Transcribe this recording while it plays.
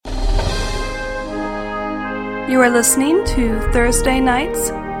You are listening to Thursday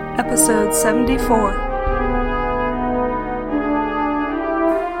Nights, episode 74.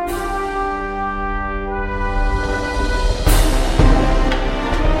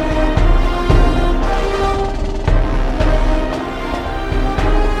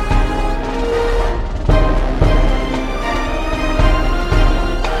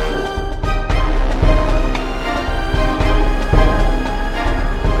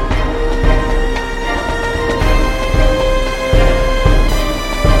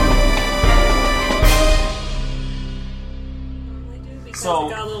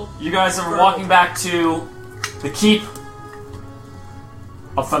 You guys are walking back to the keep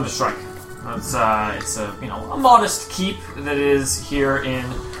of Thunderstrike. It's a modest keep that is here in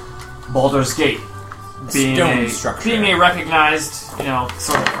Baldur's Gate, being a recognized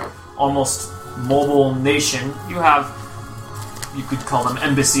sort of almost mobile nation. You could call them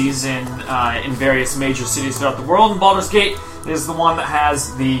embassies in various major cities throughout the world, and Baldur's Gate is the one that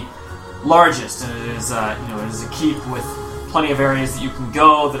has the largest, and it is a keep with plenty of areas that you can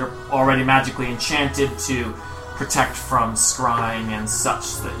go that are already magically enchanted to protect from scrying and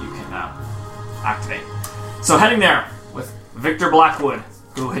such that you can activate. So heading there with Victor Blackwood,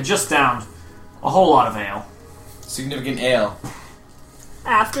 who had just downed a whole lot of ale. Significant ale.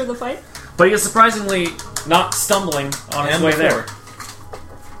 After the fight? But he is surprisingly not stumbling on his way there.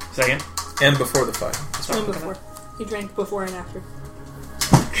 Second. And before the fight. And before. He drank before and after.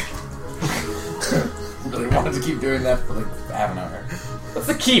 Really wanted to keep doing that for like half an hour. What's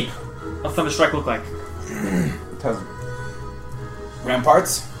the keep of Thunderstrike look like? It has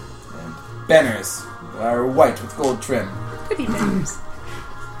ramparts and banners that are white with gold trim. Pretty banners.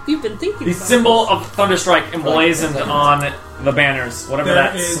 You've been thinking the about symbol of Thunderstrike emblazoned on the banners,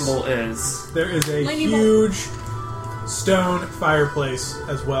 whatever symbol is. There is a huge stone fireplace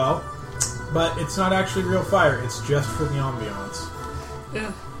as well, but it's not actually real fire, it's just for the ambiance.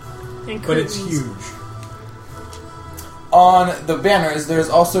 Yeah. And but it's huge. On the banners, there's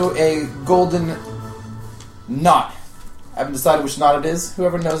also a golden knot. I haven't decided which knot it is.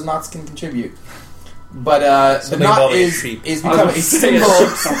 Whoever knows knots can contribute. But the knot is become a symbol.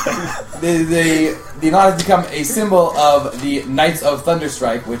 The knot has become a symbol of the Knights of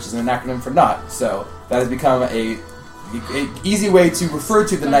Thunderstrike, which is an acronym for knot. So that has become a easy way to refer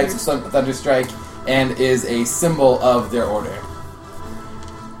to the Knights of Thunderstrike, and is a symbol of their order.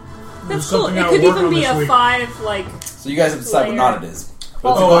 That's cool. It could even be a 5, So you guys have decided what knot it is. I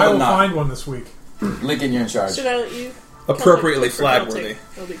will find one this week. Lincoln, you're in charge. Should I let you? Appropriately flag-worthy.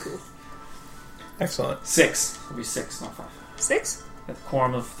 That'll be cool. Excellent. 6. It'll be 6, not 5. 6? Yeah, the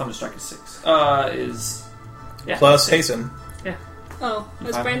quorum of Thunderstrike is 6. Plus Hasten. Yeah. Oh,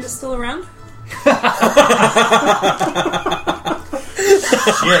 is Brandis still around?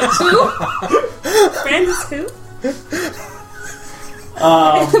 Who? Brandis who?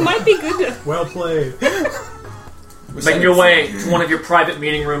 It might be good to... Well played. Making your way to one of your private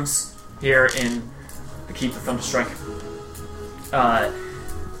meeting rooms here in the Keep of Thunderstrike.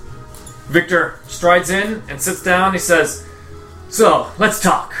 Victor strides in and sits down. He says, "So, let's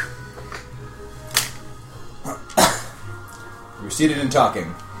talk." We're seated and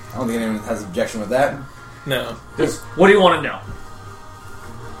talking. I don't think anyone has an objection with that. No. What do you want to know?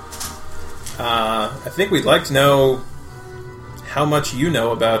 I think we'd like to know how much you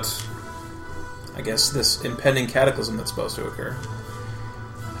know about, I guess, this impending cataclysm that's supposed to occur.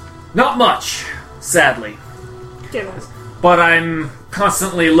 Not much, sadly. Give us. But I'm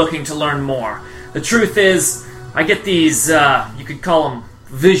constantly looking to learn more. The truth is, I get these, you could call them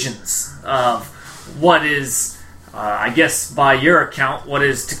visions of what is, I guess by your account, what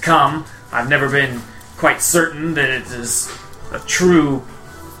is to come. I've never been quite certain that it is a true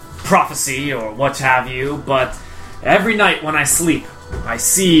prophecy or what have you, but every night when I sleep, I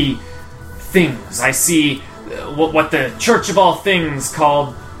see things. I see what the Church of All Things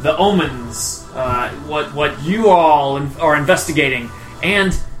called the omens, what you all are investigating.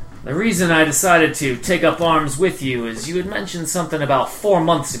 And the reason I decided to take up arms with you is you had mentioned something about 4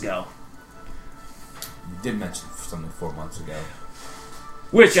 months ago. You did mention something 4 months ago.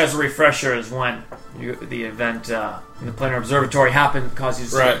 Which, as a refresher, is when the event in the Planar Observatory happened, caused you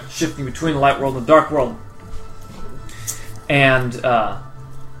to start shifting between the light world and the dark world. And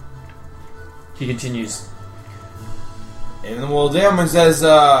he continues. And well, Damon says,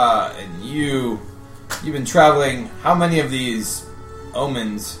 and you've been traveling. How many of these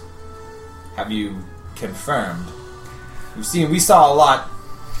omens have you confirmed? We saw a lot.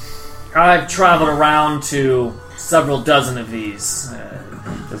 I've traveled around to several dozen of these.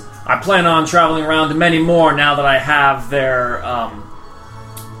 I plan on traveling around to many more now that I have their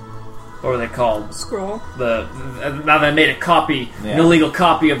what were they called? Scroll. Now they made a copy, Yeah. an illegal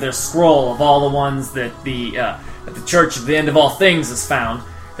copy of their scroll of all the ones that the Church of the End of All Things has found.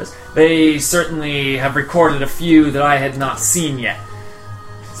 Because they certainly have recorded a few that I had not seen yet.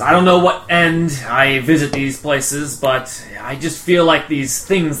 So I don't know what end I visit these places, but I just feel like these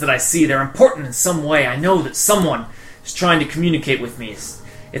things that I see, they're important in some way. I know that someone is trying to communicate with me.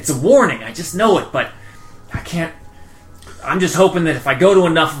 It's a warning, I just know it, but I can't... I'm just hoping that if I go to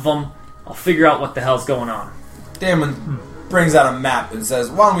enough of them, I'll figure out what the hell's going on. Damon brings out a map and says,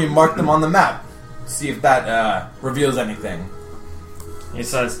 "Why don't we mark them on the map? See if that reveals anything." He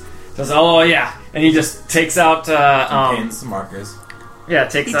says, "Oh yeah," and he just takes out Contains some markers. yeah,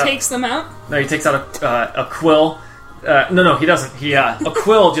 He takes them out. he takes out a quill. No, he doesn't. A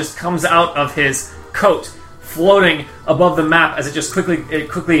quill just comes out of his coat, floating above the map as it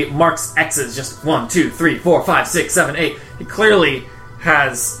quickly marks X's. Just 1, 2, 3, 4, 5, 6, 7, 8. He clearly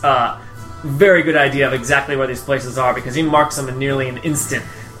has a very good idea of exactly where these places are because he marks them in nearly an instant.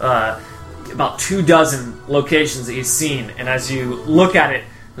 About 24 locations that he's seen, and as you look at it,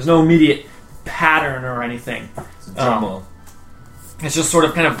 there's no immediate pattern or anything. It's a jumble. It's just sort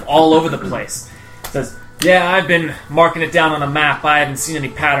of kind of all over the place. It says, "Yeah, I've been marking it down on a map. I haven't seen any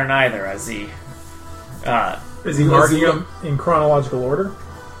pattern either." As he, Is he marking them in chronological order?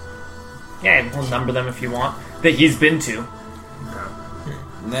 yeah, we'll number them if you want. That he's been to.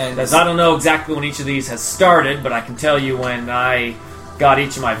 And then Because I don't know exactly when each of these has started, but I can tell you when I got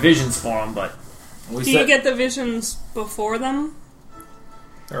each of my visions for them. But we Do you get the visions before them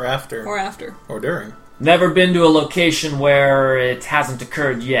Or after. or after? Or during. never been to a location where it hasn't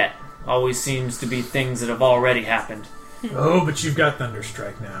occurred yet. Always seems to be things that have already happened. Oh, but you've got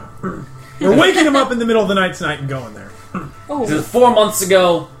Thunderstrike now. We're waking him up in the middle of the night tonight and going there. Oh, It says 4 months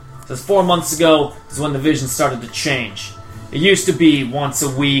ago. It says 4 months ago is when the vision started to change. It used to be once a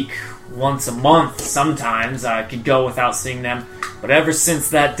week, once a month. Sometimes I could go without seeing them, but ever since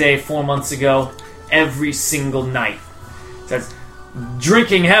that day 4 months ago, every single night. It says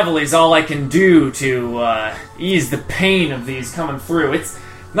drinking heavily is all I can do to ease the pain of these coming through. It's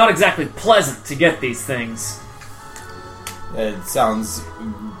not exactly pleasant to get these things. It sounds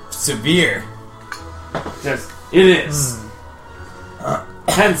severe. It says it is.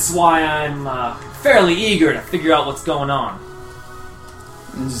 Hence why I'm fairly eager to figure out what's going on.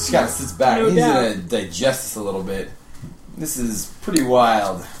 And just kind of sits back. No He's doubt. gonna digest this a little bit. This is pretty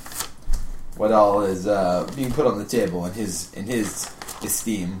wild. What all is being put on the table in his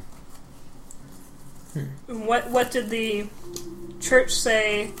esteem. what did the church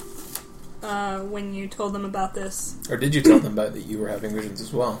say when you told them about this? Or did you tell them about that you were having visions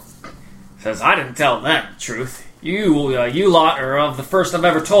as well? Says I didn't tell them the truth. You lot are of the first I've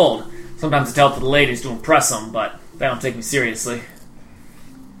ever told. Sometimes I tell it to the ladies to impress them, but they don't take me seriously.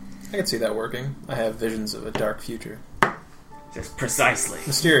 I can see that working. I have visions of a dark future. Just precisely.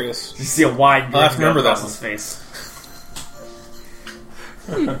 Mysterious. You see a wide I'll grin have to remember across that his face.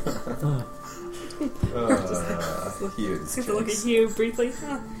 He is Take a look at Hugh briefly.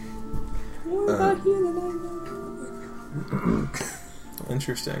 What about Hugh that I know?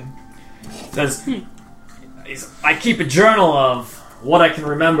 Interesting. Says I keep a journal of what I can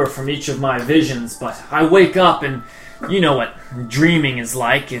remember from each of my visions, but I wake up and you know what dreaming is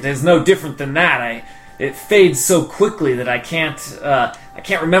like. It is no different than that. It fades so quickly that I can't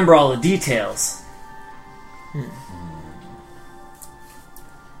remember all the details.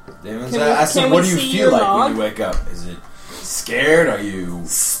 Damon's Can we- asking, can what we do you see feel your like log? when you wake up? Is it scared? Are you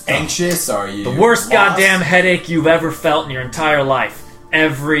anxious? Are you The worst lost? goddamn headache you've ever felt in your entire life.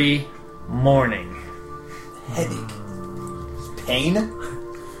 Every morning. headache? Pain?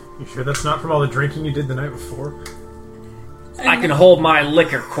 You sure that's not from all the drinking you did the night before? I can hold my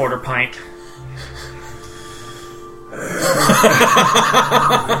liquor quarter pint.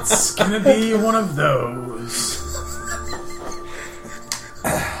 It's gonna be one of those.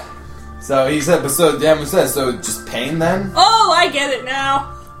 So he said, but so Damon says, so just pain then? Oh, I get it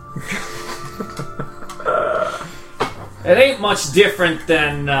now. It ain't much different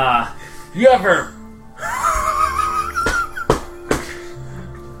than, you ever...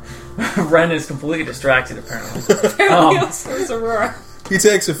 Ren is completely distracted, apparently. Apparently, also is Aurora. He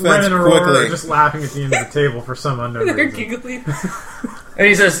takes Ren offense and Aurora quickly. are just laughing at the end of the table for some unknown They're reason. giggling. And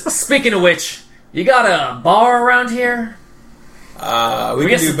he says, speaking of which, you got a bar around here? We We can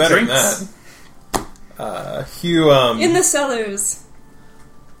get do some better drinks? than that. Hugh In the cellars.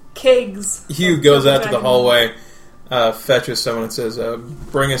 Kegs. Hugh goes out to the hallway, fetches someone and says,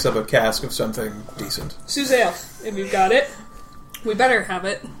 bring us up a cask of something decent. Suzale, if you've got it. We better have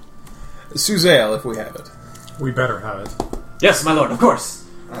it. Suzale, if we have it. We better have it. Yes, my lord, of course.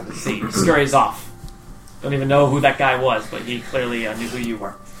 See, he scurries off. Don't even know who that guy was, but he clearly knew who you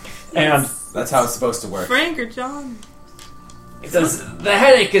were. And That's how it's supposed to work. Frank or John? he says, the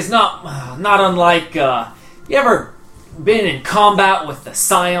headache is not unlike, you ever been in combat with the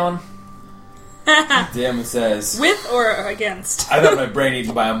Scion? Damon says, With or against? I got my brain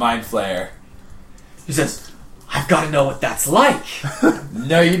eaten by a mind flayer. He says, I've got to know what that's like.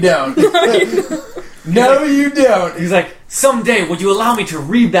 No, you don't. No, you don't. He's like, someday, would you allow me to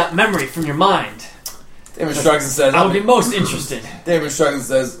read that memory from your mind? Damon shrugs and says, I would be most interested. Damon shrugs and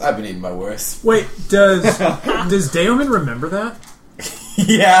says, I've been eating my worst. Wait, does Daemon remember that?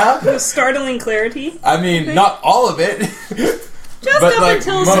 Yeah? With startling clarity? I mean, not all of it. Just But, up like,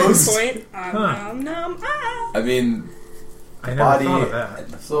 until a most- certain point. Huh. I mean, I never body thought of that. and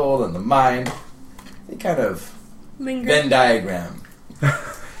the soul and the mind, they kind of Linger. Venn diagram.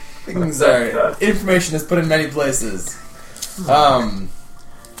 Things are, information is put in many places. And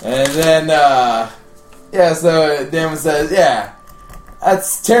then, so Damon says, yeah,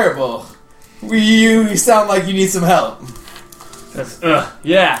 that's terrible. You sound like you need some help. Says,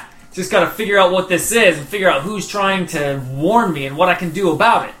 yeah. Just gotta figure out what this is and figure out who's trying to warn me and what I can do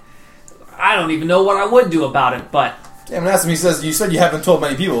about it. I don't even know what I would do about it, but... Damon asks him, he says, you said you haven't told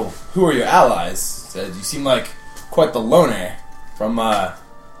many people. Who are your allies? He said, you seem like quite the loner from,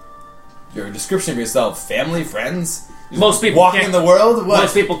 your description of yourself. Family, friends? Most people Walking in the world? What?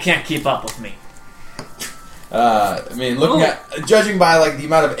 Most people can't keep up with me. I mean, judging by like the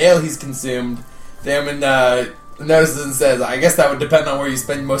amount of ale he's consumed, Damon notices and says, "I guess that would depend on where you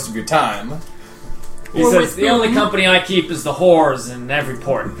spend most of your time." He Or says, with the only whom? company I keep is the whores in every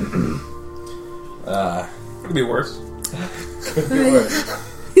port. It could be worse.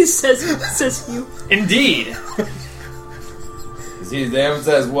 He says you. Indeed. Damon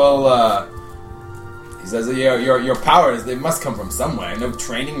says, "Well, he says that your powers they must come from somewhere. No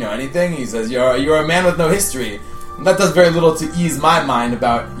training, no anything." He says, "You're a man with no history." And that does very little to ease my mind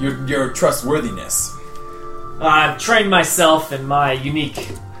about your trustworthiness. I've trained myself in my unique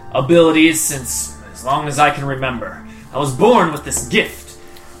abilities since as long as I can remember. I was born with this gift,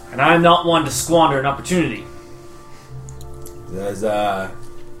 and I'm not one to squander an opportunity. He says,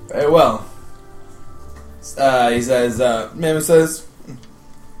 very well. He says, Damon says,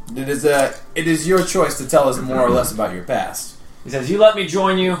 it is your choice to tell us more or less about your past. He says, you let me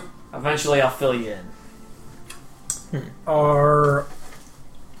join you, eventually I'll fill you in.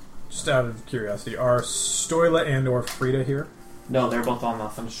 Just out of curiosity, are Stoila and or Frida here? No, they're both on the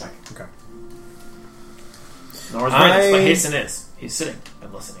Thunderstrike. Okay. Nor is Reynos, but Hasten is. He's sitting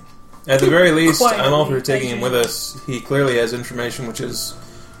and listening. At the very least, Quietly, I'm all for taking him thank with you. us. He clearly has information which is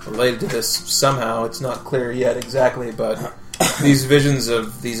related to this somehow. It's not clear yet exactly, but these visions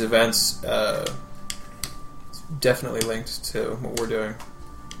of these events definitely linked to what we're doing.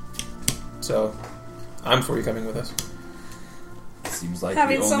 So, I'm for you coming with us. Seems like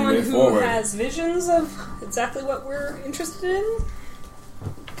Having the someone only way who forward. has visions of exactly what we're interested in?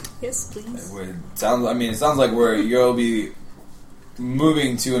 Yes, please. It sounds like you'll be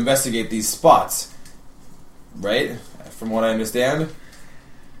moving to investigate these spots, right? From what I understand.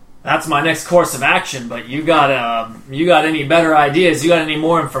 That's my next course of action, but you got any better ideas? You got any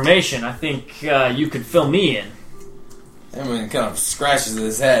more information? I think you could fill me in. Everyone kind of scratches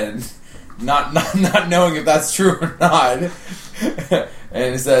his head, not knowing if that's true or not.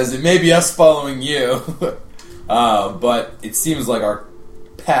 And he says, it may be us following you, but it seems like our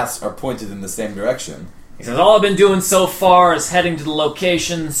paths are pointed in the same direction. He says, all I've been doing so far is heading to the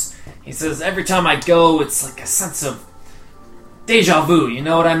locations. He says, every time I go, it's like a sense of deja vu, you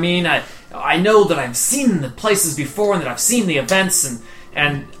know what I mean? I know that I've seen the places before and that I've seen the events,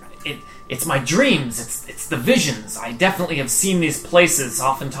 and it's my dreams, it's the visions. I definitely have seen these places.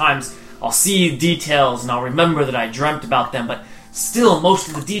 Oftentimes, I'll see details and I'll remember that I dreamt about them, but still, most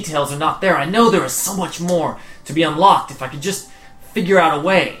of the details are not there. I know there is so much more to be unlocked if I could just figure out a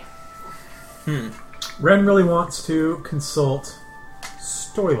way. Ren really wants to consult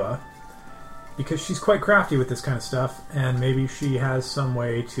Stoila because she's quite crafty with this kind of stuff, and maybe she has some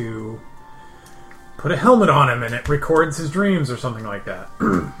way to put a helmet on him and it records his dreams or something like that.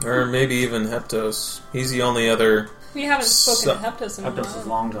 Or maybe even Heptos. He's the only other... We haven't spoken to Heptos in a Heptos is while.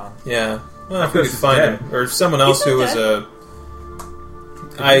 long gone. Yeah. Well, if Heptos we could is find dead. him. Or someone else He's who not was dead.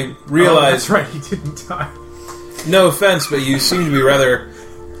 I Oh, realized... that's right, he didn't die. No offense, but you seem to be rather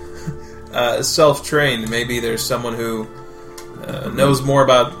self-trained. Maybe there's someone who knows more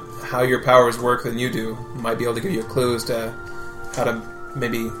about how your powers work than you do. Might be able to give you a clue as to how to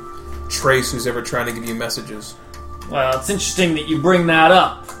maybe trace who's ever trying to give you messages. Well, it's interesting that you bring that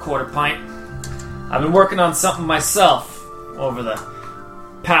up, Quarter Pint. I've been working on something myself over the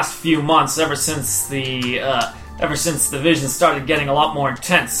past few months, ever since the vision started getting a lot more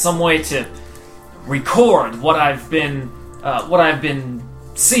intense, some way to record what I've been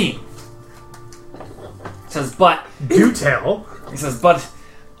seeing. He says, but Do tell. he says, but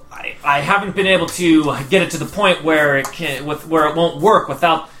I haven't been able to get it to the point where it won't work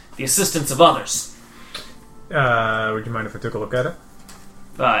without the assistance of others. Would you mind if I took a look at it?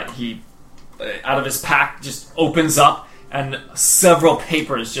 He, out of his pack, just opens up, and several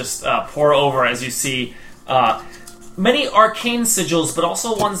papers just pour over as you see many arcane sigils, but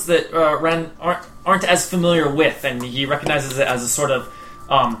also ones that Ren aren't as familiar with, and he recognizes it as a sort of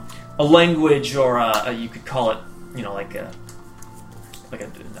a language, or you could call it, like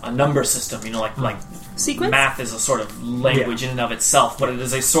a number system. Like Sequence? math is a sort of language in and of itself, but it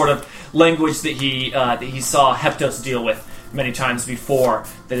is a sort of language that he saw Heptos deal with many times before.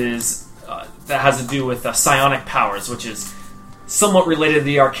 That has to do with psionic powers, which is somewhat related to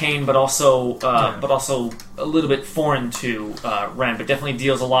the arcane, but also a little bit foreign to Ren, but definitely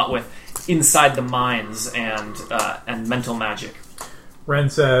deals a lot with inside the minds and mental magic. Ren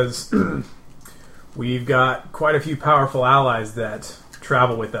says, we've got quite a few powerful allies that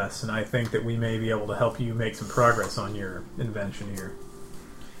travel with us, and I think that we may be able to help you make some progress on your invention here.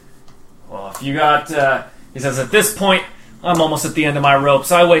 Well, if you got... he says, at this point, I'm almost at the end of my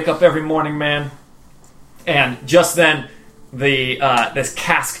ropes. I wake up every morning, man, and just then this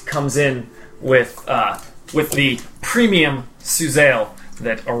cask comes in with the premium Suzale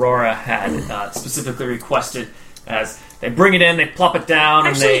that Aurora had specifically requested. As they bring it in, they plop it down,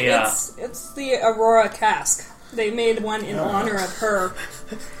 Actually, and they... it's the Aurora cask. They made one in honor of her.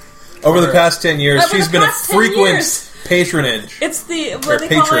 Over the past 10 years, Over she's the been a past 10 frequent years. patronage. It's the Or what they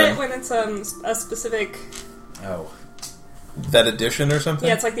call patron. it when it's a specific. Oh. That edition or something?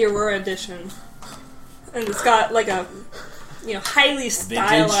 Yeah, it's like the Aurora edition, and it's got like a highly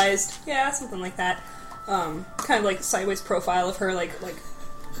stylized, something like that. Kind of like a sideways profile of her, like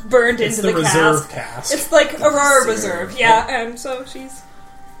burned It's into the the reserve cask. cast. It's like Aurora Reserve, and so she's.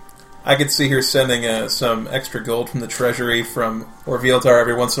 I could see her sending some extra gold from the treasury from Orvilletar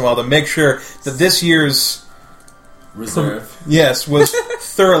every once in a while to make sure that this year's Reserve. yes was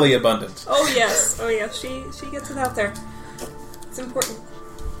thoroughly abundant. Oh yes, she gets it out there. It's important.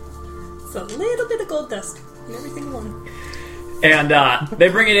 It's a little bit of gold dust in everything one. And they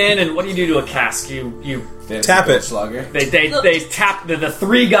bring it in, and what do you do to a cask? You Tap it. Slugger. they tap the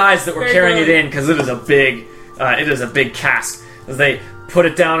three guys that were Very carrying good. it in, because it is a big cask. As they put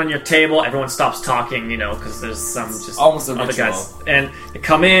it down on your table, everyone stops talking, because there's some just Almost a other ritual. guys. And they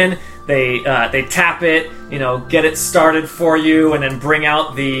come in, they tap it, get it started for you, and then bring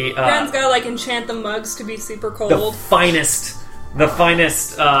out the Ren's gotta enchant the mugs to be super the cold. finest of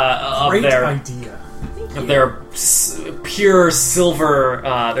Great their idea. of their pure silver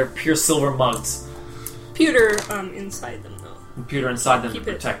mugs. Pewter inside them though. Computer inside them Keep to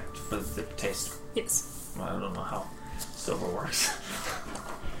it. protect for the taste. Yes. I don't know how silver works.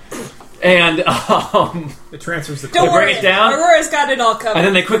 And It transfers the Don't They worry, bring it down? Aurora's got it all covered. and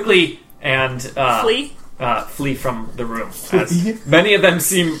then they quickly Flee. from the room. As many of them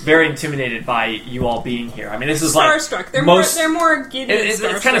seem very intimidated by you all being here. I mean, this is like Starstruck. They're most. more giddy. It's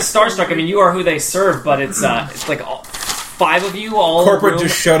kind of starstruck. I mean, you are who they serve, but it's like all, 5 of you all. in the Corporate room.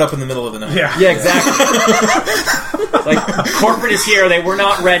 just showed up in the middle of the night. Yeah. Yeah, exactly. Like, corporate is here. They were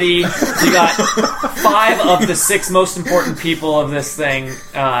not ready. You got 5 of the 6 most important people of this thing,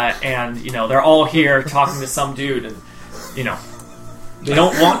 and they're all here talking to some dude, and they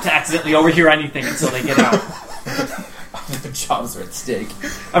don't want to accidentally overhear anything until they get out. Their jobs are at stake.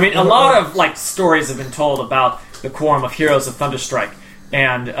 I mean, a lot of stories have been told about the quorum of heroes of Thunderstrike,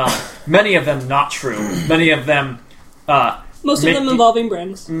 and many of them not true. Many of them. Most of them involving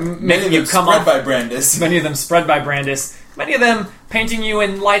Brandis. Making you come spread off. by Brandis. Many of them spread by Brandis. Many of them painting you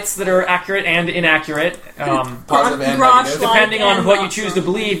in lights that are accurate and inaccurate. Positive and Garage negative. light. Depending on and what you not choose so. to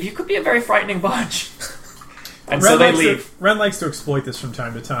believe, you could be a very frightening bunch. And so they leave. Ren likes to exploit this from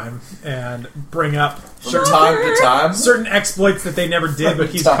time to time and bring up From time to time. certain exploits that they never did, but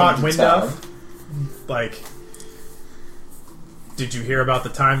he's Time caught to wind time. of. Like, did you hear about the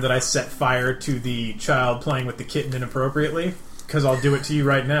time that I set fire to the child playing with the kitten inappropriately? Because I'll do it to you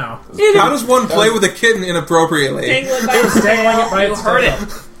right now. How does one play with a kitten inappropriately? Dangling by its Dangling it by You its heard tail.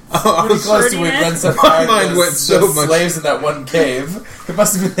 it. I Pretty was close to when Hurting Ren it? set My fire to mind those- went so those much- slaves in that one cave. It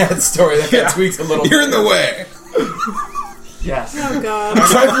must have been that story that got tweaked a little. You're in the way. Yes. Oh god.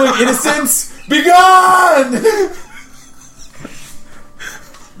 Trifling innocence, be gone!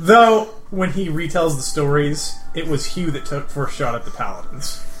 Though, when he retells the stories, it was Hugh that took first shot at the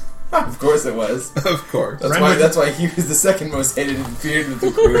paladins. Of course it was. Of course. That's why he was the second most hated and feared with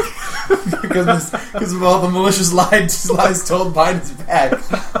the crew. because of all the malicious lies told behind his back.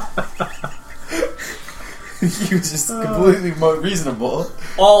 He was just completely reasonable.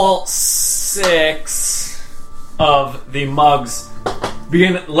 All 6 of the mugs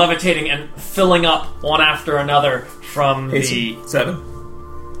begin levitating and filling up one after another from Hasten.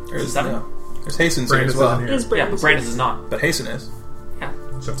 7. There's 7? No. There's Hasten's here Brandis as well. isn't here. Is Yeah, Brandon? but Brandis is not. But Hasten is. Yeah.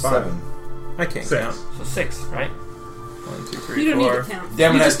 So 5. 7. I can't 6. count. So 6, right? 1, 2, 3, You don't 4. need to count.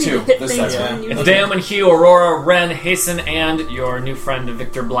 Damon You has just need 2. to hit This things time. when you It's look. Damon, Hugh, Aurora, Ren, Hasten, and your new friend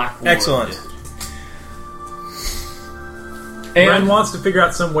Victor Blackwood. Excellent. Ren And wants to figure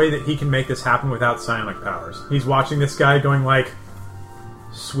out some way that he can make this happen without psionic powers. He's watching this guy going like,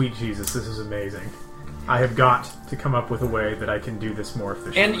 sweet Jesus, this is amazing. I have got to come up with a way that I can do this more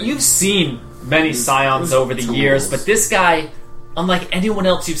efficiently. And you've seen many Scions over the tools. years, but this guy, unlike anyone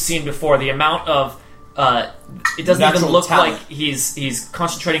else you've seen before, the amount of it doesn't even Natural look talent. like he's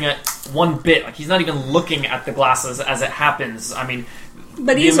concentrating at one bit. Like he's not even looking at the glasses as it happens. I mean,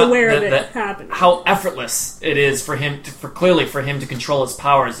 But the he's amount- aware of the- it happening. How effortless it is for him for him to control his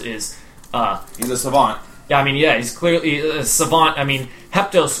powers is. He's a savant. Yeah, I mean, yeah, he's clearly a savant. I mean,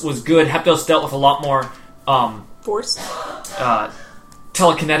 Heptos was good. Heptos dealt with a lot more Force.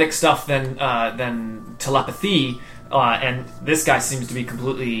 telekinetic stuff than telepathy, and this guy seems to be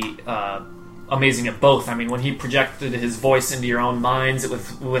completely amazing at both. I mean, when he projected his voice into your own minds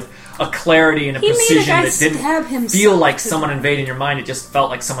with a clarity and a He made a precision guy that didn't stab himself feel like to someone death. invading your mind. It just felt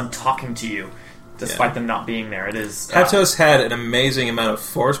like someone talking to you, despite them not being there. It is Heptos had an amazing amount of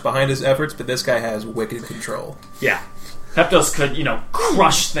force behind his efforts, but this guy has wicked control. yeah. Heptos could,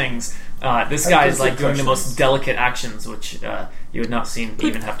 crush things. This guy is like doing the most delicate actions, which you had not seen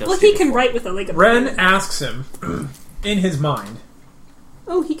even Heptos. Well, do he can before. write with a Ren asks him, in his mind,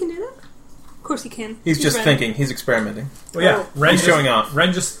 Oh, he can do that? Of course he can. He's just Ren. thinking. He's experimenting. well, yeah, Oh. Ren He's just- showing off.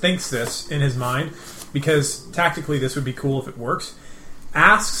 Ren just thinks this in his mind, because tactically this would be cool if it works.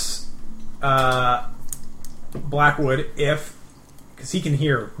 Asks Blackwood if... Because he can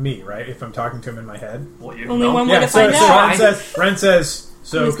hear me, right? If I'm talking to him in my head. Well, you Only know. one way to So find out. Ren says,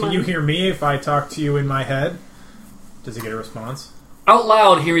 so Who's can you mine? hear me if I talk to you in my head? Does he get a response? Out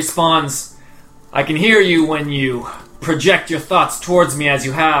loud, he responds, I can hear you when you project your thoughts towards me as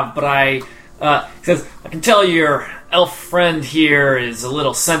you have, but he says, I can tell your elf friend here is a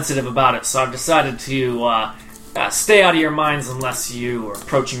little sensitive about it, so I've decided to stay out of your minds unless you are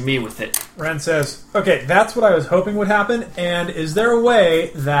approaching me with it. Ren says, okay, that's what I was hoping would happen, and is there a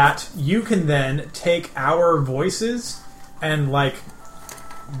way that you can then take our voices and,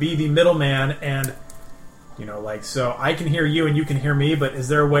 be the middleman and, so I can hear you and you can hear me, but is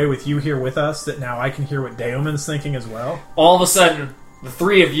there a way with you here with us that now I can hear what Daemon's thinking as well? All of a sudden, the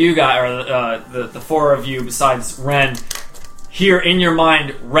three of you guys, or the four of you besides Ren, hear in your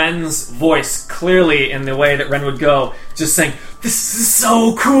mind Ren's voice clearly in the way that Ren would go, just saying, "This is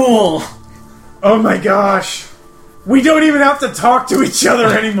so cool!" Oh my gosh! We don't even have to talk to each other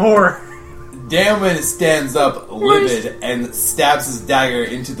anymore! Damon stands up livid and stabs his dagger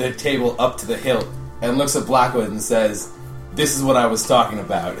into the table up to the hilt and looks at Blackwood and says, "This is what I was talking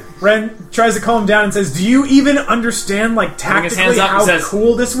about." Ren tries to calm him down and says, do you even understand, his tactically hands up and how says-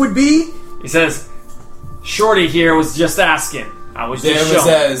 cool this would be? He says, "Shorty here was just asking. I was just Damon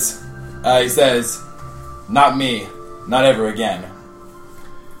showing." says, "Not me. Not ever again."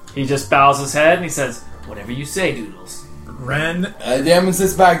 He just bows his head and he says, "Whatever you say, Doodles." Ren Damon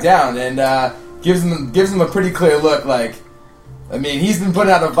sits back down and gives him a pretty clear look. He's been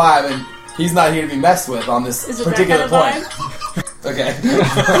putting out a vibe, and he's not here to be messed with on this Is it particular that kind of point.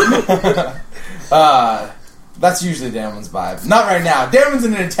 Okay. That's usually Damon's vibe. Not right now. Damon's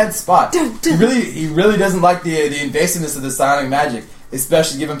in an intense spot. He really doesn't like the invasiveness of the psionic magic,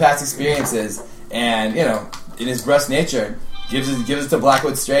 especially given past experiences. And in his brusque nature, gives it to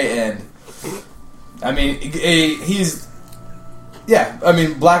Blackwood straight. And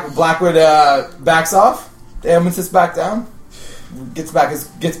Blackwood backs off. Damon sits back down, gets back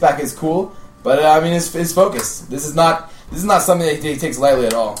his cool. But his focus. This is not something that he takes lightly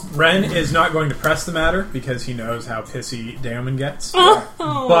at all. Ren is not going to press the matter because he knows how pissy Daemon gets. Oh.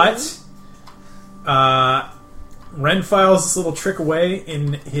 But Ren files this little trick away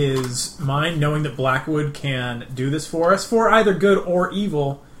in his mind, knowing that Blackwood can do this for us, for either good or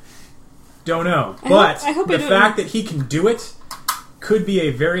evil. Don't know. But I hope the I don't. fact that he can do it could be a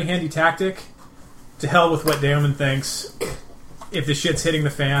very handy tactic. To hell with what Daemon thinks. If the shit's hitting the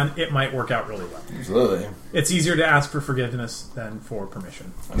fan, it might work out really well. Absolutely. It's easier to ask for forgiveness than for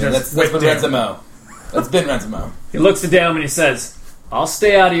permission. That's with been Damon. Renzimo. That's been Renzimo. He looks to Damon and he says, I'll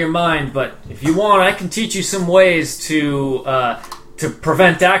stay out of your mind, but if you want, I can teach you some ways to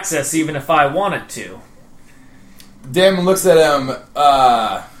prevent access, even if I wanted to. Damon looks at him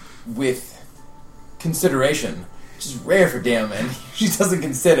with consideration, which is rare for Damon. He doesn't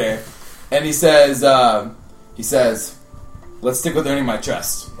consider, and he says, "Let's stick with earning my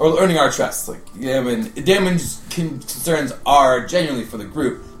trust, or earning our trust." Like Damon's concerns are genuinely for the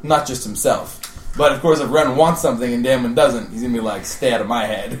group, not just himself. But of course, if Ren wants something and Damon doesn't, he's gonna be like, "Stay out of my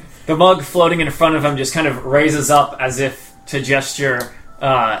head." The mug floating in front of him just kind of raises up as if to gesture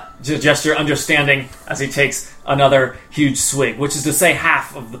understanding as he takes another huge swig, which is to say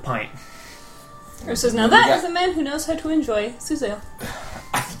half of the pint. Or says, "Now that is a man who knows how to enjoy Suzelle.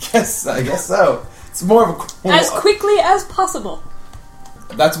 I guess so. It's more of a as quickly as possible."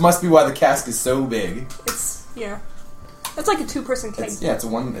 That must be why the cask is so big. It's like a 2-person keg. It's a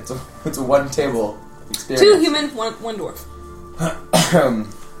one table experience. 2 human, one dwarf.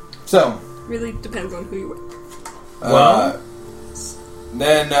 So Really depends on who you are.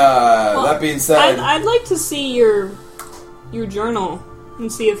 That being said, I'd like to see your journal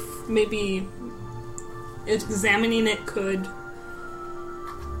and see if maybe examining it could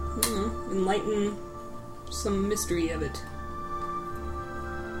enlighten some mystery of it.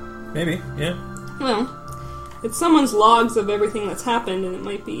 Maybe, yeah. Well, it's someone's logs of everything that's happened, and it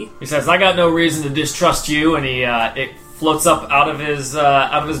might be. He says, "I got no reason to distrust you," and he it floats up out of his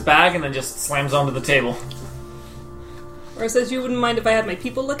bag and then just slams onto the table. Or it says, "You wouldn't mind if I had my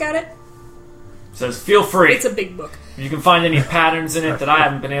people look at it?" Says, "Feel free. It's a big book. If you can find any patterns in it that I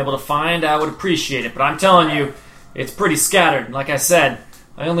haven't been able to find, I would appreciate it. But I'm telling you, it's pretty scattered. Like I said,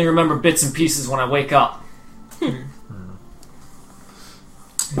 I only remember bits and pieces when I wake up."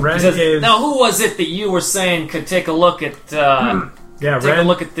 Ren He says, is... "Now, who was it that you were saying could take a look at a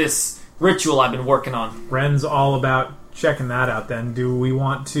look at this ritual I've been working on?" Ren's all about checking that out then. Do we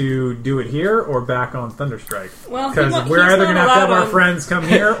want to do it here or back on Thunderstrike? Well, Because we're either going to have our friends come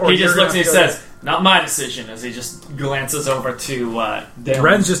here or He just you're looks and he gonna have to says, "Not my decision," as he just glances over to Dale.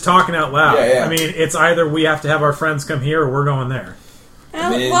 Ren's just talking out loud. Yeah. I mean, it's either we have to have our friends come here or we're going there.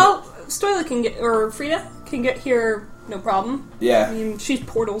 Well, Stoila can get, or Frida can get here, no problem. Yeah. I mean, she's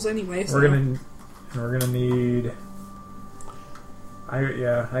portals anyway. So. We're gonna need.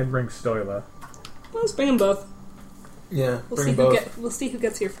 I'd bring Stoila. Let's bring them both. Yeah, We'll see who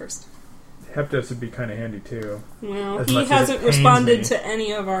gets here first. Heptos would be kind of handy too. Well, As he much as hasn't it pains responded me. to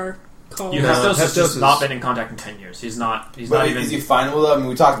any of our calls. Heptos has Heptos just is- not been in contact in 10 years. He's not But even... is he findable though? I mean,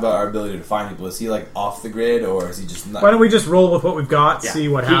 we talked about our ability to find people. Is he like off the grid, or is he just not? Why don't we just roll with what we've got, Yeah. see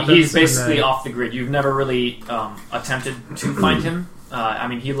what happens? He's and basically then- off the grid. You've never really attempted to find him. I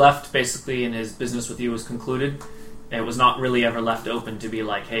mean, he left basically and his business with you was concluded. It was not really ever left open to be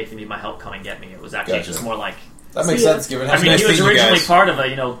like, "Hey, if you need my help, come and get me." It was actually Gotcha. just more like... That makes See ya. sense, given how I mean, nice he was thing you originally guys- part of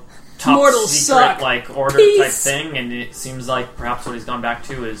a, top Mortals secret, suck. order Peace. type thing, and it seems like perhaps what he's gone back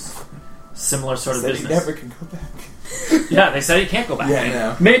to is similar sort of Said he business. never can go back. Yeah, they said he can't go back. Yeah, I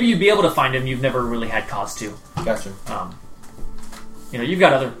know. Maybe you'd be able to find him. You've never really had cause to. Gotcha. You've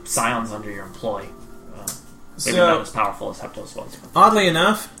got other scions under your employ. Maybe So- not as powerful as Heptos was. Oddly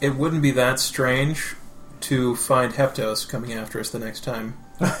enough, it wouldn't be that strange to find Heptos coming after us the next time.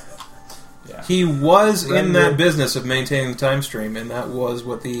 Yeah. He was in Ren that did. business of maintaining the time stream, and that was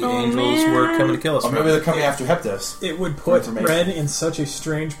what the Oh, angels man. were coming to kill us Or from. maybe they're coming after Heptos. It would put Information. Ren in such a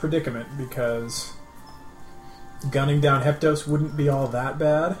strange predicament because gunning down Heptos wouldn't be all that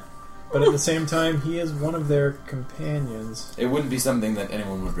bad, but at the same time, he is one of their companions. It wouldn't be something that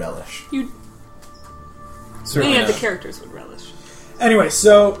anyone would relish. Certainly Many of the not. characters would relish. Anyway,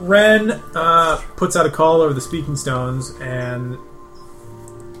 so Ren puts out a call over the Speaking Stones and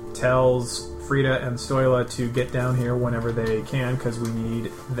tells Frida and Stoila to get down here whenever they can because we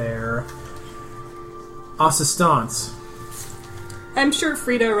need their assistance. I'm sure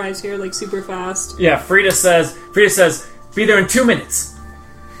Frida arrives here like super fast. Yeah, Frida says, "Be there in 2 minutes."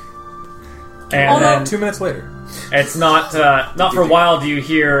 And Although- then 2 minutes later. it's not for a while. Do you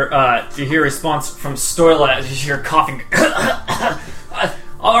hear a response from Stoila as you hear coughing?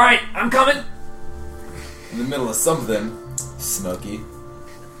 All right, I'm coming. In the middle of something smoky.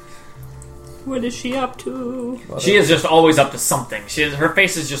 What is she up to? She is just always up to something. Her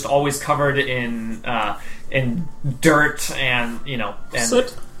face is just always covered in dirt and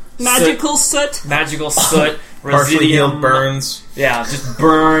Soot. Magical soot. magical soot, Partially healed residium, burns. Yeah, just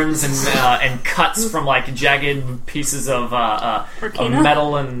burns and cuts from like jagged pieces of Arcana?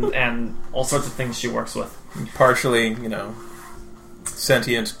 metal and all sorts of things she works with. Partially,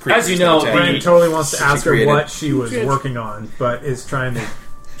 sentient creatures. As you know, that Ren attack. Ren totally wants to She ask her created. what she was Good. working on, but is trying to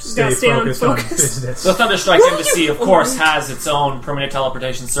stay stay on focused on focus. business. The Thunderstrike Embassy, of course, has its own permanent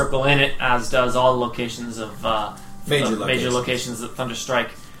teleportation circle in it, as does all locations of Major major locations. locations that Thunderstrike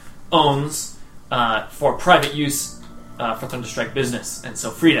owns for private use for Thunderstrike business. And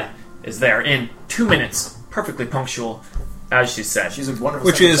so Frida is there in 2 minutes, perfectly punctual, as she said. She's a wonderful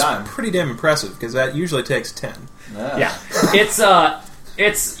Which second is time. pretty damn impressive, because that usually takes 10. Yeah, it's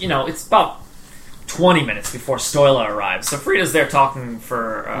about 20 minutes before Stoila arrives. So Frida's there talking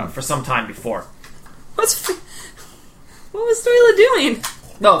for some time before. What was Stoila doing?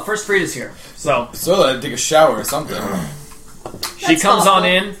 No, first Frida's here. So So I'd take a shower or something. she That's comes on awful.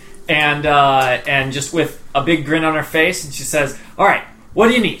 in and just with a big grin on her face, and she says, "All right, what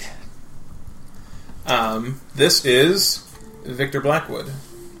do you need?" This is Victor Blackwood,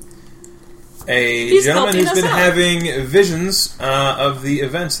 a He's gentleman who's helping been us out. having visions of the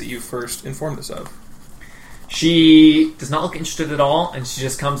events that you first informed us of. She does not look interested at all, and she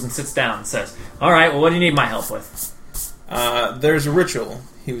just comes and sits down and says, "All right, well, what do you need my help with?" There's a ritual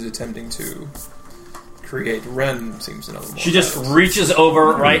he was attempting to create. Ren seems to know more. She just about it. reaches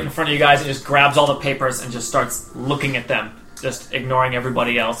over right in front of you guys and just grabs all the papers and just starts looking at them, just ignoring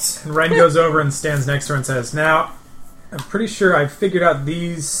everybody else. And Ren goes over and stands next to her and says, "Now, I'm pretty sure I figured out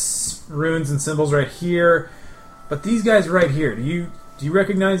these runes and symbols right here, but these guys right here, do you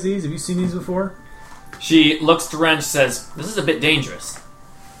recognize these? Have you seen these before?" She looks to Ren and says, "This is a bit dangerous.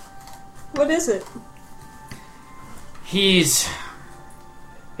 What is it? Is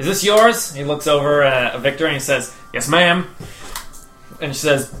this yours?" He looks over at Victor and he says, "Yes, ma'am." And she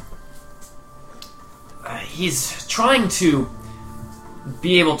says, "He's trying to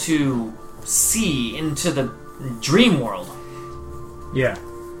be able to see into the dream world." Yeah,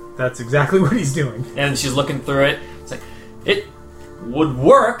 that's exactly what he's doing. And she's looking through it. It's like, it would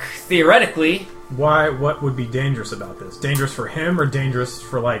work, theoretically. Why? What would be dangerous about this? Dangerous for him, or dangerous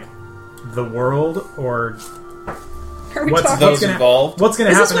for like the world, or Are we What's talking? Those gonna- involved. what's going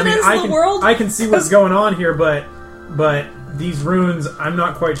to Is this happen? what ends I the can world? I can see what's going on here, but these runes, I'm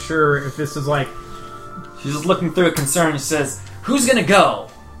not quite sure if this is like. She's just looking through it concerned. She says, "Who's gonna go?"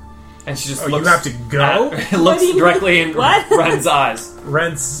 And she just Oh, looks you have to go. looks do you directly mean? in What? Ren's eyes.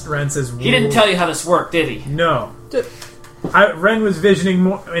 Ren says He didn't tell you how this worked, did he? No. D- Ren was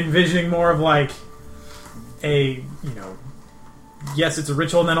envisioning more of like a, yes, it's a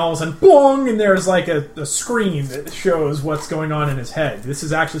ritual, and then all of a sudden, boom, and there's like a screen that shows what's going on in his head. This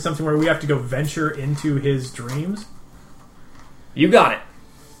is actually something where we have to go venture into his dreams. You got it.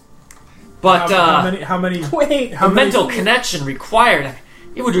 But How many? Wait. How the many? mental connection required,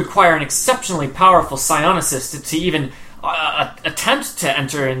 it would require an exceptionally powerful psionicist to even attempt to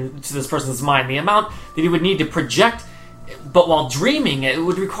enter into this person's mind. The amount that he would need to project, but while dreaming, it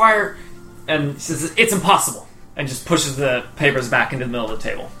would require... And she says, "It's impossible." And just pushes the papers back into the middle of the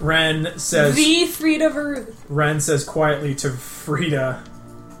table. Ren says. The Frida Veruth. Ren says quietly to Frida.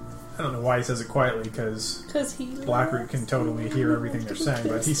 I don't know why he says it quietly, because Because he... Blackroot can totally hear everything they're saying.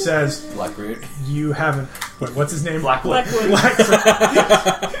 But he says, Blackroot. "You haven't." What's his name? Blackwood.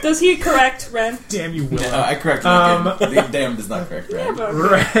 Blackwood. Does he correct Ren? Damn you, Will. I correct him again. Damn does not correct, right? But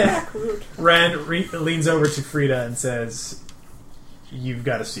Ren, Blackroot. Ren leans over to Frida and says, "You've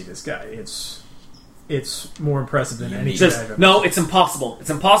got to see this guy. It's more impressive than any She guy I've says, ever "No, it's impossible. It's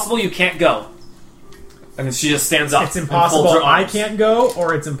impossible. You can't go." And then she just stands up. It's and folds impossible. her I arms. can't go,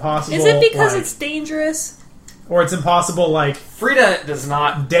 or it's impossible. Is it because like- it's dangerous? or it's impossible? Like Frida does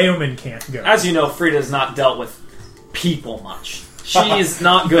not... Daemon can't go. As you know, Frida has not dealt with people much. She is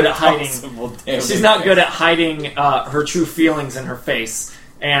not good at hiding... Possible, damn She's it. not good at hiding her true feelings in her face.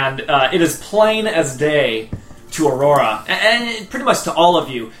 And it is plain as day to Aurora, and pretty much to all of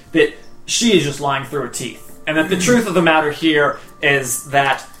you, that she is just lying through her teeth. And that the truth of the matter here is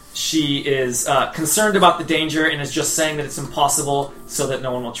that she is concerned about the danger and is just saying that it's impossible so that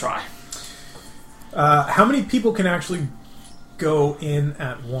no one will try. How many people can actually go in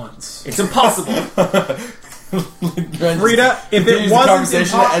at once? It's impossible. Frida, if it Continues the wasn't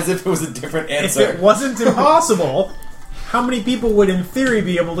conversation impo- as if it was a different If answer. it wasn't impossible, how many people would, in theory,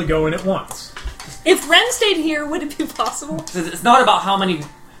 be able to go in at once? If Ren stayed here, would it be possible? It's not about how many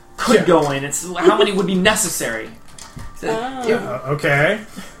could Yeah. go in, it's how many would be necessary. Okay.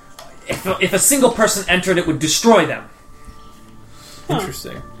 If a single person entered, it would destroy them.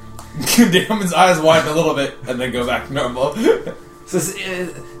 Interesting. Damon's eyes widen a little bit and then go back to normal. Says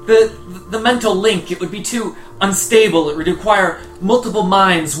the mental link, it would be too unstable. It would require multiple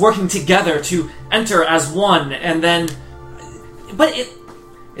minds working together to enter as one, and then, but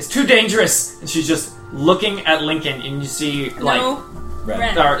it's too dangerous. And she's just looking at Lincoln, and you see like No. Ren.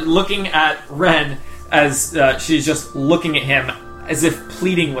 Ren. or looking at Ren as she's just looking at him. as if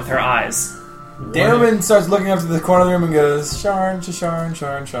pleading with her eyes. Damon starts looking up to the corner of the room and goes, Sharn, Sharn,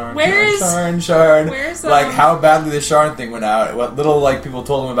 Sharn, Sharn, Where's- Sharn, Sharn. where's, Like, how badly the Sharn thing went out. What little, like, people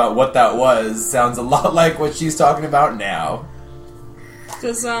told him about what that was sounds a lot like what she's talking about now.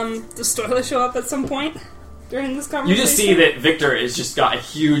 Does Stoila show up at some point during this conversation? You just see that Victor has just got a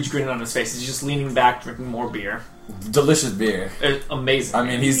huge grin on his face. He's just leaning back, drinking more beer. Delicious beer. Amazing. I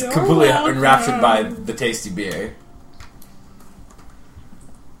mean, he's You're completely welcome. enraptured by the tasty beer.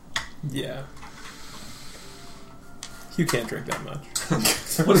 Yeah. You can't drink that much.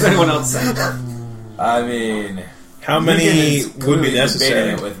 What does anyone else say? I mean, How Negan many is would clearly be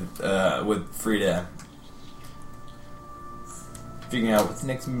necessary? debating it with Frida. Figuring out what the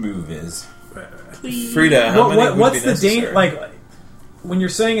next move is. Please. Frida, how many would What's be the necessary? like? When you're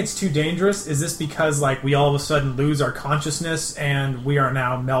saying it's too dangerous, is this because like we all of a sudden lose our consciousness and we are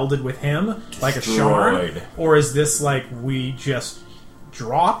now melded with him, like a Sharn, Destroyed. or is this like we just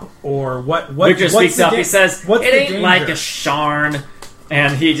drop, or what? Victor what's speaks the up. He says, what's "It the ain't danger? like a Sharn."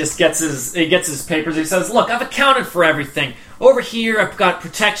 And he just gets his papers. He says, "Look, I've accounted for everything. Over here, I've got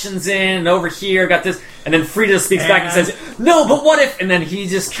protections in, and over here, I got this." And then Frida speaks back and says, "No, but what if?" And then he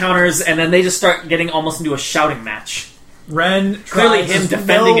just counters, and then they just start getting almost into a shouting match. Ren Clearly, tries, him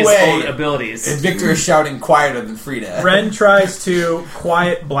defending his way. own abilities. And Victor is shouting quieter than Frida. Ren tries to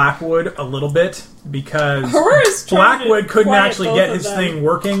quiet Blackwood a little bit because Aurora's trying to Blackwood couldn't quiet actually both get of his them. thing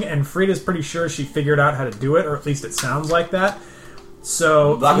working, and Frida's pretty sure she figured out how to do it, or at least it sounds like that.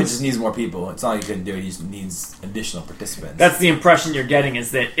 So Blackwood he's- just needs more people. It's not like he couldn't do it. He just needs additional participants. That's the impression you're getting.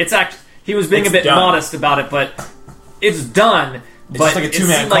 Is that it's he was being It's a bit done. modest about it, but it's done. it's but just like a it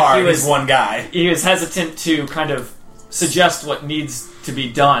two-man seemed car. like he He's was one guy. he was hesitant to kind of suggest what needs to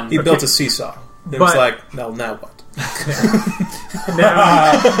be done. He built a seesaw. It But- was like, no, now what?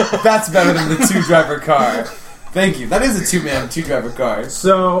 now, That's better than the two-driver car. Thank you. That is a two-man, two-driver car.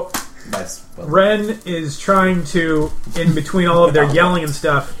 so Nice. Well, Ren is trying to, in between all of their yelling and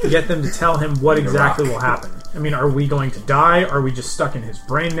stuff, get them to tell him what exactly will happen. I mean, are we going to die? Are we just stuck in his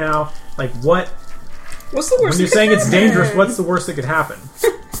brain now? Like, what? What's the worst? When you're that saying could it's happen? dangerous, what's the worst that could happen?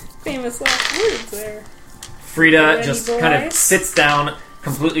 Famous last words there? Frida Ready, just boy? kind of sits down,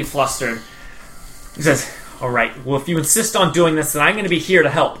 completely flustered. He says, "All right, well, if you insist on doing this, then I'm going to be here to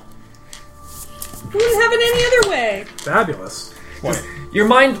help. We wouldn't have it any other way. Fabulous. Your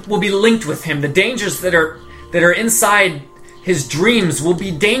mind will be linked with him. The dangers that are inside his dreams will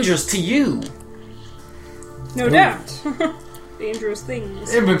be dangers to you." No doubt. Dangerous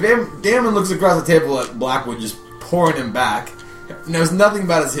things. Yeah, but Damon looks across the table at Blackwood, just pouring him back. Knows nothing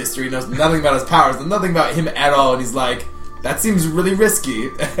about his history, knows nothing about his powers, knows nothing about him at all, and he's like, that seems really risky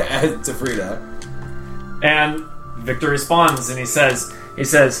to Frida. And Victor responds, and he says,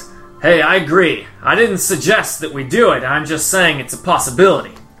 "Hey, I agree. I didn't suggest that we do it. I'm just saying it's a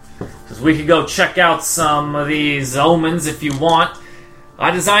possibility. Because we could go check out some of these omens if you want. I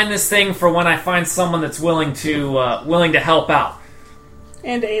designed this thing for when I find someone that's willing to help out."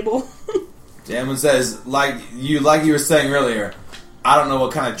 And Abel. Damon says, like you were saying earlier, I don't know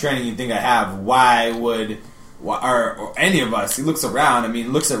what kind of training you think I have. Why would or any of us? He looks around. I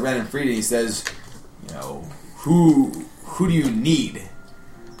mean, looks at Ren and Frida. He says, you know, who do you need?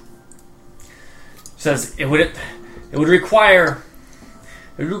 Says it would require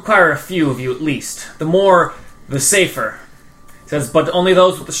a few of you at least. The more, the safer. Says, but only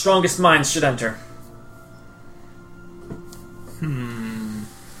those with the strongest minds should enter.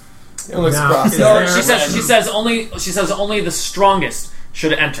 He looks Now, across. is at there- Ren. She says only the strongest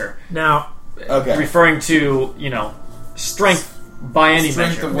should enter, Now, Okay. referring to strength by any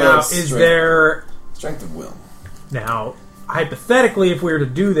Strength measure. of now will. is Strength. there... Strength of will. Now, hypothetically, if we were to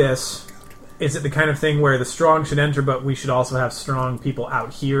do this, is it the kind of thing where the strong should enter, but we should also have strong people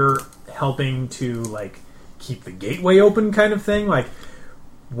out here helping to, like, keep the gateway open kind of thing? Like,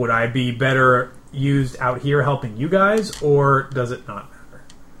 would I be better used out here helping you guys, or does it not matter?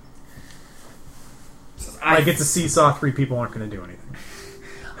 Like, it's a seesaw, 3 people aren't going to do anything.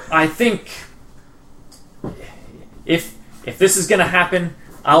 I think if this is going to happen,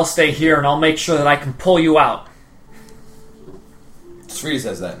 I'll stay here and I'll make sure that I can pull you out. Frida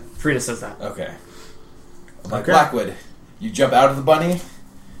says that. Frida says that. Okay. I'm like, Okay. Blackwood, you jump out of the bunny?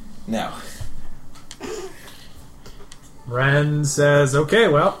 No. Ren says, okay,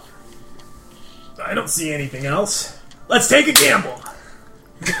 well, I don't see anything else. Let's take a gamble.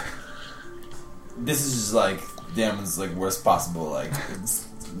 This is just like Damon's like worst possible. Like it's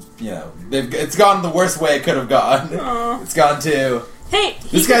it's gone the worst way it could have gone. Aw. It's gone to Hey,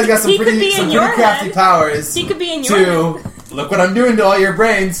 this guy's got some pretty crafty powers. He could be in your head. Look what I'm doing to all your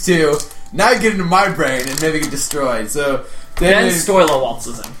brains. To now you get into my brain and maybe get destroyed. So Then Stoila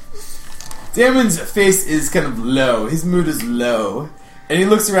waltzes in. Damon's face is kind of low. His mood is low. And he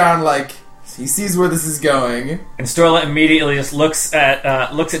looks around like he sees where this is going. And Stoila immediately just looks at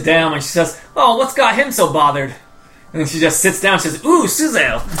Damon and she says, "Oh, what's got him so bothered?" And then she just sits down and says, "Ooh,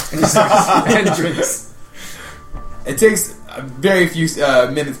 Suzel!" And just and drinks. It takes very few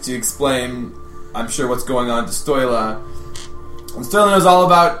minutes to explain, I'm sure, what's going on to Stoila. And Stoila knows all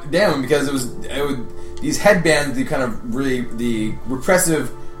about Damon because it was these headbands, the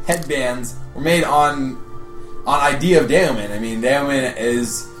repressive headbands, were made on idea of Daemon. I mean, Daemon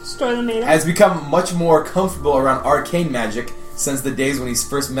has become much more comfortable around arcane magic since the days when he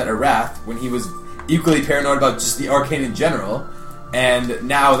first met Arath, when he was equally paranoid about just the arcane in general. And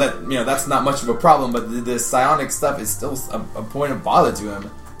now that that's not much of a problem, but the psionic stuff is still a point of bother to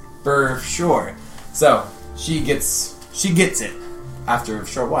him, for sure. So she gets it after a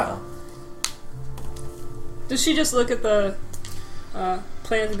short while. Does she just look at the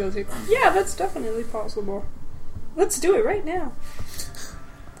plans and go through? Yeah, that's definitely possible. Let's do it right now.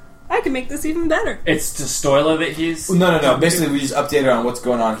 I can make this even better. It's to Stoila that he's... No. Basically, we just update her on what's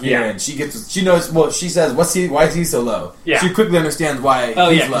going on here, and she knows. Well, she says, why is he so low? Yeah. She quickly understands why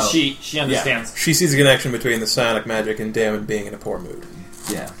he's low. She understands. Yeah. She sees a connection between the psionic magic and Damon being in a poor mood.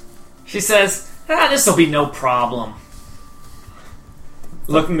 Yeah. She says, "This'll be no problem."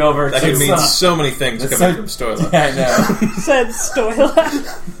 Looking over that to... could mean so many things coming from Stoila. Yeah, I know. Said Stoila.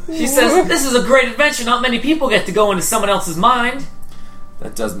 She says, "This is a great adventure. Not many people get to go into someone else's mind."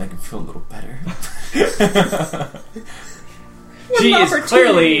 That does make him feel a little better. She is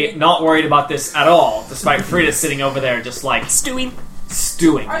clearly not worried about this at all, despite Frida sitting over there just like... Stewing.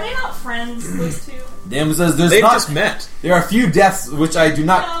 Are they not friends, those two? Damon says they've just met. There are a few deaths which I do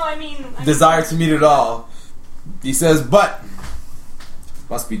not desire to meet at all. He says, but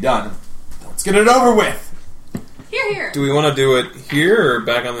must be done. Let's get it over with. Here. Do we want to do it here or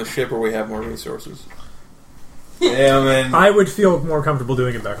back on the ship where we have more resources? Damon. I would feel more comfortable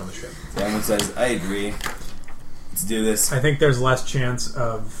doing it back on the ship. Damon says, I agree. Let's do this. I think there's less chance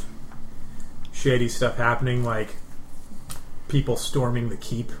of shady stuff happening, like people storming the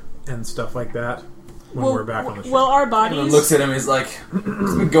keep and stuff like that when we're back on the ship. Well, our bodies... Damon looks at him, he's like,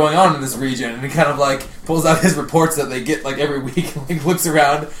 what's been going on in this region? And he kind of like pulls out his reports that they get like every week and like looks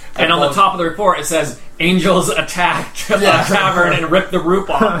around. And on the top of the report it says, "Angels attacked a tavern and ripped the roof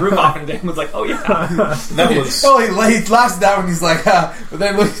off." And Damon's like, "Oh yeah." That was... he laughs at that when he's like, but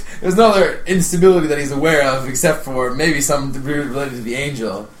then look, there's no other instability that he's aware of except for maybe some related to the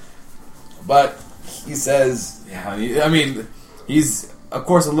angel. But he says, I mean, he's of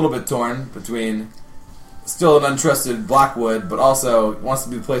course a little bit torn between still an untrusted Blackwood, but also wants to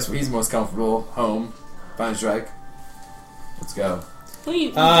be the place where he's most comfortable, home. Fine strike. Let's go.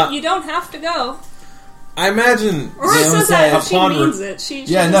 Well, you don't have to go. I imagine... Aurora says that she means it. She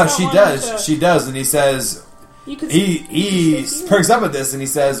does. She does, and he says... He perks up at this, and he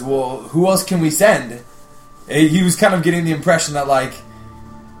says, well, who else can we send? He was kind of getting the impression that, like...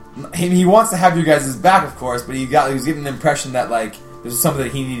 He wants to have you guys' back, of course, but he was getting the impression that, like, there's something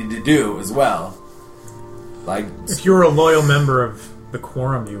that he needed to do as well. Like... If you were a loyal member of the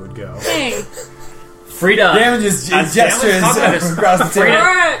Quorum, you would go. Hey. Frida... Damon just gestures across the table.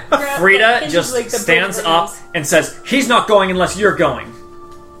 Frida just like stands up and says, "He's not going unless you're going."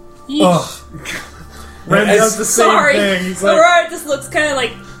 Ren does the same thing. He's like, Aurora just looks kind of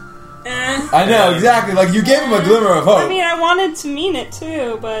like, I know, exactly. Like, you gave him a glimmer of hope. I mean, I wanted to mean it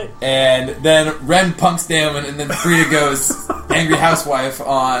too, but... And then Ren punks Damon, and then Frida goes angry housewife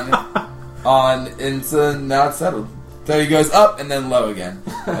on, and so now it's settled. So he goes up and then low again.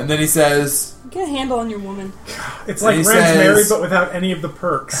 And then he says... Get a handle on your woman. It's like Ren's married, but without any of the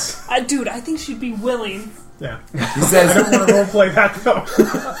perks. Dude, I think she'd be willing. Yeah. He says... I don't want to roleplay that, though.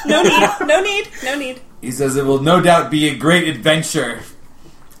 No need. He says it will no doubt be a great adventure.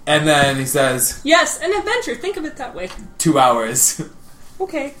 And then he says... Yes, an adventure. Think of it that way. 2 hours.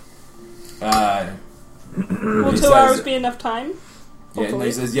 Okay. Will 2 hours be enough time? Yeah, and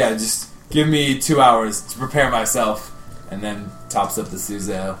he says, just give me 2 hours to prepare myself. And then tops up the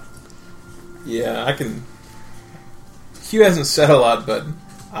Suzel. Yeah, I can... Hugh hasn't said a lot, but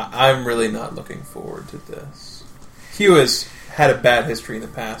I'm really not looking forward to this. Hugh has had a bad history in the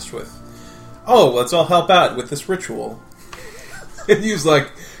past with, let's all help out with this ritual. And Hugh's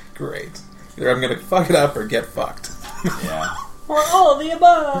like, great. Either I'm going to fuck it up or get fucked. Yeah. Or all of the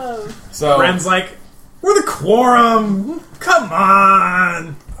above. So Ren's like, we're the Quorum. Come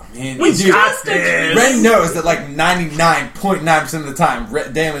on. We got this. Ren knows that like 99.9% of the time,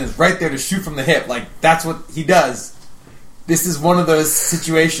 Damon is right there to shoot from the hip. Like, that's what he does. This is one of those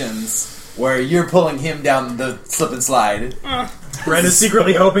situations where you're pulling him down the slip and slide. Ren is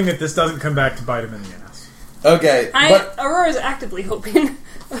secretly hoping that this doesn't come back to bite him in the ass. Okay, but Aurora's actively hoping.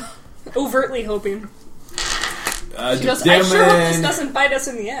 Overtly hoping. She goes, I Damon, sure hope this doesn't bite us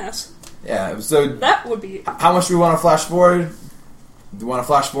in the ass. Yeah, so That would be... how much do we want to flash forward? Do we want to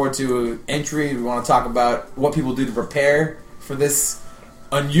flash forward to entry? Do we want to talk about what people do to prepare for this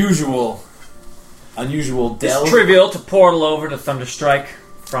unusual It's delve? trivial to portal over to Thunderstrike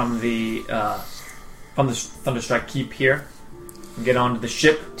from the Thunderstrike Keep here and get onto the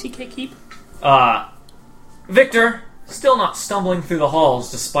ship. TK Keep. Victor still not stumbling through the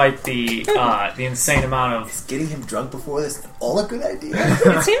halls despite the insane amount of. Is getting him drunk before this all a good idea?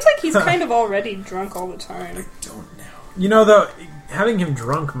 It seems like he's kind of already drunk all the time. Don't know. You know, though, having him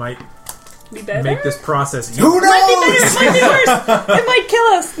drunk might Be better? make this process easier. Who knows? Might be better, it might be worse. It might kill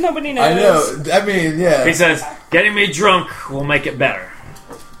us. Nobody knows. I know. I mean, yeah. He says, "Getting me drunk will make it better."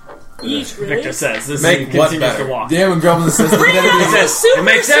 Yeesh, really? Victor says, "This Make he what continues better? to walk." Damn, and Grumble says He there says, "It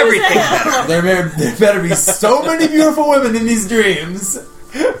makes everything better." better be so many beautiful women in these dreams.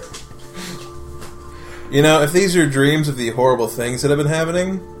 You know, if these are dreams of the horrible things that have been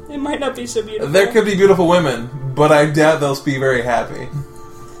happening, It might not be so beautiful. there could be beautiful women, but I doubt they'll be very happy.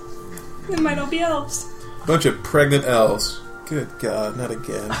 It might not be elves. Bunch of pregnant elves. Good God, not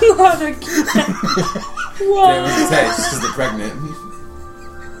again. Not again. Damn, Whoa. it's just because they're pregnant.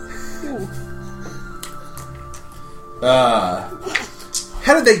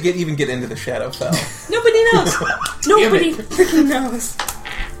 How did they even get into the Shadowfell? Nobody knows. Nobody freaking knows.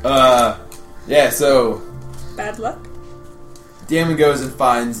 Yeah, so Bad luck. Damon goes and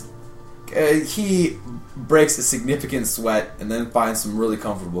finds... he breaks a significant sweat and then finds some really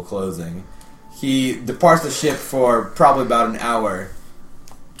comfortable clothing. He departs the ship for probably about an hour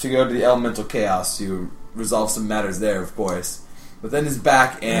to go to the Elemental Chaos to resolve some matters there, of course. But then he's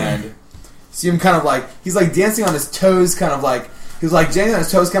back and see him kind of like... He's like dancing on his toes, kind of like... He's like dancing on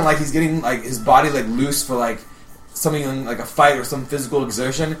his toes, kind of like he's getting like his body like loose for like something like a fight or some physical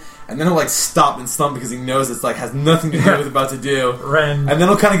exertion, and then he'll like stop and slump because he knows it's like has nothing to do with what he's about to do. Ren. And then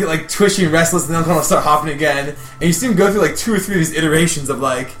he'll kind of get like twitchy and restless, and then he'll kind of start hopping again. And you see him go through like 2 or 3 of these iterations of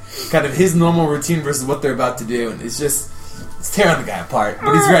like kind of his normal routine versus what they're about to do, and it's tearing the guy apart.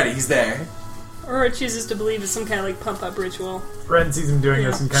 But he's ready, he's there. Or it chooses to believe it's some kind of like pump up ritual. Ren sees him doing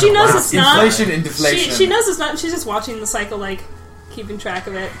this and kind She of knows laughs. it's not. Inflation and deflation. She knows it's not, and she's just watching the cycle, like keeping track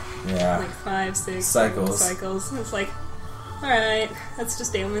of it. Yeah. Like 5, 6 Cycles. 7 cycles. And it's like, alright, that's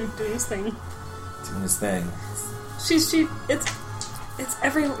just Damon doing his thing. Doing his thing.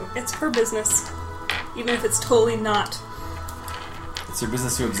 It's her business. Even if it's totally not. It's your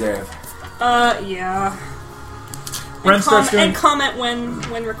business to observe. Yeah. Ren starts doing... And comment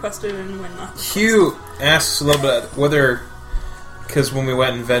when requested and when not. Hugh asks a little bit whether, because when we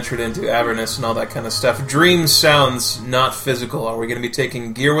went and ventured into Avernus and all that kind of stuff, dreams sounds not physical. Are we going to be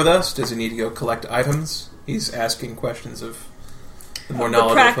taking gear with us? Does he need to go collect items? He's asking questions of the more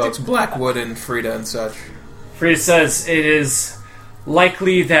knowledgeable folks, Blackwood and Frida and such. Frida says it is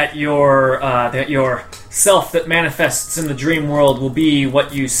likely that your self that manifests in the dream world will be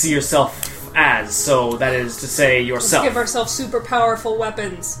what you see yourself as. So that is to say, Let's yourself. give ourselves super powerful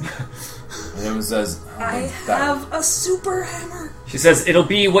weapons. And everyone says, I have a super hammer. She says it'll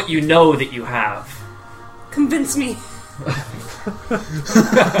be what you know that you have. Convince me.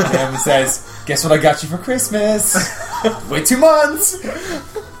 Damon says, guess what I got you for Christmas? Wait 2 months!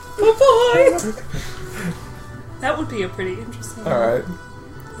 Bye-bye. That would be a pretty interesting one. Alright.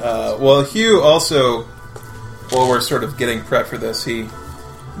 Well, Hugh also, while we're sort of getting prepped for this, he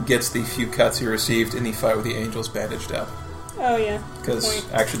gets the few cuts he received in the fight with the angels bandaged up. Oh, yeah. Because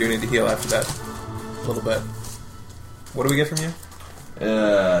Point. actually do need to heal after that a little bit. What do we get from you?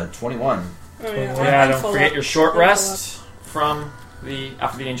 21. Oh, yeah. Yeah, I'm don't full forget up. your short I'm full rest from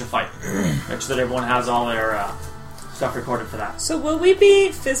after the angel fight. Make sure that everyone has all their stuff recorded for that. up. So will we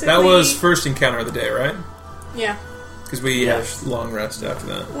be physically... That was first encounter of the day, right? Yeah. Because we Yes. have long rest after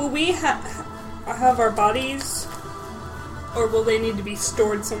that. Will we have our bodies, or will they need to be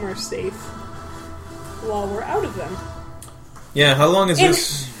stored somewhere safe while we're out of them? Yeah, how long is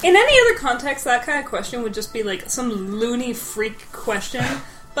this? In any other context, that kind of question would just be like some loony freak question.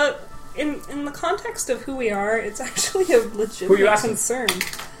 But in the context of who we are, it's actually a Who are you legitimate asking? concern.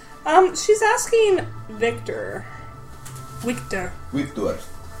 She's asking Victor. Victor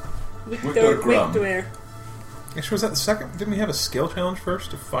Grum. Victor. Actually, was that the second? Didn't we have a skill challenge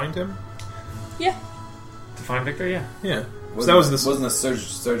first to find him? Yeah. To find Victor, yeah. Yeah. So that was the... Wasn't a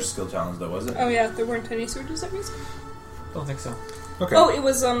surge skill challenge though, was it? Oh yeah, there weren't any surges that reason. Don't think so. Okay. Oh, it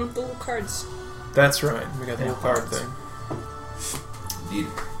was the little cards. That's right. We got the little card thing. Indeed.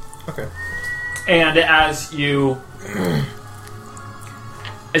 Okay. And as you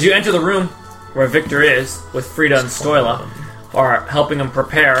enter the room where Victor is, with Frida and Stoila are helping him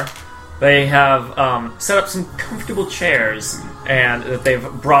prepare, they have set up some comfortable chairs and that they've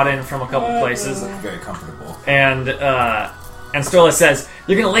brought in from a couple places. Very comfortable. And Stoila says,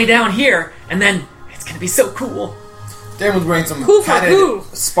 "You're gonna lay down here, and then it's gonna be so cool." Damon's wearing some Cool for padded who?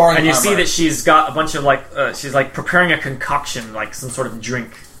 sparring And you armor. see that she's got a bunch of she's like preparing a concoction, like some sort of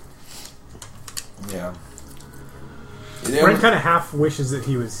drink. Yeah. Ren kind of half wishes that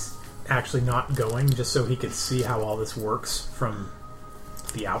he was actually not going, just so he could see how all this works from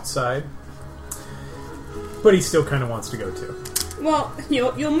the outside. But he still kind of wants to go too. Well,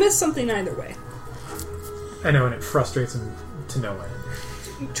 you'll miss something either way. I know, and it frustrates him to no end.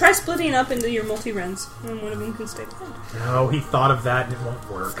 Try splitting up into your multi-rens, and one of them can stay behind. No, he thought of that and it won't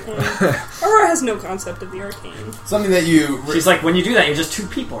work. Aurora has no concept of the arcane. Something that you... She's like, when you do that, you're just two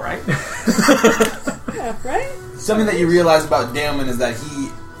people, right? Yeah, right? Something that you realize about Damon is that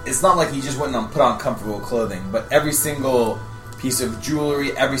it's not like he just went and put on comfortable clothing, but every single piece of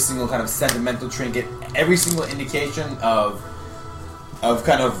jewelry, every single kind of sentimental trinket, every single indication of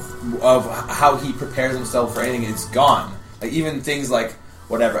how he prepares himself for anything is gone. Like even things like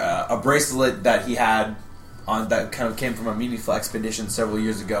whatever, a bracelet that he had on that kind of came from a meaningful expedition several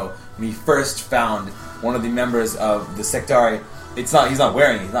years ago when he first found one of the members of the Sectari. He's not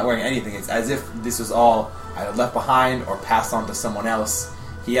wearing anything. It's as if this was all either left behind or passed on to someone else.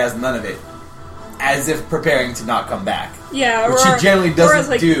 He has none of it, as if preparing to not come back. Yeah, Which he generally doesn't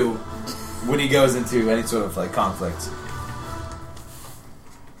like, do when he goes into any sort of like conflict.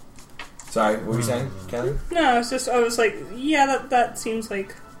 Sorry, what were you saying, Kelly? No, it's just I was like, yeah, that seems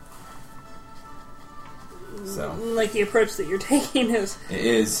like like the approach that you're taking is It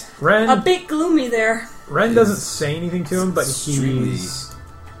is. Ren, a bit gloomy there. Ren doesn't say anything to him, but Extremely. he's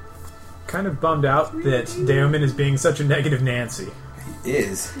kind of bummed out that Daemon is being such a negative Nancy. He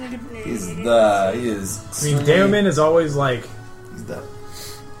is. He is. I mean, Daemon is always like,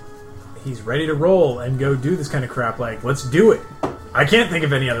 he's ready to roll and go do this kind of crap. Like, let's do it. I can't think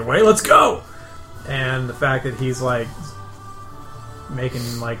of any other way. Let's go. And the fact that he's like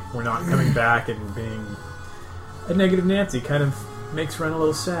making like we're not coming back and being a negative Nancy kind of makes Ren a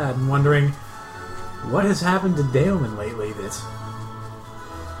little sad and wondering what has happened to Daemon lately. That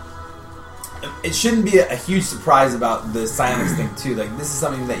It shouldn't be a huge surprise about the silence thing too. Like this is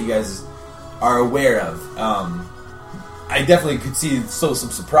something that you guys are aware of. I definitely could see some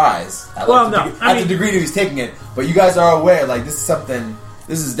surprise at, the degree that he's taking it. But you guys are aware, like this is something.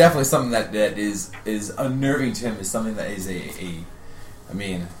 This is definitely something that is unnerving to him. Is something that is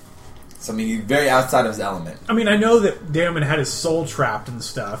something very outside of his element. I mean, I know that Daemon had his soul trapped and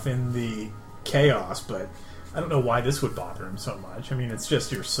stuff in the chaos, but I don't know why this would bother him so much. I mean, it's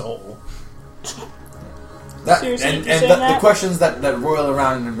just your soul. Seriously, And you're saying the that? questions that roil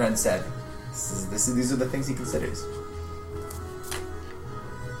around and Ren said. These are the things he considers.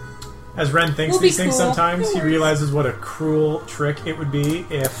 As Ren thinks We'll be these things cool. sometimes, No he worries. realizes what a cruel trick it would be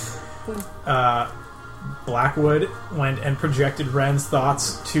if Blackwood went and projected Ren's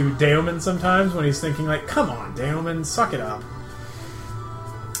thoughts to Daemon sometimes when he's thinking like, come on, Daemon, suck it up.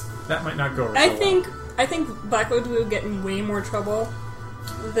 That might not go over I so think Blackwood would get in way more trouble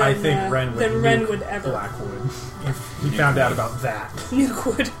well. than I think Ren would, than Ren nuke would ever. Blackwood if he found out about that. Nuke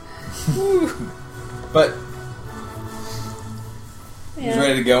would. But he's Yeah.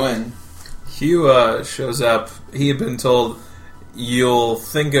 ready to go in. Hugh shows up. He had been told, you'll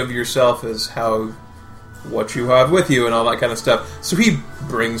think of yourself as what you have with you and all that kind of stuff. So he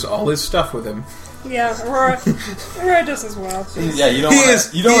brings all his stuff with him. Yeah, Aurora does as well. Yeah, you don't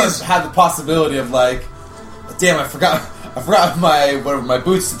want to have the possibility of like, damn, I forgot my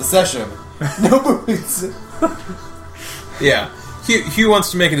boots to the session. No boots. Yeah. Hugh wants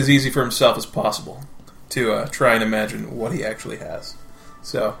to make it as easy for himself as possible to try and imagine what he actually has.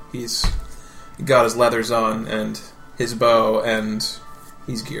 So he's got his leathers on and his bow, and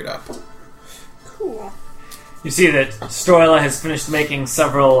he's geared up. Cool. You see that Stoila has finished making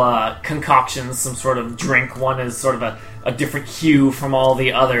several concoctions, some sort of drink. One is sort of a different hue from all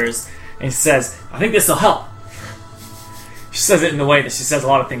the others. And he says, I think this will help. She says it in the way that she says a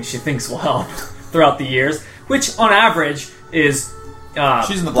lot of things she thinks will help throughout the years, which on average is...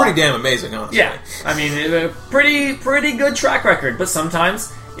 She's in the black. Pretty damn amazing, honestly. Yeah, I mean, a pretty good track record. But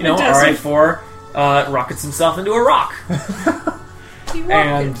sometimes, It doesn't. RA4 rockets himself into a rock. He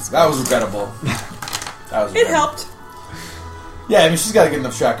And rocked That was regrettable. it helped. Yeah, I mean, she's got a good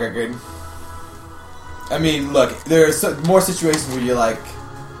enough track record. I mean, look, there are more situations where you're like,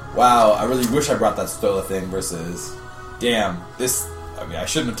 wow, I really wish I brought that Stola thing versus, damn, this I mean, I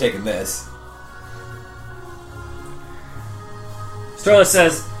shouldn't have taken this. Starla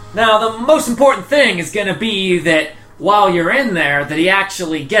says, now the most important thing is going to be that while you're in there, that he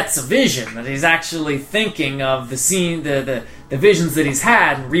actually gets a vision, that he's actually thinking of the scene, the visions that he's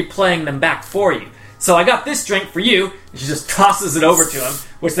had and replaying them back for you. So I got this drink for you. And she just tosses it over to him,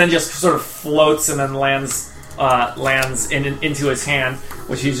 which then just sort of floats and then lands into his hand,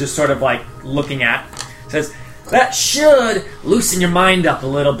 which he's just sort of like looking at. Says, that should loosen your mind up a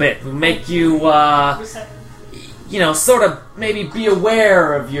little bit, make you, sort of maybe be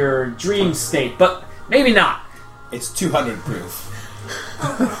aware of your dream state, but maybe not. It's 200 proof.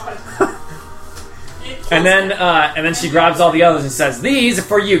 And then she grabs all the others and says, "These are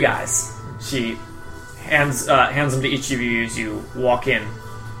for you guys." She hands them to each of you as you walk in.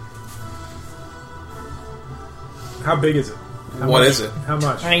 How big is it? What is it? How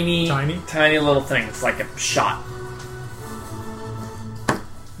much? Tiny little thing. It's like a shot.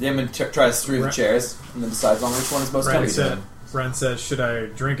 Damon tries through the chairs and then decides on which one is most comfy to him. Ren says, "Should I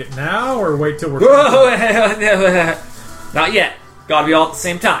drink it now or wait till we're?" Not yet. Gotta be all at the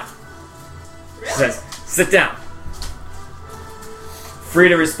same time. She says, "Sit down."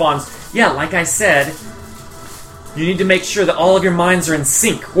 Frida responds, "Yeah, like I said, you need to make sure that all of your minds are in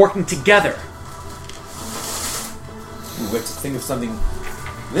sync, working together." We have to think of something.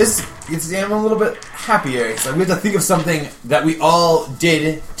 This gets Damon a little bit happier. It's like we have to think of something that we all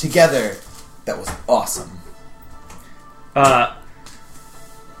did together that was awesome.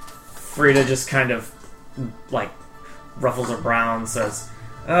 Frida just kind of like ruffles her brow and says,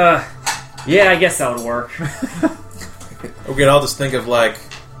 yeah, I guess that would work. Okay, I'll just think of like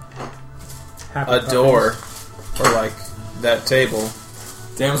Happy a puppies. door or like that table.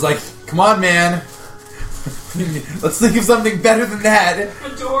 Damon's like, come on, man. Let's think of something better than that. A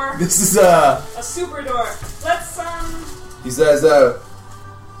door. This is, A super door. Let's, He says,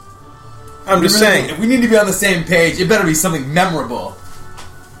 I'm just saying. If we need to be on the same page, it better be something memorable.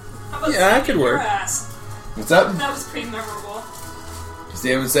 How about Yeah, that slapping could your work. ass? What's up? That was pretty memorable.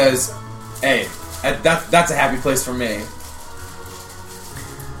 Damon says, hey, that's a happy place for me.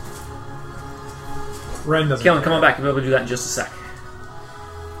 Ren doesn't. Kellen, care. come on back. We'll be able to do that in just a sec.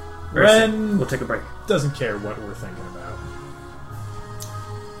 Very Ren soon. We'll take a break. doesn't care what we're thinking about.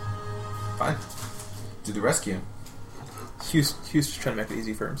 Fine. Do the rescue. Hugh's just trying to make it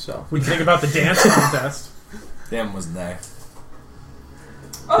easy for himself. We can think about the dance contest. Damon wasn't there.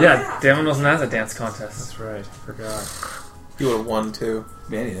 Oh, Yeah, Damon wasn't at the dance contest. That's right. Forgot. He would have won too.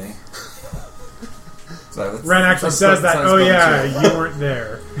 Be anything. So Ren actually says that. Oh yeah, you weren't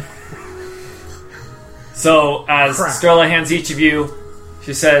there. So as Crap. Sterla hands each of you,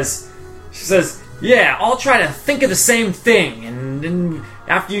 she says, yeah, I'll try to think of the same thing, and then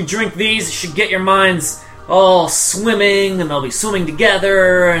after you drink these, it should get your minds all swimming, and they'll be swimming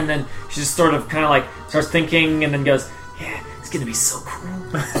together, and then she just sort of kind of like starts thinking, and then goes, yeah, it's gonna be so cool.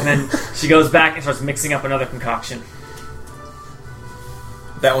 And then she goes back and starts mixing up another concoction.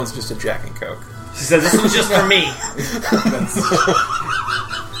 That one's just a Jack and Coke. She says, this one's just for me.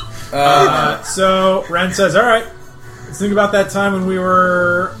 So Ren says, "All right, let's think about that time when we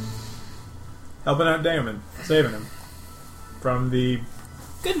were helping out Damon, saving him from the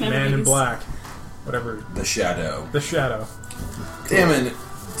Good memories. Man in Black, whatever, The Shadow. the Shadow." Damon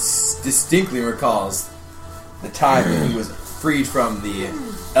distinctly recalls the time that he was freed from the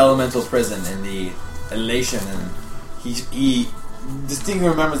elemental prison and the elation, and he distinctly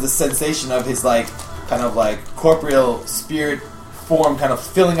remembers the sensation of his kind of corporeal spirit form kind of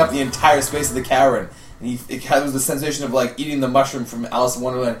filling up the entire space of the cavern. And it was the sensation of eating the mushroom from Alice in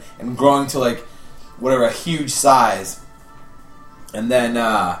Wonderland and growing to a huge size. And then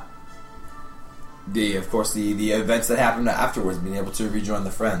the events that happened afterwards, being able to rejoin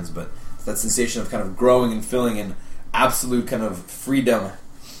the friends, but it's that sensation of kind of growing and filling in absolute kind of freedom.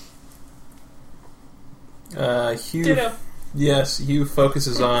 Hugh. Ditto. Yes, Hugh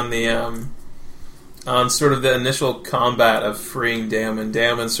focuses on the on sort of the initial combat of freeing Damon.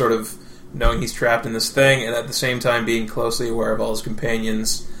 Damon sort of knowing he's trapped in this thing, and at the same time being closely aware of all his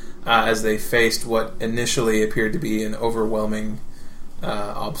companions as they faced what initially appeared to be an overwhelming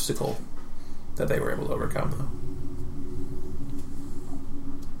obstacle that they were able to overcome,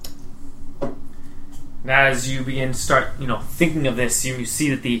 though. Now, as you begin to start, thinking of this, you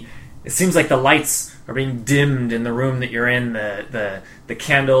see that it seems like the lights are being dimmed in the room that you're in. The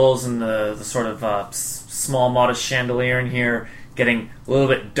candles and the sort of small, modest chandelier in here getting a little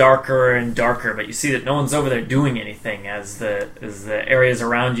bit darker and darker. But you see that no one's over there doing anything as the areas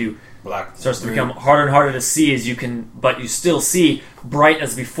around you Black starts to become harder and harder to see but you still see bright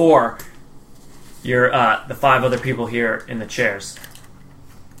as before. You're the 5 other people here in the chairs.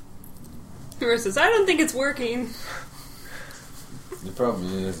 Aurora says, I don't think it's working. It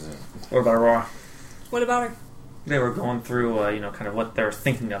probably isn't. What about Aurora? What about her? They were going through, kind of what they're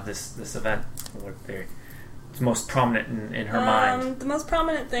thinking of this event. What's most prominent in her mind. The most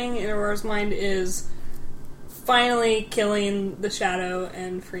prominent thing in Aurora's mind is finally killing the Shadow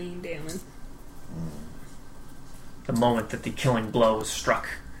and freeing Daemon. The moment that the killing blow was struck.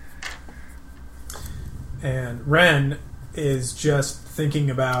 And Ren is just thinking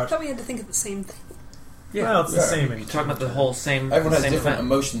I about... thought we had to think of the same thing. Yeah. Well, it's the same. You're talking about the whole same. Everyone has same different event.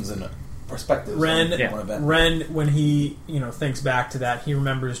 emotions and perspectives. Ren, on one event. Ren, when he thinks back to that, he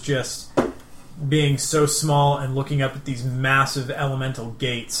remembers just being so small and looking up at these massive elemental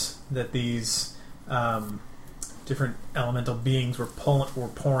gates that these different elemental beings were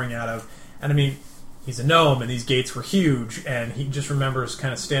pouring out of. And I mean, he's a gnome, and these gates were huge, and he just remembers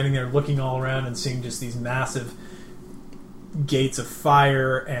kind of standing there looking all around and seeing just these massive gates of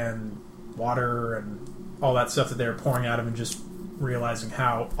fire and water and all that stuff that they were pouring out of, and just realizing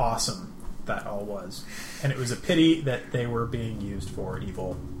how awesome that all was. And it was a pity that they were being used for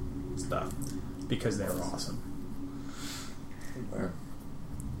evil stuff, because they were awesome.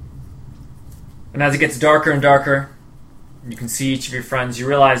 And as it gets darker and darker, you can see each of your friends. You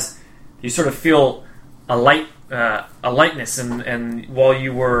realize you sort of feel a lightness, and while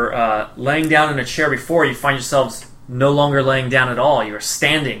you were laying down in a chair before, you find yourselves no longer laying down at all. You are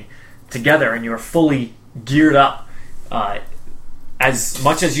standing together, and you are fully geared up, as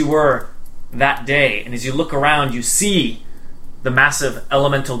much as you were that day. And as you look around, you see the massive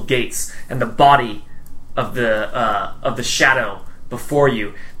elemental gates and the body of the Shadow before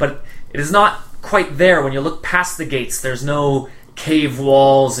you. But it is not quite there. When you look past the gates, there's no cave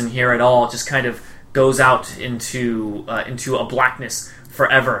walls in here at all. It just kind of goes out into a blackness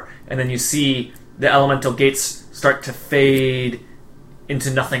forever. And then you see the elemental gates start to fade into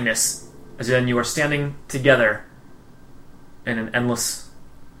nothingness, as then you are standing together in an endless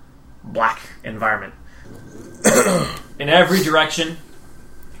black environment. In every direction,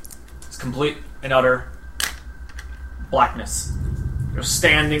 it's complete and utter blackness. You're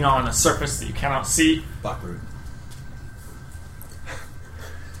standing on a surface that you cannot see. Blackbird.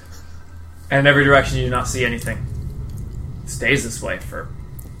 And in every direction, you do not see anything. It stays this way for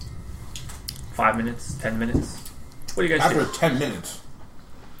 5 minutes, 10 minutes. What do you guys After do? 10 minutes,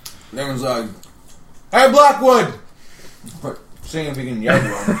 everyone's like, "Hey, Blackwood!" Seeing if he can yell to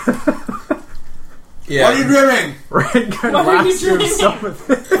him. Yeah. What are you dreaming? Ren kind What of are you laughs to himself dreaming?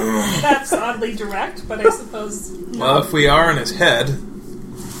 with it. That's oddly direct, but I suppose... Well, if we are in his head,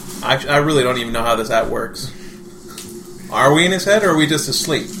 I really don't even know how this app works. Are we in his head, or are we just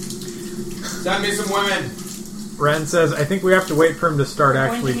asleep? Send me some women. Ren says, I think we have to wait for him to start We're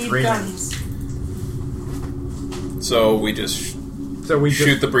actually going to need dreaming. guns. So we just So we shoot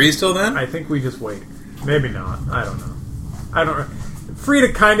just, the breeze till then? I think we just wait. Maybe not. I don't know. I don't know.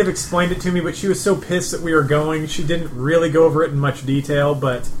 Frida kind of explained it to me, but she was so pissed that we were going, she didn't really go over it in much detail,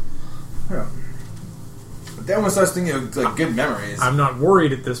 but Yeah. But then one starts thinking of like good memories. I'm not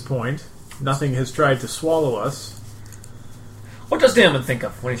worried at this point. Nothing has tried to swallow us. What does Damon think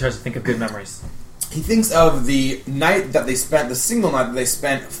of when he tries to think of good memories? He thinks of the night that they spent, the single night that they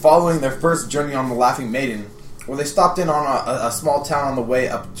spent following their first journey on the Laughing Maiden, where they stopped in on a small town on the way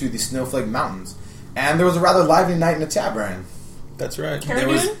up to the Snowflake Mountains. And there was a rather lively night in a tavern. That's right. There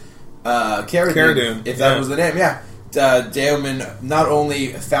was Caradune? Caradune, if that was the name, yeah. Daemon not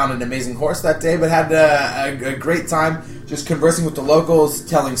only found an amazing horse that day, but had a great time just conversing with the locals,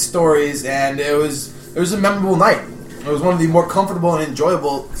 telling stories, and it was a memorable night. It was one of the more comfortable and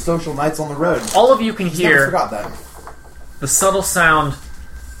enjoyable social nights on the road. All of you can Never hear forgot that. the subtle sound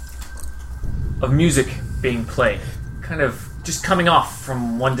of music being played, kind of just coming off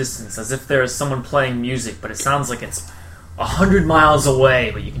from one distance, as if there is someone playing music, but it sounds like it's 100 miles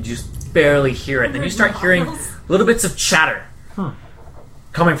away, but you can just barely hear it. And then you start hearing little bits of chatter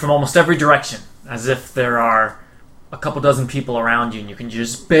coming from almost every direction, as if there are a couple dozen people around you, and you can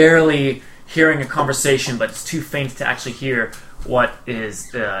just barely hearing a conversation, but it's too faint to actually hear what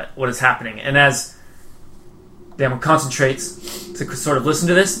is happening. And as Damon concentrates to sort of listen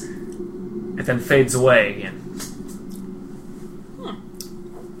to this, it then fades away again.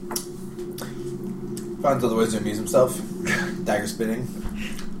 Finds other ways to amuse himself. Dagger spinning.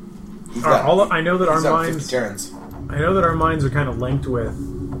 He's I know that our he's got 50 minds. turns. I know that our minds are kind of linked with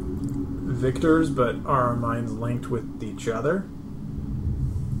Victor's, but are our minds linked with each other?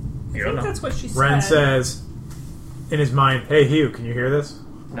 I You think don't know. that's what she said. Ren says in his mind, "Hey Hugh, can you hear this?"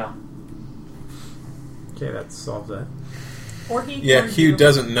 No. Okay, that solves that. Or he Yeah, or Hugh you.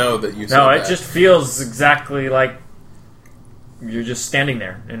 doesn't know that you said No, that. it just feels exactly like you're just standing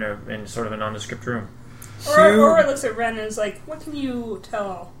there in sort of a nondescript room. Aurora looks at Ren and is like, what can you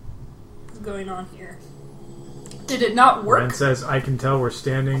tell is going on here? Did it not work? Ren says, I can tell we're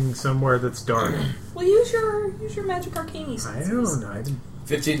standing somewhere that's dark. Well, use your magic arcane I senses. don't know.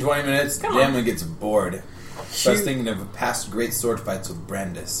 15-20 minutes, Come on. Jamlin gets bored. Starts thinking of past great sword fights with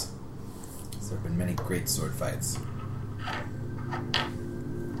Brandis. There have been many great sword fights.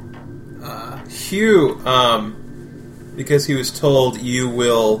 Hugh, because he was told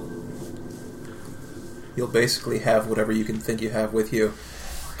you'll basically have whatever you can think you have with you.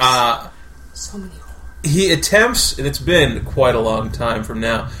 So many. He attempts, and it's been quite a long time from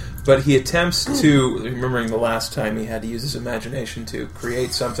now, but he attempts to, remembering the last time he had to use his imagination to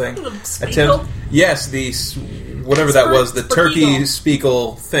create something. Spiegel? Yes, whatever that was, the turkey Spiegel.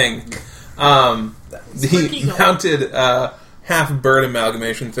 spiegel thing. The Spiegel. mounted half-bird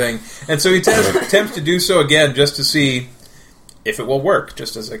amalgamation thing. And so he attempts to do so again just to see if it will work,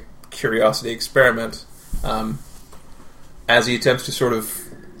 just as a curiosity experiment. As he attempts to sort of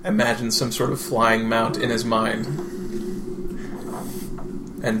imagine some sort of flying mount in his mind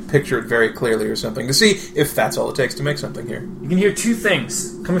and picture it very clearly or something to see if that's all it takes to make something here. You can hear two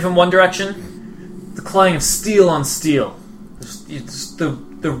things coming from one direction: the clang of steel on steel, it's the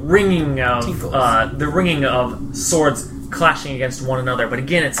ringing of swords clashing against one another. But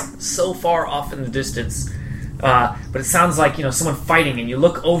again, it's so far off in the distance. But it sounds like someone fighting, and you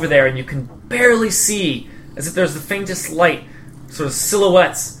look over there and you can barely see, as if there's the faintest light, sort of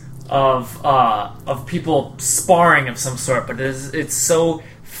silhouettes of people sparring of some sort. But it's so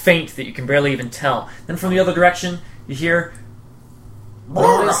faint that you can barely even tell. Then from the other direction, you hear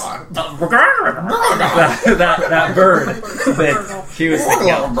that bird that he was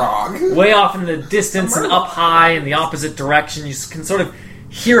thinking of. Way off in the distance and up high in the opposite direction. You can sort of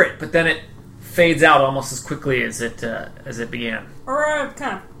hear it, but then it fades out almost as quickly as it began. Aurora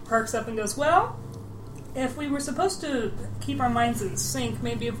kind of perks up and goes, well, if we were supposed to keep our minds in sync,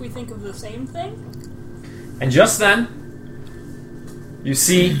 maybe if we think of the same thing? And just then, you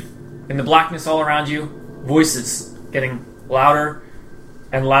see, in the blackness all around you, voices getting louder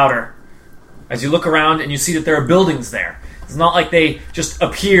and louder. As you look around and you see that there are buildings there. It's not like they just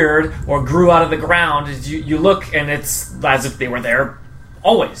appeared or grew out of the ground. You look and it's as if they were there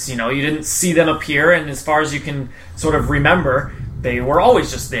always. You didn't see them appear, and as far as you can sort of remember, they were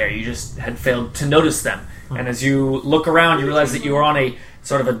always just there. You just had failed to notice them. And as you look around, you realize that you are on a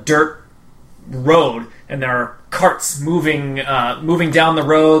sort of a dirt road, and there are carts moving down the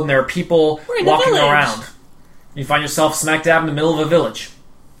road, and there are people walking around. You find yourself smack dab in the middle of a village.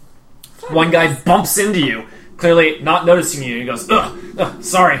 One guy bumps into you, clearly not noticing you. He goes, ugh,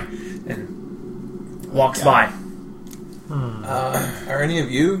 sorry, and walks by. Are any of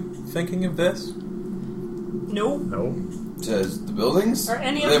you thinking of this? No. No. Says the buildings? Are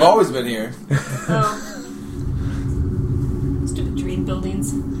any of They've them- always been here. Oh. Stupid dream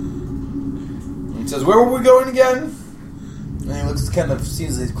buildings. He says, where were we going again? And he looks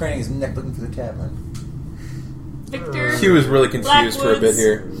seems like he's craning his neck looking for the cabin. Victor. He was really confused for a bit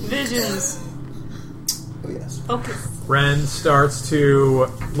here. Visions. Oh, yes. Focus. Ren starts to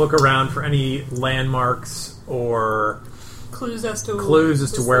look around for any landmarks or Clues as to clues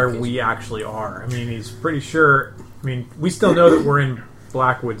as to this where location. we actually are. I mean, he's pretty sure. I mean, we still know that we're in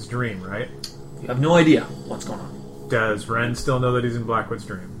Blackwood's dream, right? You have no idea what's going on. Does Ren still know that he's in Blackwood's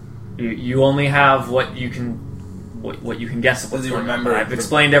dream? You only have what you can guess of what's Does he going on. remember I've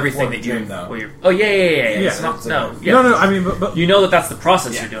explained everything before that the you. dream, though? what you're- Oh yeah. It's Yeah. not, no, yeah. No. I mean, but You know that's the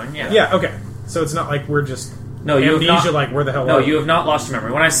process you're doing. Yeah. yeah, okay. So it's not like we're just No, you have amnesia. not. Like where the hell? No, are you we? have not lost your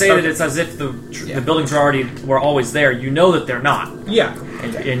memory. When I say Okay. that it's as if the buildings were always there, you know that they're not, Yeah.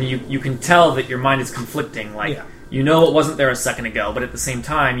 and you can tell that your mind is conflicting. Like Yeah. you know it wasn't there a second ago, but at the same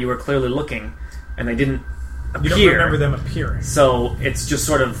time you were clearly looking, and they didn't You don't appear. remember them appearing. So it's just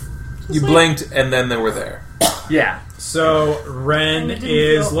sort of You blinked, and then they were there. yeah. So Ren And it didn't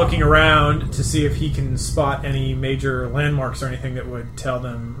is feel- looking around to see if he can spot any major landmarks or anything that would tell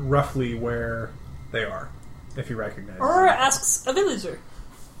them roughly where they are, if he recognizes. Aurora asks a villager,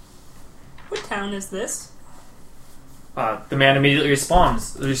 what town is this? The man immediately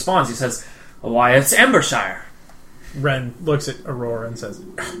responds. He says, "Why, it's Ambershire." Ren looks at Aurora and says,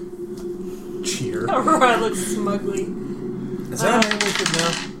 "Cheer." Aurora looks smugly. Is that a name we should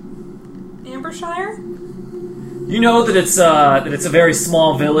know? Ambershire? You know that it's a very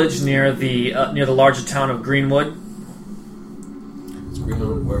small village near the larger town of Greenwood. It's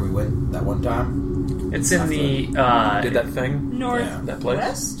Greenwood where we went that one time? It's in the Did that thing? North Yeah, that place?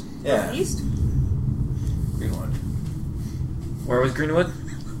 west? Yeah. East? Greenwood. where was Greenwood?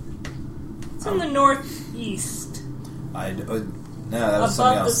 It's in the northeast. No, that was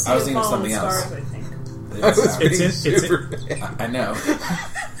something Above the else. sea I was of thinking of fallen something else. stars, I think. I know.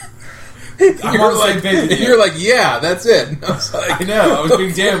 You're I'm on the same like, page with you. you're like, yeah, that's it. And I was like, I know. I was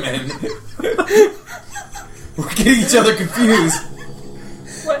being Damon. We're getting each other confused.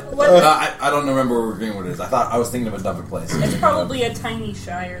 What? I don't remember where we're going with this. I was thinking of a different place. It's probably a tiny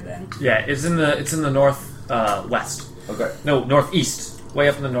shire then. Yeah, it's in the north west. Okay. No, northeast. Way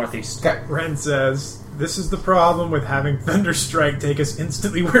up in the northeast. Okay. Ren says, "This is the problem with having Thunderstrike take us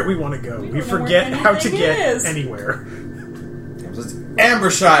instantly where we want to go. We We don't know forget where how to anything get is." anywhere." It's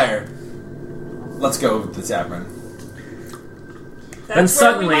Ambershire. Let's go with the tavern. That's Then where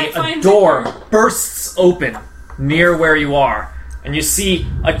suddenly we might a find door Victor. bursts open near where you are, and you see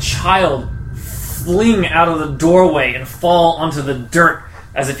a child fling out of the doorway and fall onto the dirt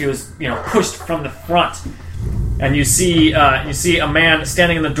as if he was, pushed from the front. And you see a man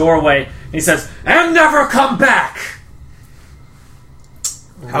standing in the doorway, and he says, "And never come back."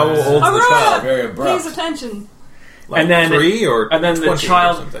 how old's the Aurora child? Very abrupt. pays attention. Like And then 3 or And then 20 the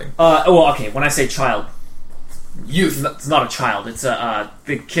child. or something? When I say child, Youth. it's not a child. It's the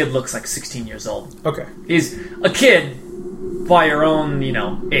kid looks like 16 years old. Okay. He's a kid by your own,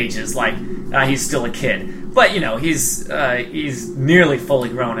 ages. Like he's still a kid, but he's nearly fully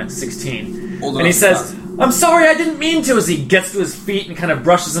grown at 16. Old And he enough says, to "I'm sorry, I didn't mean to." As he gets to his feet and kind of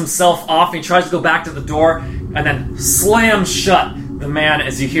brushes himself off, and he tries to go back to the door, and then slams shut the man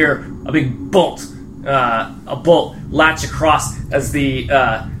as you hear a big bolt latch across as the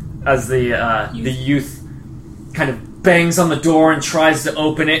youth kind of bangs on the door and tries to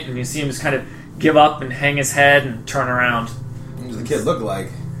open it, and you see him just kind of give up and hang his head and turn around. What does the kid look like?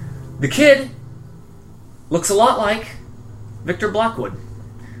 The kid looks a lot like Victor Blackwood.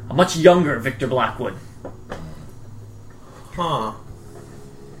 A much younger Victor Blackwood. Huh.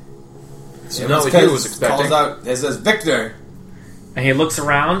 So Yeah, not this what kid you was expecting. Calls out. It says Victor. And he looks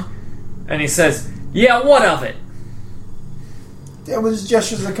around and he says, "Yeah, what of it?" Yeah, with his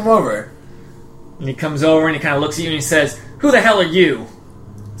gestures to come over. And he comes over and he kind of looks at you and he says, "Who the hell are you?"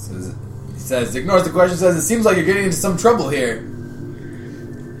 He says, ignores the question, says, "It seems like you're getting into some trouble here."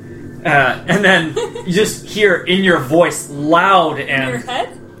 And then you just hear in your voice, loud and... In your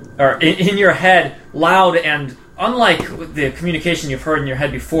head? Or in your head, loud and... Unlike the communication you've heard in your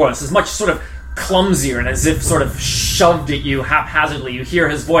head before, this is much sort of clumsier and as if sort of shoved at you haphazardly. You hear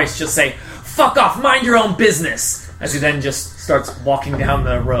his voice just say, "Fuck off, mind your own business," as he then just starts walking down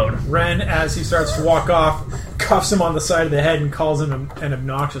the road. Ren, as he starts to walk off, cuffs him on the side of the head and calls him an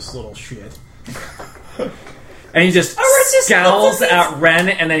obnoxious little shit. And he just just scowls looks at at Ren,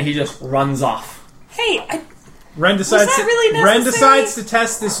 and then he just runs off. Hey, Ren decides that to, really Ren necessary? decides to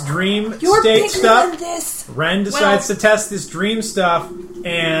test this dream you're state bigger stuff. than this. Ren decides to test this dream stuff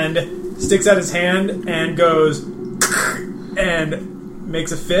and sticks out his hand and goes and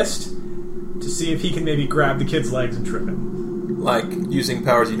makes a fist to see if he can maybe grab the kid's legs and trip him. Like using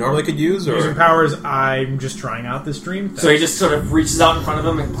powers you normally could use, or Using powers, I'm just trying out this dream thing. So he just sort of reaches out in front of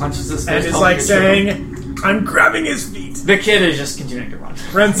him and punches his face. and it's hoping like to trip him. saying, "I'm grabbing his feet." The kid is just continuing to run.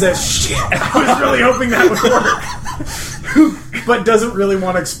 Ren says, "Shit, I was really hoping that would work." But doesn't really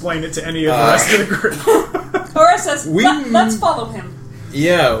want to explain it to any of the rest of the group. Aurora says, We- let's follow him.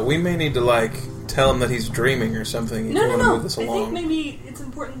 yeah, we may need to tell him that he's dreaming or something. If No, we no, want to no. move this I think along. maybe it's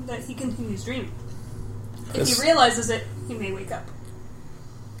important that he continues dreaming. If This- he realizes it, he may wake up.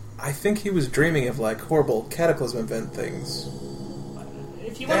 I think he was dreaming of horrible cataclysm event things.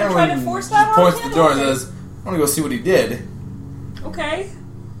 If you want to try to force that on points him, to the door and okay. says, "I want to go see what he did." Okay.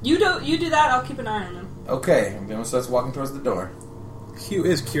 You do that, I'll keep an eye on him. Okay, and then starts walking towards the door. Hugh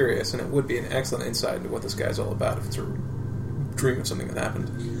is curious, and it would be an excellent insight into what this guy's all about if it's a dream of something that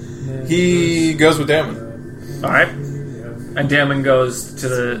happened. He goes with Damon. All right. And Damon goes to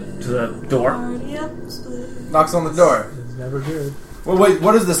the door. Party up, split. Knocks on the door. It's never good. Well, wait,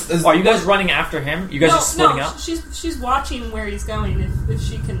 what is this? Are you guys running after him? You guys just splitting up? She's watching where he's going. If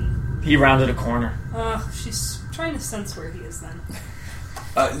she can, He rounded a corner. she's trying to sense where he is. Then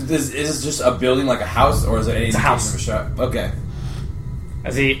is this just a building like a house, or is it any It's a indication house. of a shop? Okay.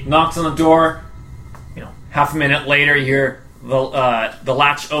 As he knocks on the door, half a minute later, you hear the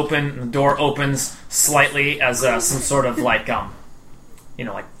latch open, and the door opens slightly as some sort of like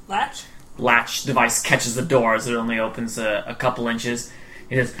latch. latch device catches the door as it only opens a couple inches.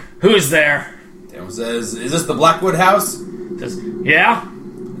 He says, "Who's there?" Damon says, "Is this the Blackwood house?" He says, "Yeah."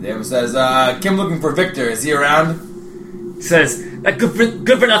 Damon says, "Kim looking for Victor. Is he around?" He says, "That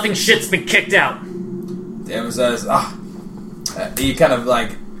good for nothing shit's been kicked out." Damon says, he kind of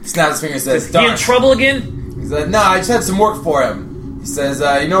snaps his finger and says, Is he "Darn." in trouble again? He said, "No, I just had some work for him." He says,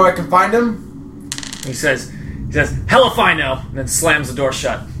 "You know where I can find him?" He says, He says, "Hell if I know," and then slams the door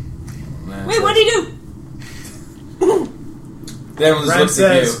shut. Wait, what did he do? Then Ren looks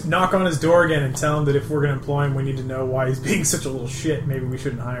at says, knock on his door again and tell him that if we're going to employ him, we need to know why he's being such a little shit. Maybe we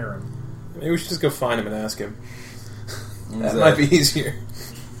shouldn't hire him. Maybe we should just go find him and ask him. That Might be easier.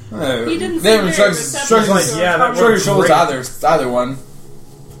 He didn't Damon say shrugs like, yeah, that shrug your works shoulders great. to either one.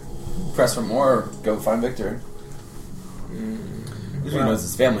 Press for more or go find Victor. He knows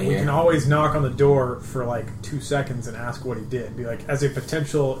his family We here. can always knock on the door for like 2 seconds and ask what he did. Be like, as a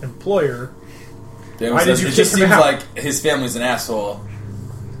potential employer, Damon why says, did you it just kick him seems out? like his family's an asshole.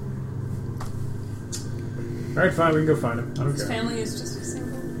 alright, fine, we can go find him. I don't His care. family is just a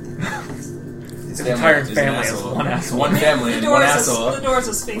single. His entire is an family is asshole. one asshole. One family and one asshole. The door's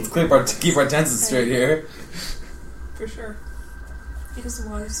a sphinx, Keep our tenses straight here. for sure. He just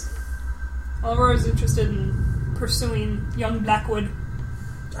was. Oliver is interested in pursuing young Blackwood.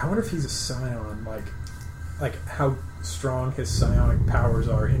 I wonder if he's a scion, like how strong his psionic powers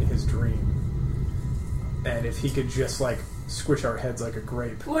are in his dream. And if he could just, like, squish our heads like a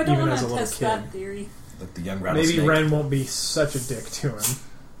grape, Well, I don't even want as a to little test kid. that theory. Like the young rattlesnake. Maybe Ren won't be such a dick to him.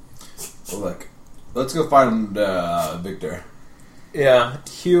 Well, look, let's go find Victor. Yeah,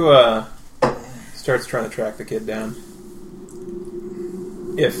 Hugh starts trying to track the kid down.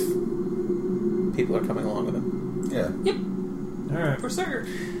 If people are coming along with him. Yeah. Alright. For sure.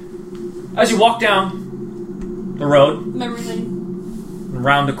 As you walk down the road, Memory lane.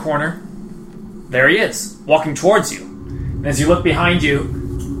 around the corner, there he is, walking towards you. And as you look behind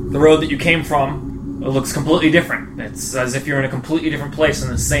you, the road that you came from looks completely different. It's as if you're in a completely different place in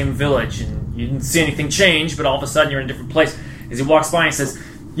the same village, and you didn't see anything change, but all of a sudden you're in a different place. As he walks by and says,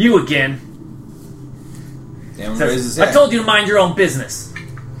 "You again." Damon Says, raises his "I hand. told you to mind your own business."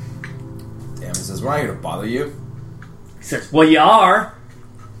 Damon says, "We're not here to bother you." He says, "Well, you are."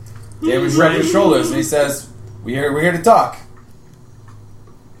 Damon shrugs his shoulders and he says, we're here to talk.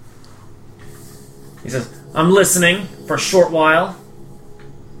 He says, "I'm listening for a short while."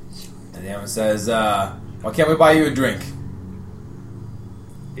 And Damon says, why can't we buy you a drink?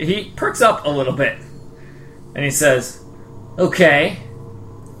 He perks up a little bit, and he says, "Okay."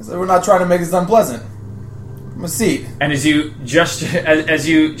 He said, we're not trying to make this unpleasant. Have a seat. And as you gesture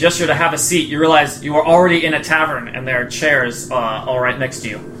to have a seat, you realize you are already in a tavern, and there are chairs all right next to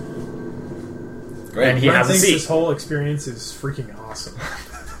you. Great. And he Ren has a thinks seat. this whole experience is freaking awesome.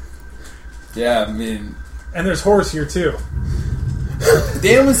 Yeah, I mean, And there's Horace here, too.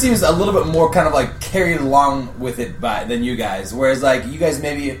 Damon seems a little bit more kind of like carried along with it than you guys. Whereas like you guys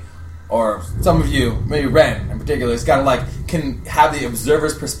maybe, or some of you, maybe Ren in particular, is kind of like can have the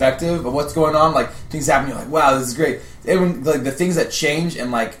observer's perspective of what's going on. Like things happen, you're like, wow, this is great. Damon, like the things that change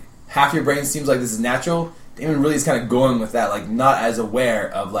and like half your brain seems like this is natural. Damon really is kind of going with that, like not as aware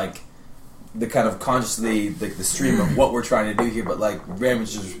of like the kind of consciously like the stream of what we're trying to do here, but like Ren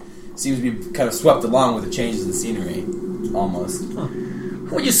which just seems to be kind of swept along with the changes in scenery, almost. Who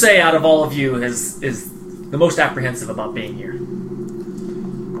would you say out of all of you is the most apprehensive about being here?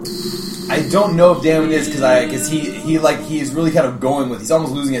 I don't know if Damon is because he's really kind of going with. He's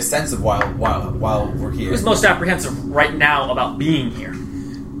almost losing his sense of while we're here. Who's most apprehensive right now about being here?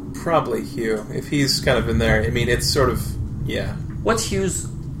 Probably Hugh. If he's kind of in there, I mean, it's sort of, yeah. What's Hugh's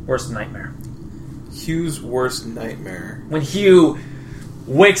worst nightmare? Hugh's worst nightmare. When Hugh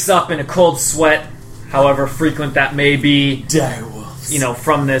wakes up in a cold sweat, however frequent that may be, Direwolves. you know,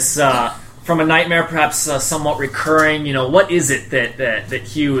 from this, from a nightmare, perhaps somewhat recurring. You know, what is it that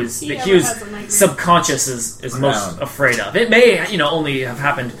Hugh is He that ever Hugh's has a nightmare. subconscious is most Crown. afraid of? It may, you know, only have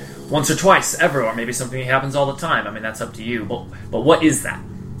happened once or twice ever, or maybe something that happens all the time. I mean, that's up to you. But what is that?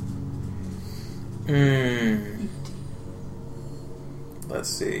 Let's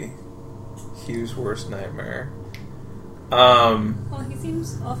see. Hugh's worst nightmare. Well, he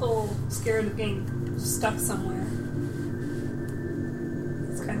seems awful scared of getting stuck somewhere.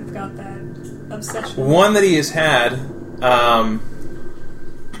 He's kind of got that obsession. One that he has had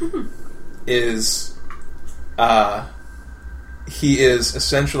is he is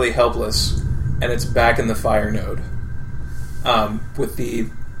essentially helpless, and it's back in the fire node with the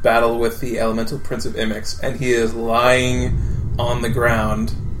battle with the elemental Prince of Imix, and he is lying on the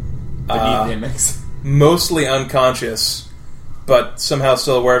ground Beneath the mix. mostly unconscious, but somehow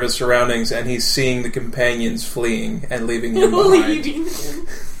still aware of his surroundings, and he's seeing the companions fleeing and leaving him behind Leaving him.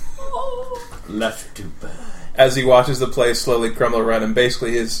 Oh. Left to burn. as he watches the place slowly crumble around him.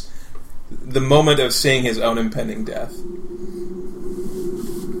 Basically, the moment of seeing his own impending death.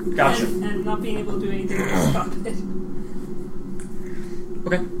 Gotcha. And not being able to do anything to stop it.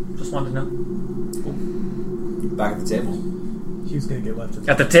 Okay, just wanted to know. Back at the table. Hugh's gonna get left at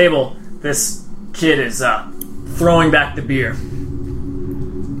At the table, this kid is throwing back the beer.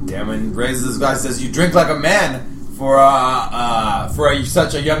 Damon raises his glass and says, "You drink like a man for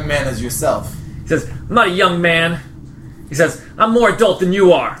such a young man as yourself." He says, "I'm not a young man." He says, "I'm more adult than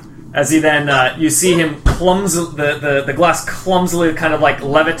you are." As he then, you see him the glass clumsily kind of like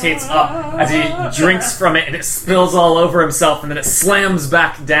levitates up as he drinks from it, and it spills all over himself, and then it slams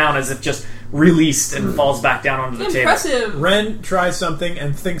back down as if just released and falls back down onto the table. Impressive. Ren tries something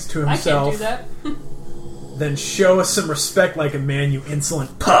and thinks to I can't himself, do that. "Then show us some respect like a man, you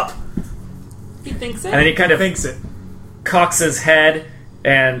insolent pup." He thinks it. And then he kind of Thinks it. cocks his head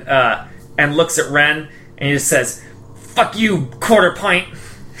and looks at Ren, and he just says, "Fuck you, quarter pint."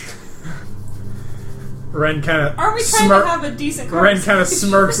 Ren kind of Aren't we trying to have a decent Ren conversation? kind of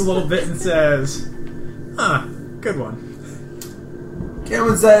smirks a little bit and says, "Huh, good one."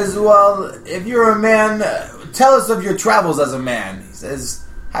 Cameron says, "Well, if you're a man, tell us of your travels as a man." He says,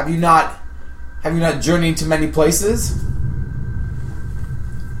 Have you not journeyed to many places?"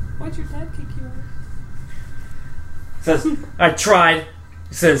 Why'd your dad kick you out? Says, "I tried."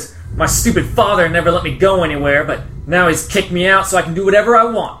 He says, "My stupid father never let me go anywhere, but now he's kicked me out so I can do whatever I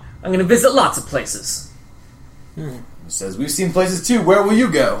want. I'm going to visit lots of places." He says, "We've seen places too. Where will you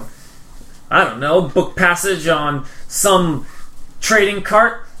go?" I don't know, book passage on some trading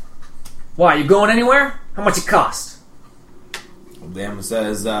cart. Why, you going anywhere? How much it cost?" Damon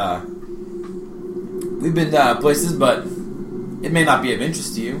says, "We've been places, but it may not be of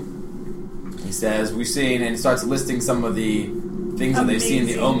interest to you." He says, "We've seen," and he starts listing some of the things that they've seen in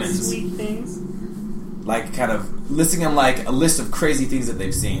the Amazing, omens. Sweet things. Like, kind of listing them like a list of crazy things that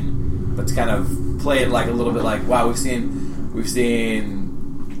they've seen. But to kind of play it like a little bit like, wow, we've seen.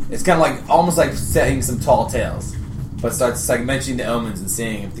 It's kind of like, almost like saying some tall tales. But starts like mentioning the omens and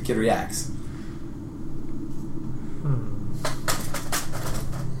seeing if the kid reacts.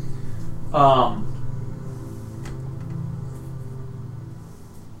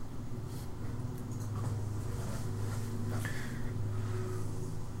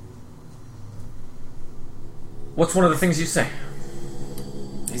 What's one of the things you say?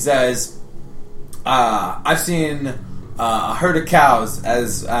 He says, "I've seen a herd of cows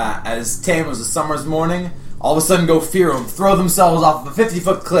as tame as a summer's morning. All of a sudden, go fear them, throw themselves off of a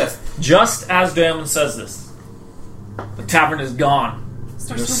 50-foot cliff." Just as Damon says this, the tavern is gone.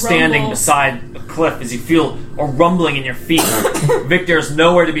 You're Starts to standing rumble. beside a cliff as you feel a rumbling in your feet. Victor's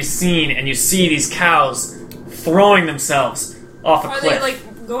nowhere to be seen, and you see these cows throwing themselves off a Are cliff. they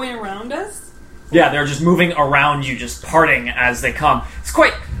like going around us? Yeah, they're just moving around you, just parting as they come. It's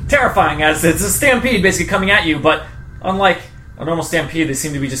quite terrifying, as it's a stampede basically coming at you, but unlike a normal stampede, they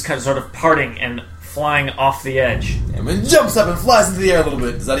seem to be just kind of sort of parting and flying off the edge. And when he jumps up and flies into the air a little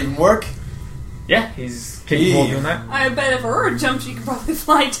bit. Does that even work? Yeah, he's capable of doing that. I bet if Aurora jumped, she could probably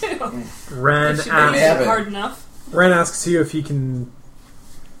fly too. Ren If she Yeah, made but- it hard enough. Ren asks you if he can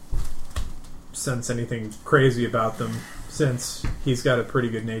sense anything crazy about them, since he's got a pretty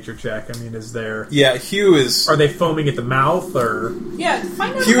good nature check. I mean, Yeah, Hugh is... are they foaming at the mouth, or Yeah,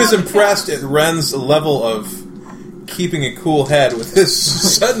 find out. Hugh is about the impressed cows. at Ren's level of keeping a cool head with this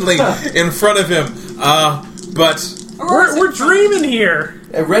suddenly in front of him. But Aurora's we're in front. dreaming here?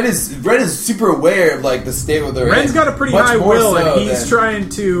 And Ren is super aware of like the state where they're in. Ren's got a pretty Much high more will, so and he's than- trying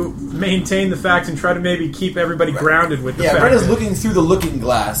to maintain the fact and try to maybe keep everybody grounded with the Yeah, fact Ren is that looking through the looking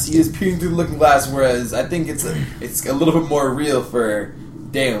glass. He is peering through the looking glass, whereas I think it's a little bit more real for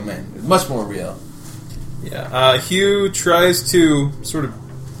Damon. It's much more real. yeah, Hugh tries to sort of,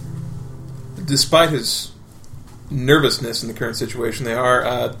 despite his nervousness in the current situation they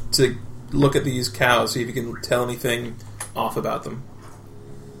are, to look at these cows, see if he can tell anything off about them,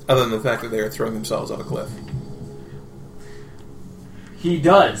 other than the fact that they are throwing themselves off a cliff. He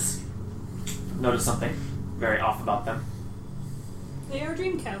does notice something very off about them. They are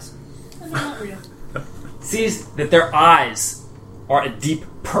dream cows. And they're not real. Sees that their eyes are a deep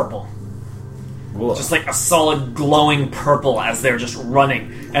purple. Just like a solid glowing purple as they're just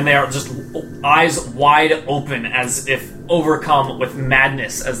running. And they are just eyes wide open as if overcome with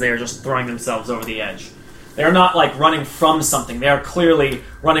madness as they are just throwing themselves over the edge. They are not like running from something. They are clearly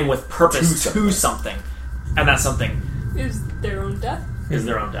running with purpose to something. And that something Is their own death? is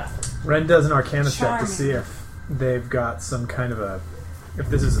their own death. Ren does an Arcana check Charming. to see if they've got some kind of a... if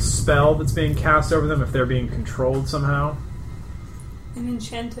this is a spell that's being cast over them, if they're being controlled somehow. An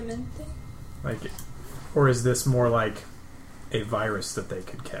enchantment? Like, or is this more like a virus that they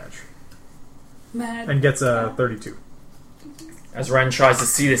could catch? Mad. And gets a 32. As Ren tries to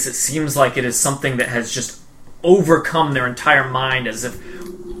see this, it seems like it is something that has just overcome their entire mind, as if,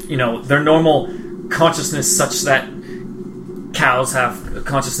 you know, their normal consciousness, such that cows have a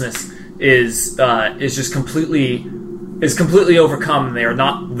consciousness, is just completely overcome, and they are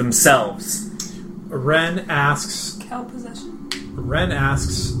not themselves. Ren asks Cow possession.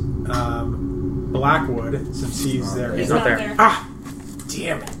 Blackwood, since he's there. He's not there. Ah!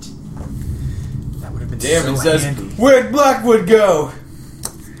 Damn it. That would have been Damon so says, handy. "Where'd Blackwood go?"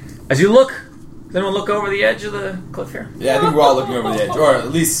 As you look, does anyone look over the edge of the cliff here? Yeah, I think we're all looking over the edge, or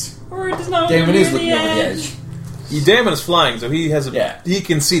at least Or does not Damon near is looking over the edge. Damon is flying, so he has he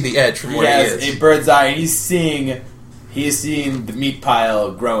can see the edge from He where has he is. a bird's eye, and he's seeing the meat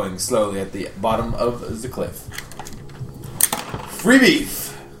pile growing slowly at the bottom of the cliff. Free beef,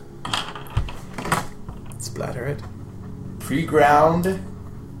 Splatter it. pre-ground.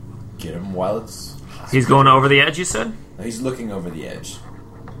 Get him while it's hot. He's going over the edge, you said? No, he's looking over the edge,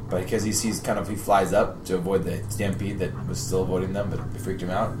 but because he sees he flies up to avoid the stampede that was still avoiding them, but it freaked him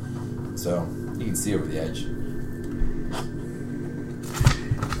out. So he can see over the edge.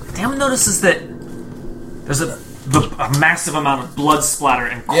 Damon notices that there's a massive amount of blood splatter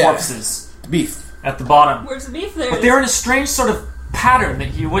and corpses Beef. at the bottom. Where's the beef there? But they're in a strange sort of pattern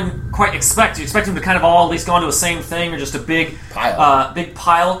that you wouldn't quite expect. You expect them to kind of all at least go into the same thing, or just a big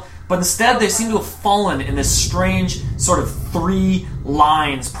pile. But instead, they seem to have fallen in this strange sort of 3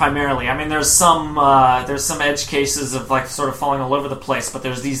 lines primarily. I mean, there's some edge cases of sort of falling all over the place, but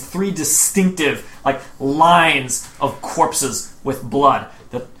there's these 3 distinctive lines of corpses with blood.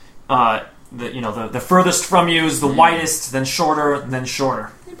 The furthest from you is the widest, then shorter, and then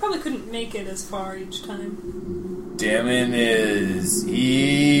shorter. You probably couldn't make it as far each time. Damon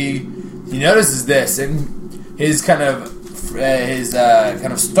he notices this, and his kind of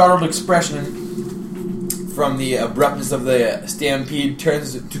startled expression from the abruptness of the stampede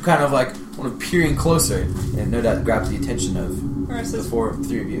turns to kind of one of peering closer, and no doubt grabs the attention of the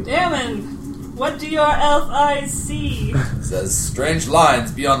 3 of you. Damon, what do your elf eyes see? It says strange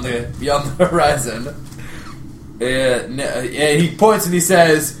lines beyond the horizon. And he points and he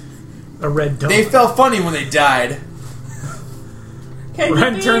says, A red donut. "They felt funny when they died." Can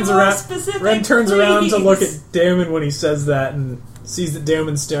Ren you be turns more around. specific, Ren turns around to look please? at Damon when he says that, and sees that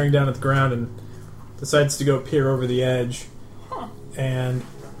Damon's staring down at the ground, and decides to go peer over the edge, and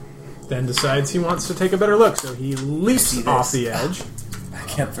then decides he wants to take a better look. So he leaps off the edge, I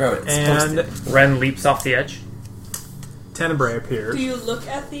can't throw it. It's and posted. Ren leaps off the edge. Tenebrae appears, Do you look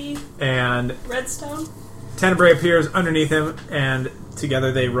at the and redstone? Tenebrae appears underneath him, and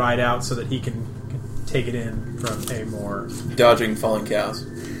together they ride out so that he can take it in from a more... Dodging falling cows.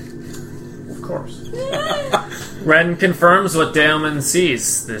 Of course. Ren confirms what Damon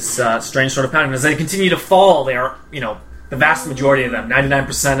sees, this strange sort of pattern. As they continue to fall, they are, the vast majority of them,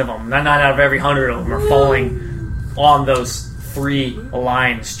 99% of them, 99 out of every 100 of them are falling on those 3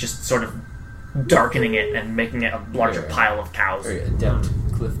 lines, just sort of darkening it and making it a larger pile of cows. Very adept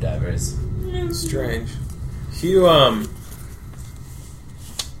cliff divers. Strange. Hugh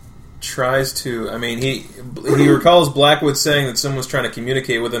tries to. I mean, he recalls Blackwood saying that someone was trying to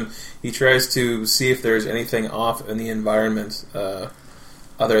communicate with him. He tries to see if there's anything off in the environment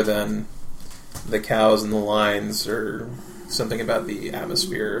other than the cows and the lines, or something about the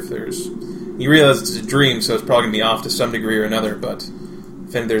atmosphere. If he realizes it's a dream, so it's probably going to be off to some degree or another. But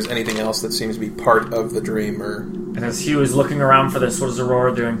if there's anything else that seems to be part of the dream, or And as Hugh is looking around for this, what is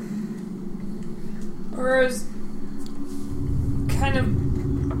Aurora doing? Aurora's kind of...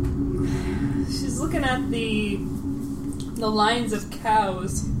 She's looking at the lines of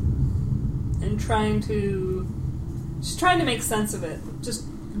cows and she's trying to make sense of it. Just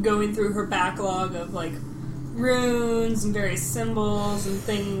going through her backlog of runes and various symbols and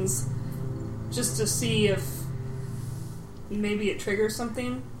things, just to see if maybe it triggers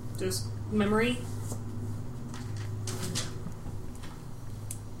something. Just memory.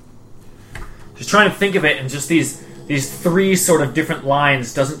 She's trying to think of it, and just these 3 sort of different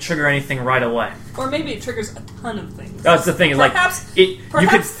lines doesn't trigger anything right away. Or maybe it triggers a ton of things. That's the thing. You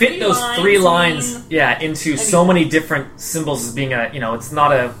could fit those 3 lines, into so many different symbols as being it's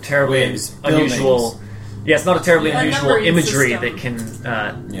not a terribly unusual. Yeah, it's not a terribly unusual imagery that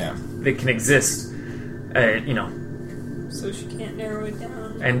can exist. So she can't narrow it down.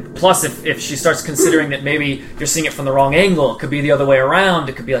 And plus, if she starts considering that maybe you're seeing it from the wrong angle, it could be the other way around.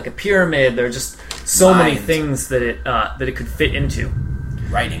 It could be like a pyramid. There are just so many things that it could fit into.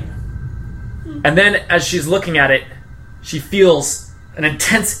 Writing. And then, as she's looking at it, she feels an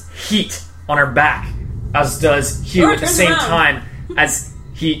intense heat on her back, as does Hugh at the same time, as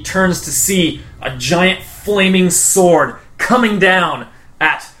he turns to see a giant flaming sword coming down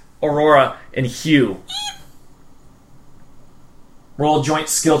at Aurora and Hugh. Roll a joint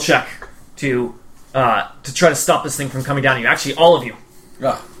skill check to try to stop this thing from coming down at you. Actually, all of you.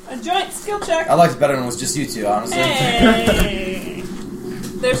 Oh. A joint skill check. I liked it better when it was just you two, honestly. Hey.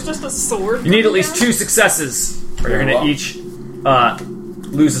 There's just a sword. You need at least 2 successes, or you're going to each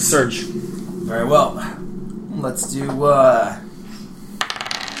lose a surge. Very well. Let's do, Well,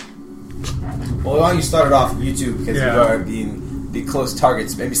 why don't you start it off, you two, because you are being close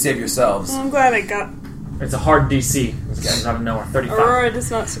targets. Maybe save yourselves. I'm glad I got... It's a hard DC. This guy's out of nowhere. 35. Aurora does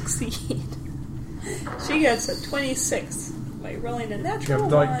not succeed. She gets a 26 by rolling a You natural have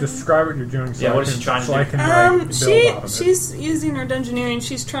to, like, one. describe what you're doing so Yeah, I what is can, she trying to so I do? can, like, build off of it. She's using her dungeoneering.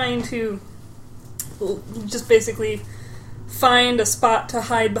 She's trying to just basically find a spot to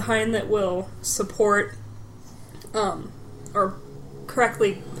hide behind that will support, or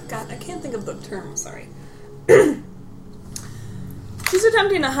correctly, God, I can't think of the term, sorry. She's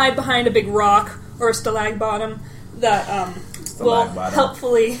attempting to hide behind a big rock or a stalagbottom that will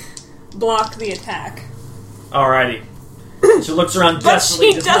helpfully block the attack. Alrighty. She looks around But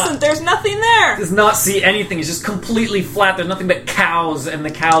desperately. she doesn't. There's nothing there. Does not see anything. It's just completely flat. There's nothing but cows, and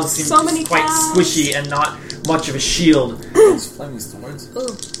the cows seem So many quite cows. squishy and not much of a shield. Those flaming swords. Ooh,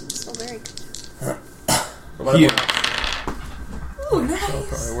 so very good. Hugh. Ooh, That'll nice.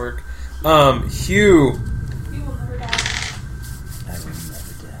 probably work. Hugh, You will never die. I will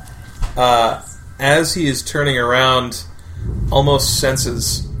never die. as he is turning around, almost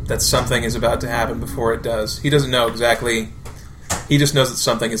senses that something is about to happen before it does. He doesn't know exactly. He just knows that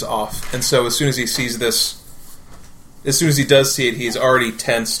something is off. And so as soon as he sees this, as soon as he does see it, he's already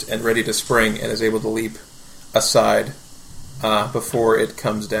tensed and ready to spring and is able to leap aside before it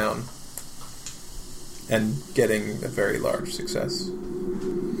comes down. And getting a very large success.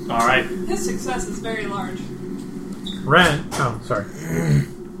 Alright. His success is very large. Ren, sorry.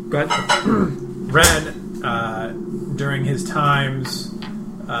 Go ahead. Ren, during his times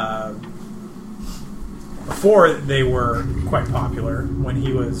before they were quite popular, when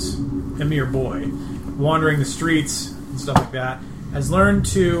he was a mere boy, wandering the streets and stuff like that, has learned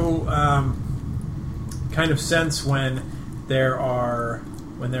to kind of sense when there are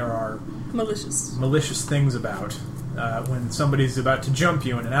malicious things about. When somebody's about to jump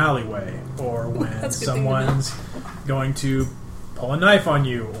you in an alleyway, or when That's a good thing to know. someone's going to pull a knife on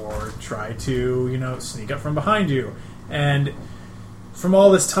you, or try to, sneak up from behind you. And from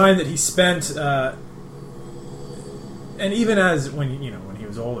all this time that he spent, and even when he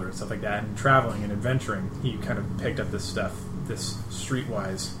was older and stuff like that, and traveling and adventuring, he kind of picked up this stuff, this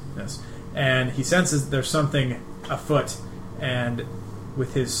streetwiseness, and he senses there's something afoot, and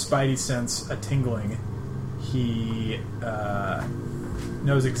with his spidey sense a tingling, he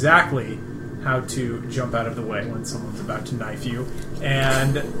knows exactly how to jump out of the way when someone's about to knife you,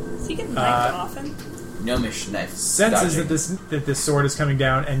 and Does he get knifed often? Gnomish knife. senses dodging. that this sword is coming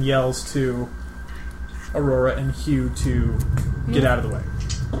down, and yells to Aurora and Hugh to get out of the way.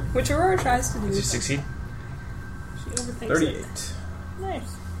 Which Aurora tries to do. Did you succeed? She overthinks 38. it. Nice.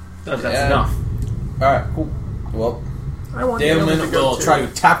 That's Yeah. enough. Alright, cool. Well, I want Damon to go will try to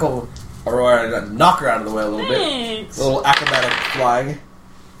tackle Aurora and knock her out of the way a little bit. Thanks. A little acrobatic flying.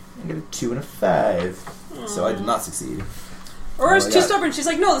 I get a 2 and a 5. So I did not succeed. Aurora's Oh, I too got- stubborn. She's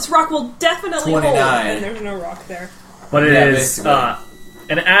like, no, this rock will definitely 29. hold. And there's no rock there. But it Yeah, is, basically.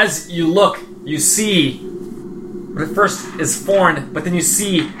 and as you look, you see, what at first is Forn, but then you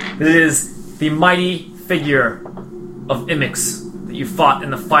see that it is the mighty figure of Imix that you fought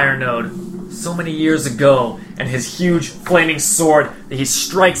in the Fire Node so many years ago, and his huge flaming sword that he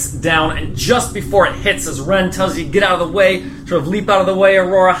strikes down, and just before it hits, as Ren tells you, get out of the way, sort of leap out of the way,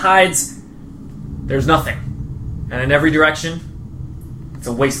 Aurora hides, there's nothing. And in every direction, it's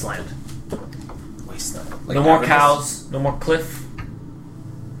a wasteland. Wasteland. No more cows, no more cliff.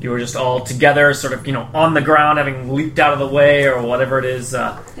 You were just all together, sort of, on the ground, having leaped out of the way, or whatever it is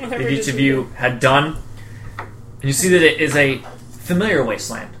that Whatever it each is of we you had done. And you see that it is a familiar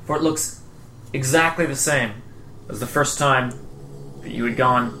wasteland, for it looks exactly the same as the first time that you had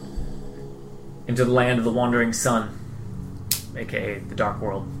gone into the land of the wandering sun, aka the Dark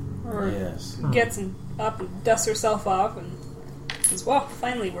World. Or Yes. gets up and dusts herself off and says, well,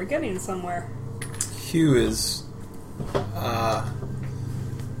 finally, we're getting somewhere. Hugh is...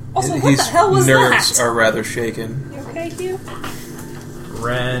 Also, what his the hell was nerves that? are rather shaken. You okay, Hugh?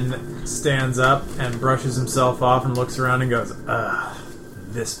 Ren stands up and brushes himself off and looks around and goes,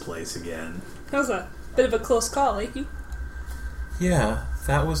 this place again. That was a bit of a close call, eh, Hugh? Yeah,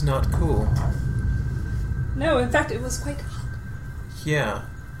 that was not cool. No, in fact, it was quite hot. Yeah.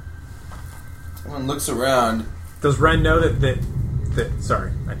 Someone looks around. Does Ren know that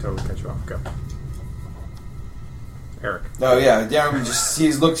sorry, I totally cut you off. Go. Eric. Oh yeah, Darren just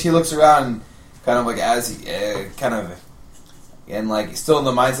he looks around, kind of like as he kind of and like still in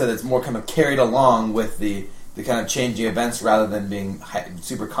the mindset that's more kind of carried along with the kind of changing events rather than being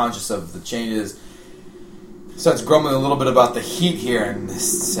super conscious of the changes. Starts grumbling a little bit about the heat here, and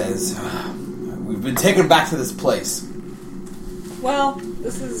this says, "We've been taken back to this place." Well,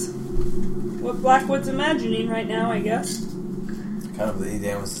 this is what Blackwood's imagining right now, I guess. Kind of the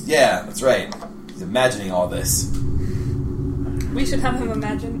idea was, yeah, that's right. He's imagining all this. We should have him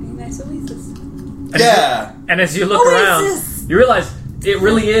imagine a nice oasis. Yeah. And as you look around, you realize it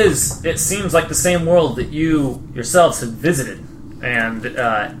really is. It seems like the same world that you yourselves had visited, and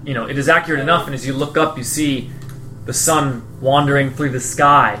it is accurate enough. And as you look up, you see the sun wandering through the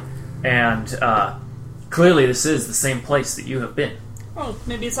sky, and clearly this is the same place that you have been. Oh,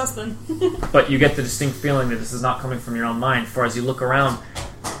 maybe it's us then. But you get the distinct feeling that this is not coming from your own mind. For as you look around,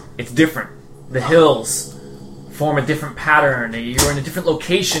 it's different. The hills form a different pattern. You're in a different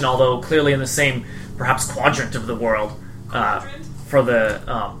location, although clearly in the same, perhaps, quadrant of the world. For the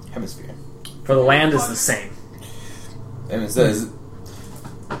Hemisphere. For the land is the same. And it says,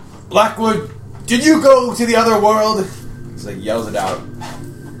 "Blackwood, did you go to the other world?" He's like, yells it out.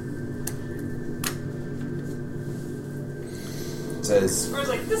 It says, I was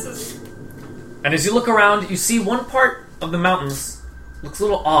like, this is... And as you look around, you see one part of the mountains looks a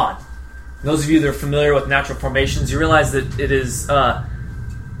little odd. Those of you that are familiar with natural formations, you realize that it is the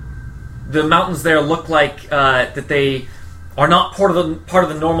mountains there look like that they are not part of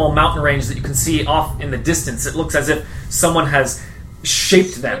the normal mountain range that you can see off in the distance. It looks as if someone has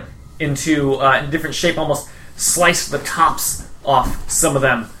shaped them into in a different shape, almost sliced the tops off some of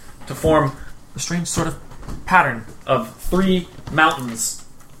them to form a strange sort of pattern of 3 mountains,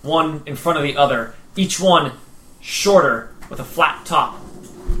 one in front of the other, each one shorter with a flat top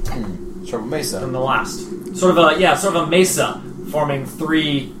Triple Mesa. than the last. Sort of a mesa forming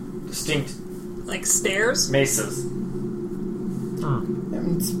 3 distinct Like stairs? mesas.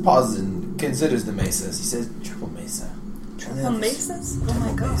 And pauses and considers the mesas. He says, "Triple Mesa." The mesas? Oh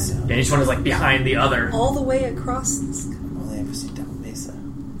my god. Mesa. And each one is like behind the other. All the way across this. I've only ever seen Double Mesa.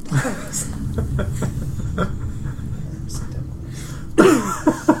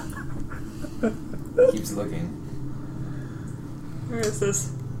 Keeps looking. Where is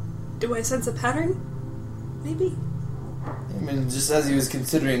this? Do I sense a pattern? Maybe? I mean, just as he was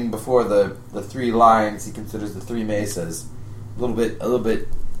considering before the 3 lines, he considers the 3 mesas. A little bit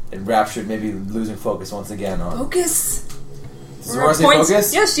enraptured, maybe losing focus once again on. Focus! Does Aurora say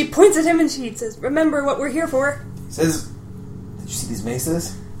focus? Yes, she points at him and she says, "Remember what we're here for." He says, "Did you see these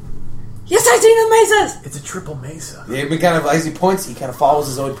mesas?" Yes, I've seen the mesas! It's a triple mesa. Yeah, but kind of as he points, he kind of follows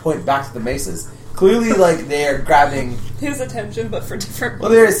his own point back to the mesas. Clearly, like they're grabbing. His attention, but for different Well,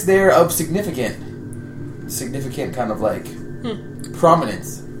 they're of significant kind of like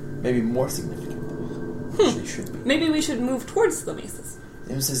prominence, maybe more significant than they should be. Maybe we should move towards the mesas.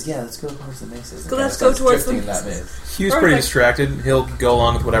 He says, "Yeah, let's go towards the mesas." So let's go towards the in that mesas. maze. Hugh's pretty Perfect. distracted. He'll go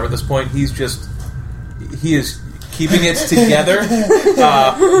along with whatever at this point. He is keeping it together,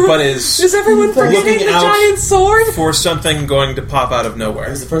 but Is is everyone forgetting looking the out giant sword? for something going to pop out of It nowhere.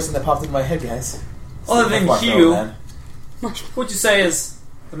 was the first thing that popped into my head, guys. Other than Fuck Hugh, no, man. what would you say is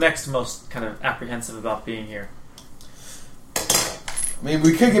the next most kind of apprehensive about being here? I mean,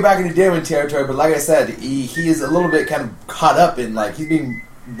 we could get back into Damon territory, but like I said, he is a little bit kind of caught up in, like, he's being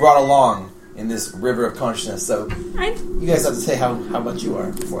brought along in this river of consciousness. So you guys have to say how much you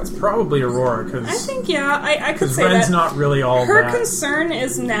are before I speak. Probably Aurora, I because think, yeah, I could say Ren's that. not really all Her that. concern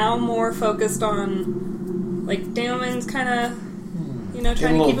is now more focused on, like, Damon's kind of, trying to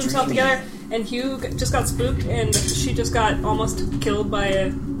little keep himself dreamy. together. And Hugh just got spooked, and she just got almost killed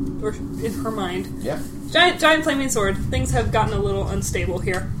by or in her mind. Yeah, Giant flaming sword. Things have gotten a little unstable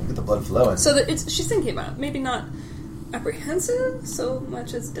here. look at the blood flowing. So that she's thinking about it. Maybe not apprehensive so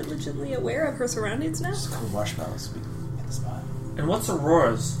much as diligently aware of her surroundings now. Just a couple marshmallows. We hit the spot. And what's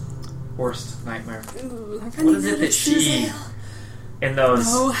Aurora's worst nightmare? Ooh, I'm What is it that she in those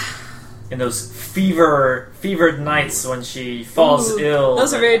Oh, in those fevered nights when she falls ooh, ill?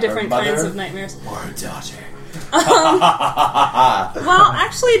 Those are very different mother? kinds of nightmares. Or daughter. Well,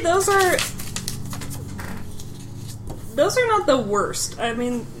 actually, those are not the worst. I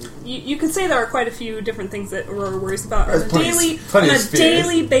mean, you could say there are quite a few different things that Aurora worries about on a There's plenty of fears.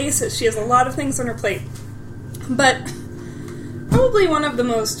 daily basis. She has a lot of things on her plate, but probably one of the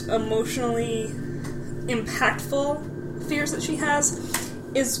most emotionally impactful fears that she has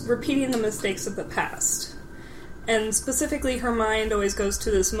is repeating the mistakes of the past. And specifically, her mind always goes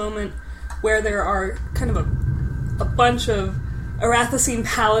to this moment where there are kind of a bunch of Arathasine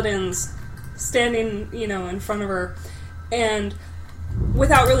paladins standing, in front of her, and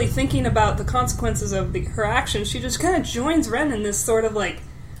without really thinking about the consequences of her actions, she just kind of joins Ren in this sort of like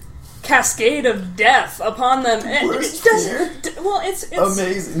cascade of death upon them. And Worst it doesn't. fear. Well, it's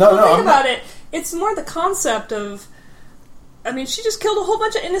Amazing. Think about it. It's more the concept of. I mean, she just killed a whole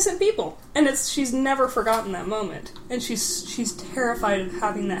bunch of innocent people, and she's never forgotten that moment, and she's terrified of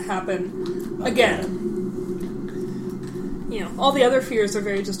having that happen again. You know, all the other fears are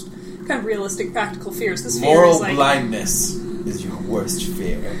very just kind of realistic, practical fears. This fear Moral is like blindness is your worst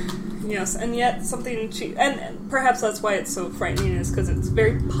fear. yes, and yet something and perhaps that's why it's so frightening is because it's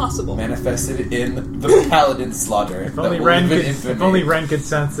very possible. Manifested in the paladin slaughter. If only Ren could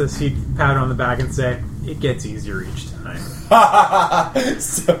sense this, he'd pat her on the back and say, "It gets easier each time."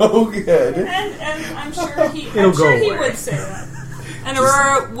 So good. And I'm sure he away. would say that. And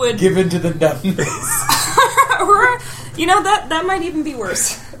Aurora would Give in to the numbness. Aurora, you know that might even be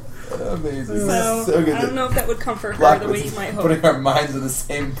worse. Amazing. So, So good. I don't know if that would comfort her Blackwood's the way you might hope. putting our minds in the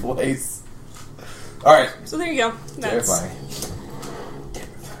same place. Alright. So there you go. That's Terrifying.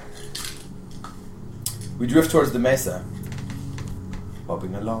 We drift towards the mesa.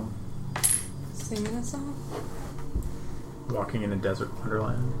 Bobbing along. singing a song. Walking in a desert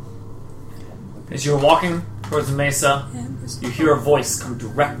wonderland. As you're walking towards the mesa, you hear a voice come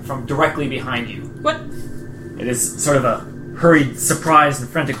from directly behind you. What? It is sort of a hurried, surprised, and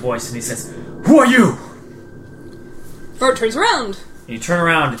frantic voice, and he says, "Who are you?" Bart turns around. And you turn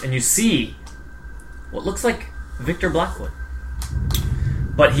around and you see what looks like Victor Blackwood.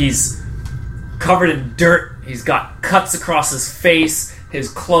 But he's covered in dirt. He's got cuts across his face. His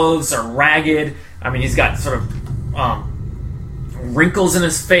clothes are ragged. I mean, he's got sort of wrinkles in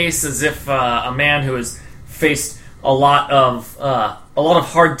his face, as if a man who has faced a lot of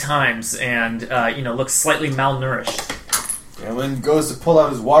hard times and looks slightly malnourished. Galen goes to pull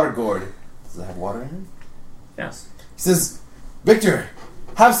out his water gourd. Does it have water in it? Yes. He says, "Victor,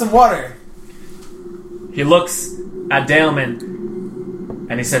 have some water." He looks at Daemon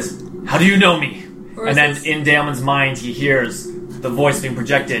and he says, "How do you know me?" Or And then in Daemon's mind, he hears the voice being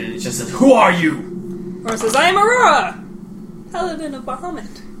projected, and it just says, "Who are you?" Or says, "I am Aurora, paladin of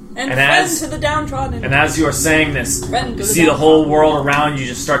Bahamut, and friend to the downtrodden." And as you are saying this, Friend to you the see the downtrodden. whole world around you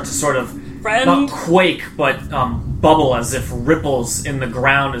just start to sort of Friend. not quake, but bubble as if ripples in the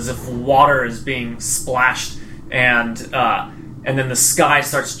ground, as if water is being splashed, and then the sky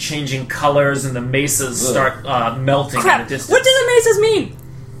starts changing colors, and the mesas start melting in Crap! the distance. What do the mesas mean?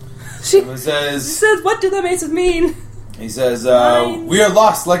 She He says, says, "What do the mesas mean?" Lines. "We are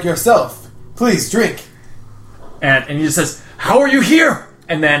lost like yourself. Please drink." And he just says, "How are you here?"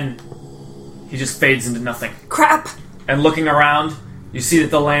 And then he just fades into nothing. Crap! And looking around, you see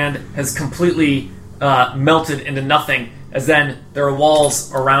that the land has completely melted into nothing, as then there are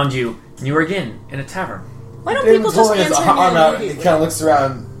walls around you, and you are again in a tavern. Why don't people Damon's just holding his answer arm me out, and he immediately? kind of looks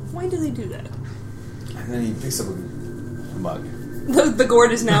around, Why do they do that? and then he picks up a mug. The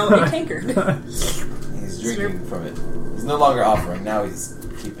gourd is now a tankard. He's drinking from it. He's no longer offering, now he's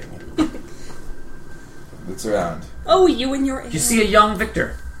keeping it. Looks around. Oh, you and your You see a young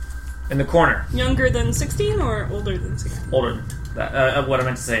Victor in the corner. younger than 16 or older than 16? Older than that. What I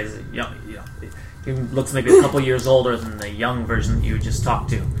meant to say is young. He looks maybe a couple years older than the young version that you just talked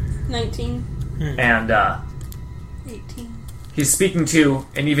to. 19, And 18. he's speaking to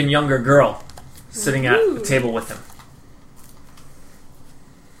an even younger girl sitting at Ooh. the table with him.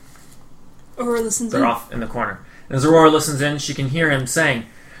 Aurora listens They're in. off in the corner. And as Aurora listens in, she can hear him saying,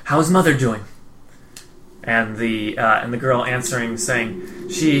 "How's Mother doing?" And the girl answering, saying,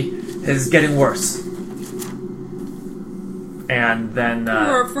 "She is getting worse." And then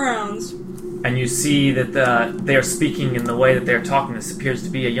Aurora frowns. and you see that they are speaking in the way that they're talking. This appears to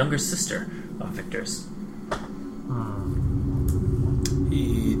be a younger sister of Victor's.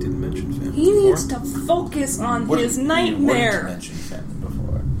 He didn't mention family He before. needs to focus on his You nightmare. wouldn't mention family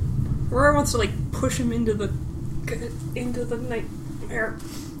before. Aurora wants to push him into the nightmare.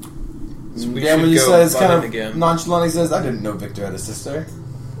 So we Damon should go says, kind button of again. nonchalant, he says, "I didn't know Victor had a sister."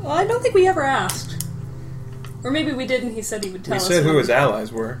 Well, I don't think we ever asked. Or maybe we did, and he said he would tell We us. said who when- his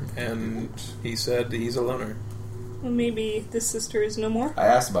allies were, and he said he's a loner. Well, maybe this sister is no more. I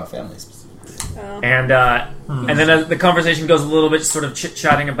asked about family specifically. And then the conversation goes a little bit sort of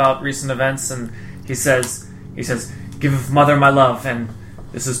chit-chatting about recent events, and he says, "Give Mother my love, and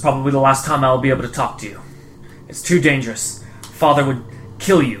this is probably the last time I'll be able to talk to you. It's too dangerous. Father would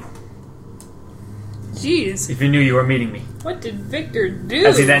kill you Jeez, if he knew you were meeting me." what did Victor do?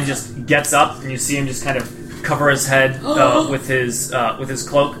 As he then just gets up, and you see him just kind of cover his head with his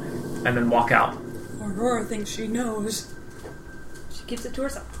cloak, and then walk out. Aurora thinks she knows. She keeps it to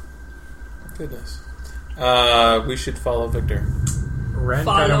herself. Goodness. We should follow Victor. Ren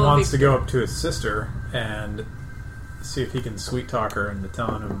Follow kind of wants to Victor. go up to his sister and see if he can sweet talk her into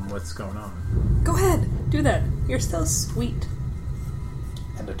telling him what's going on. Go ahead, do that. You're so sweet.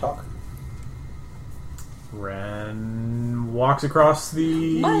 And to talk. Ren walks across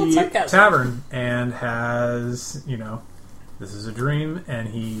the Mild sarcasm. tavern and has, this is a dream, and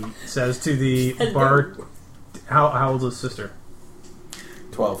he says to the Hello. bar, how old is his sister?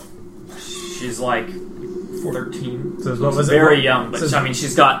 12. She's like 13. Says, what was it? Very young, but Says-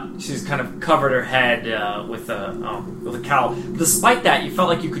 she's kind of covered her head with a cowl. Despite that, you felt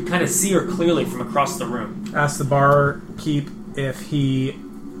like you could kind of see her clearly from across the room. Ask the barkeep if he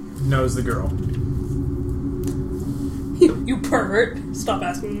knows the girl. You pervert. Stop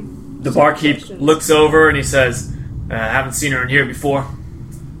asking. The barkeep questions. looks over and he says, "I haven't seen her in here before."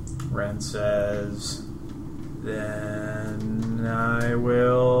 Ren says, then I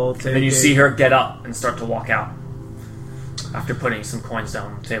will take And then you a- see her get up and start to walk out after putting some coins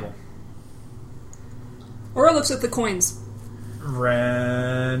down on the table. Aura looks at the coins.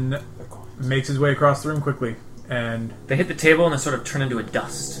 Ren makes his way across the room quickly, and They hit the table and they sort of turn into a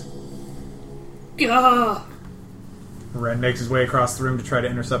dust. Gah! Ren makes his way across the room to try to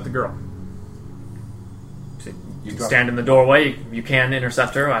intercept the girl. So You you drop- stand in the doorway. You can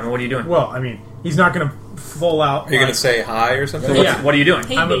intercept her. I mean, what are you doing? Well, I mean, he's not going to full out. Are you going to say hi or something? So Yeah. what are you doing?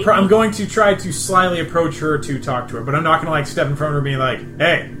 Hey, I'm, baby. I'm going to try to slyly approach her to talk to her, but I'm not going to step in front of her being like,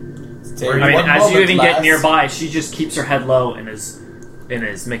 "Hey, Take I mean, one as you moment, even lass. get nearby, she just keeps her head low and is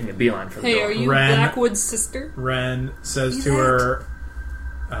making a beeline for the Hey, door. are you Ren. Blackwood's sister? Ren says You to that? her,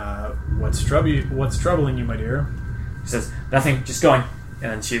 what's troubling you, my dear?" She says, "Nothing, just going."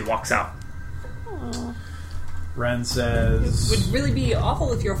 And then she walks out. Ren It says, would really be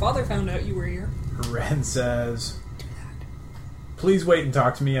awful if your father found out you were here. Ren says, "Please wait and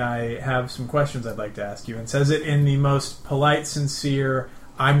talk to me. I have some questions I'd like to ask you." And says it in the most polite, sincere,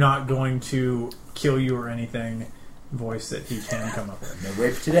 I'm not going to kill you or anything voice that he can come up with. No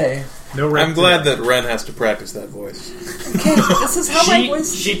rape today. No rape I'm glad today. that Ren has to practice that voice. Okay, this is how my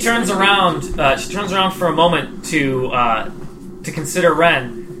voice. She turns around. She turns around for a moment to consider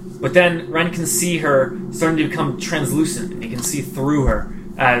Ren, but then Ren can see her starting to become translucent, and he can see through her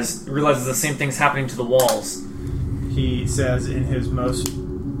as he realizes the same thing's happening to the walls. He says in his most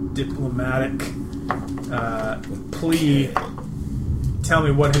diplomatic plea, "Tell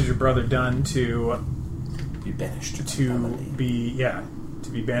me, what has your brother done to Be banished.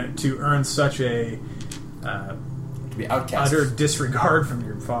 to earn such a To be outcast. utter disregard from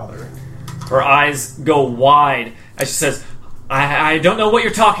your father?" Her eyes go wide as she says, I don't know what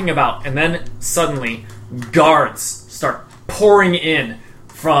you're talking about. And then suddenly, guards start pouring in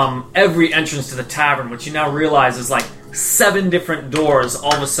from every entrance to the tavern, which you now realize is like 7 different doors.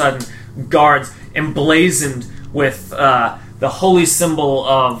 All of a sudden, guards emblazoned with the holy symbol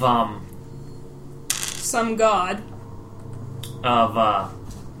of Some god.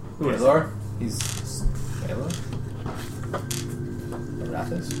 who is it? Baylor? He's Baylor?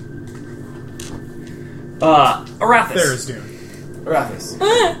 Arathis? Arathis. Tharizdun.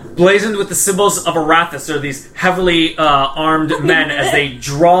 Arathis. Blazoned with the symbols of Arathis are these heavily armed men as they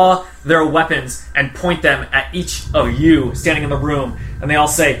draw their weapons and point them at each of you standing in the room, and they all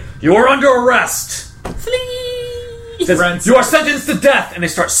say, "You are under arrest." Flee! It says, Brent- "You are sentenced to death," and they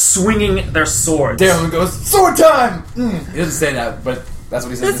start swinging their swords. Darren goes, sword time! He doesn't say that, but that's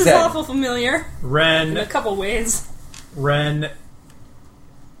what he says This is instead. awful familiar in a Ren couple ways.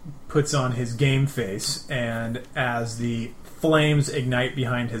 puts on his game face, and as the flames ignite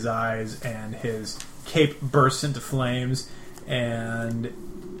behind his eyes and his cape bursts into flames and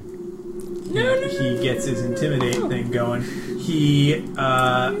he gets his intimidate thing going, he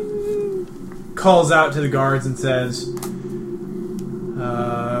calls out to the guards and says,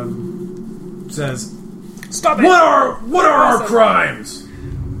 Stop it! what are our crimes?"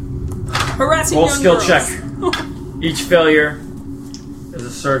 Harassing Roll young skill girls. check. Each failure is a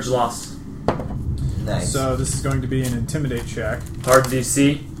surge lost. Nice. So this is going to be an intimidate check. Hard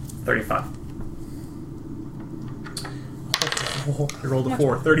DC, 35. I rolled a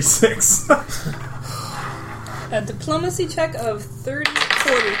 4, 36. A diplomacy check of 40.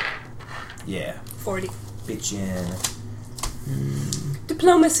 yeah. 40. Bitchin'.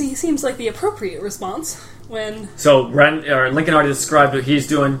 Diplomacy seems like the appropriate response when So Lincoln already described what he's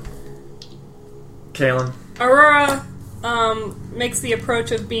doing. Kalen. Aurora makes the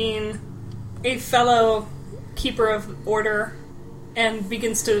approach of being a fellow keeper of order and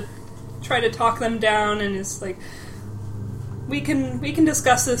begins to try to talk them down and is like, we can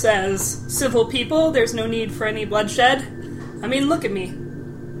discuss this as civil people. There's no need for any bloodshed. I mean, look at me.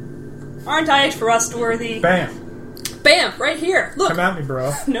 Aren't I trustworthy? Bam. Bam! Right here. Look. Come at me,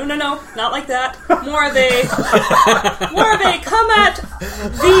 bro. No, not like that. More of a come at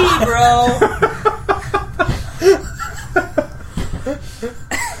thee, bro.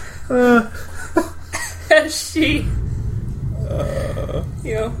 As she,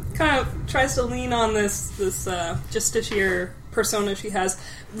 kind of tries to lean on this justiciar persona she has,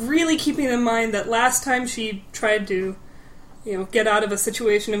 really keeping in mind that last time she tried to, get out of a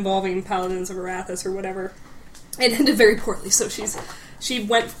situation involving paladins of Arathis or whatever, it ended very poorly. So she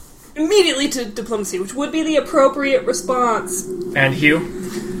went immediately to diplomacy, which would be the appropriate response. And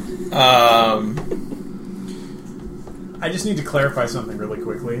Hugh? I just need to clarify something really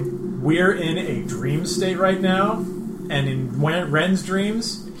quickly. We're in a dream state right now, and in Ren's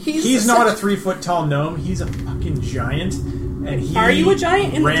dreams, he's not a 3-foot tall gnome. He's a fucking giant, and he Are you a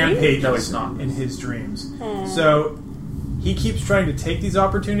giant in the dream? rampages No, he's not. in his dreams. So he keeps trying to take these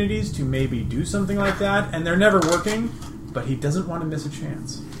opportunities to maybe do something like that, and they're never working. But he doesn't want to miss a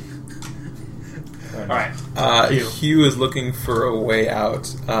chance. All right. Hugh is looking for a way out.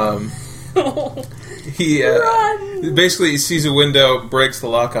 He Run! basically sees a window, breaks the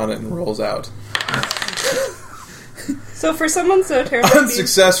lock on it, and rolls out. So for someone so terrified,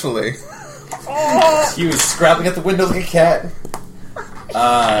 Unsuccessfully. He was scrabbling at the window like a cat.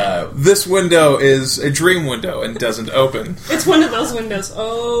 This window is a dream window and doesn't open. it's one of those windows.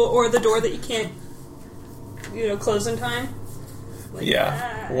 Oh, or the door that you can't, close in time. Like Yeah,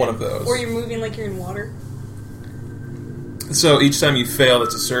 that. one of those. Or you're moving like you're in water. So each time you fail,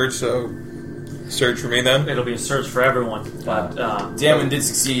 it's a surge, so surge for me then? It'll be a surge for everyone. But Damon did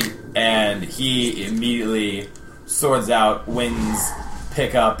succeed, and he immediately swords out, wins,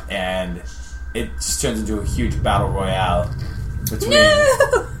 pick up, and it just turns into a huge battle royale between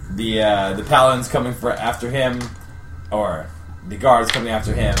the paladins coming after him, or the guards coming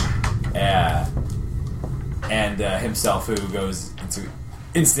after him, and himself, who goes into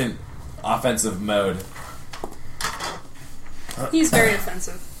instant offensive mode. He's very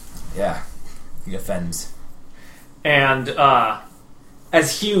offensive. Yeah, he offends. And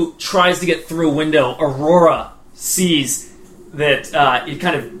as Hugh tries to get through a window, Aurora sees that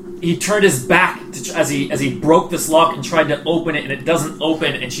he turned his back as he broke this lock and tried to open it, and it doesn't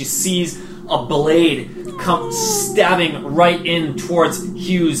open, and she sees a blade come stabbing right in towards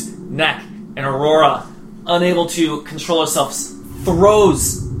Hugh's neck, and Aurora, unable to control herself,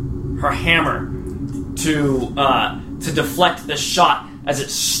 throws her hammer to deflect the shot as it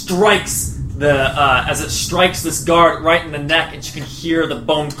strikes this guard right in the neck, and she can hear the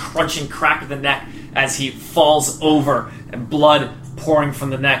bone crunching crack of the neck as he falls over, and blood pouring from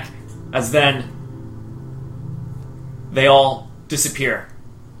the neck, as then they all disappear,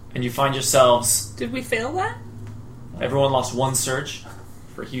 and you find yourselves. Did we fail that? Everyone lost one surge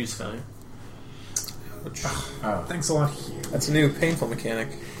for Hugh's failure. Oh. Thanks a lot, Hugh. That's a new painful mechanic.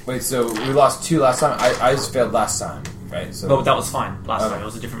 Wait, so we lost 2 last time? I just failed last time, right? So But that was fine last Okay. time. It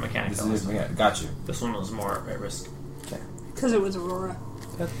was a different mechanic. this that was- is different. Got you. This one was more at risk. Because it was Aurora.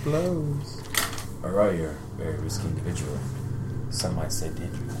 That blows. Alright, you're a very risky individual. Some might say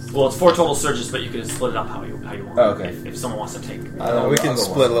dangerous. Well, it's 4 total surges, but you can split it up how you want. Oh, okay. If someone wants to take. We I'll can go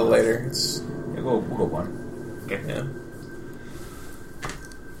split a one. little later. It's, Yeah, we'll go 1. Okay. yeah.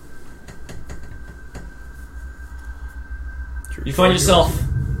 You find yourself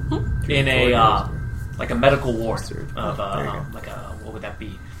in a like a medical ward of There you go. like a what would that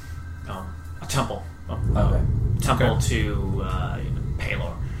be? A temple. Okay. Temple Okay. to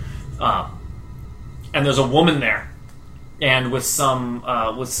Palor. And there's a woman there, and with some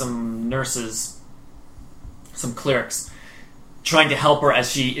nurses, some clerics, trying to help her as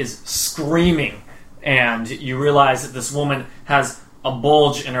she is screaming. And you realize that this woman has a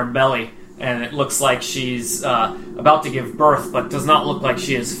bulge in her belly, and it looks like she's about to give birth, but does not look like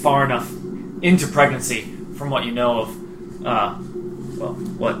she is far enough into pregnancy, from what you know of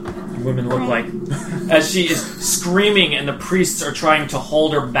what women look like. As she is screaming, and the priests are trying to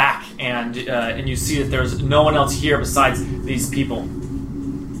hold her back, and you see that there's no one else here besides these people.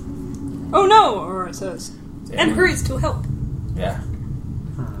 Oh no, Aurora says. And hurries to help. Yeah.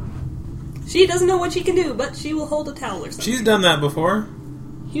 She doesn't know what she can do, but she will hold a towel or something. She's done that before.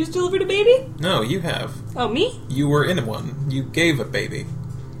 Hugh's delivered a baby? No, you have. Oh, me? You were in one. You gave a baby.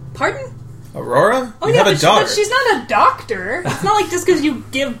 Pardon? Aurora? Oh you yeah, have a daughter. but she's not a doctor. It's not like just because you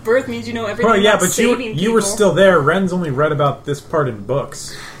give birth means you know everything Well, yeah, about but you saving were people. still there. Ren's only read about this part in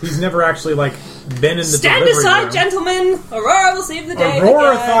books. He's never actually been in the Stand delivery aside, room. gentlemen. Aurora will save the day.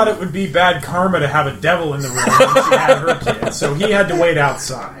 Aurora again. thought it would be bad karma to have a devil in the room when she had her kid, so he had to wait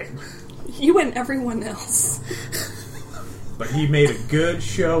outside. You and everyone else. But he made a good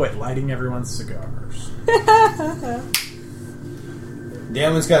show at lighting everyone's cigars.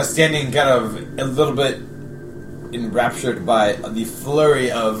 Damon's kind of standing, kind of a little bit enraptured by the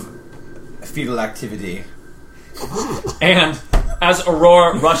flurry of fetal activity. And as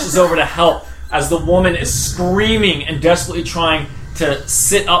Aurora rushes over to help, as the woman is screaming and desperately trying to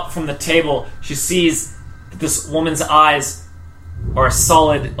sit up from the table, she sees that this woman's eyes are a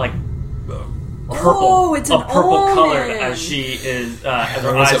solid, like, purple, Oh, it's a an purple omen. colored as she is, as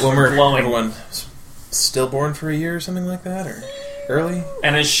her Was eyes it when are we're glowing. everyone stillborn for a year or something like that, or early?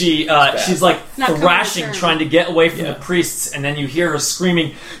 And as she's like Not coming thrashing, to term. trying to get away from the priests, and then you hear her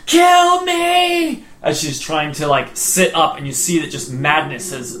screaming, "Kill me!" as she's trying to like sit up, and you see that just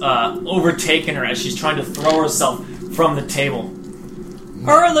madness has overtaken her as she's trying to throw herself from the table.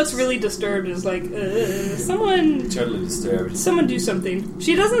 Aurora looks really disturbed. Is like, someone Totally disturbed. do something.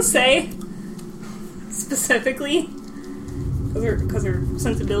 She doesn't say specifically because her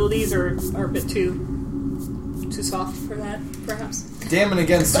sensibilities are a bit too soft for that, perhaps. Damon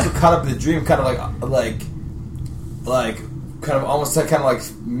again, super caught up in the dream, kind of like kind of almost like kind of like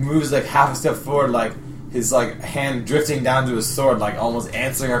moves like half a step forward, like his like hand drifting down to his sword, like almost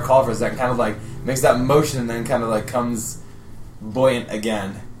answering her call for a second, kind of like makes that motion and then kind of like comes buoyant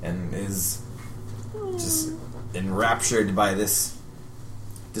again and is just enraptured by this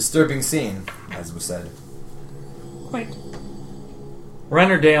disturbing scene, as was said. Quite.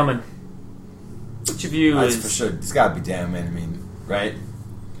 Ren or Daemon? Which of you That's is for sure. It's got to be Damon. I mean, right?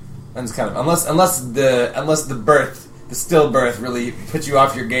 And it's kind of unless the stillbirth really puts you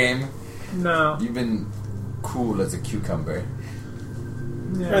off your game. No. You've been cool as a cucumber.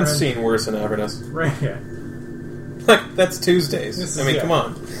 Yeah, I've seen worse in Avernus. Right, yeah. Like, that's Tuesdays. This I is- mean, yeah. come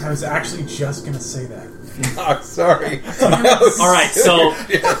on. I was actually just going to say that. Oh, sorry. Alright, so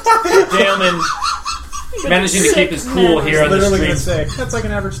Daemon managing to keep his cool here on the Literally going stream. to say, that's like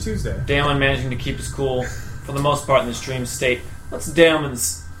an average Tuesday. Daemon managing to keep his cool for the most part in this dream state. What's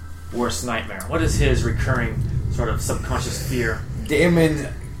Daemon's worst nightmare? What is his recurring sort of subconscious fear? Damon's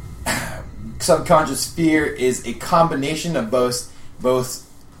subconscious fear is a combination of both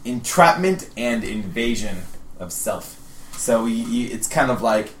entrapment and invasion of self. So it's kind of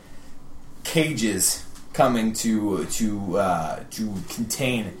like cages coming to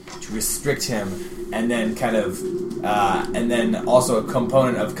contain, to restrict him, and then kind of and then also a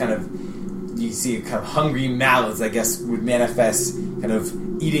component of kind of, you see a kind of hungry malice, I guess, would manifest, kind of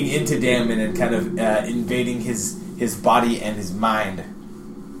eating into Damon and kind of invading his body and his mind.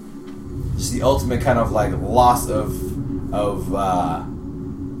 Just the ultimate kind of like loss of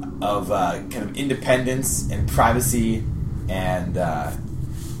kind of independence and privacy and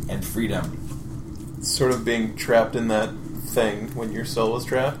freedom. Sort of being trapped in that thing when your soul was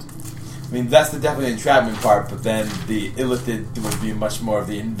trapped. I mean, that's the definitely entrapment part, but then the illicit would be much more of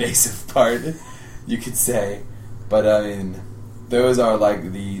the invasive part, you could say. But I mean, those are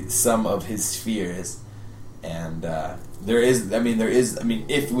like the sum of his fears, and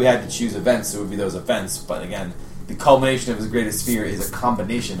if we had to choose events, it would be those events. But again, the culmination of his greatest fear is a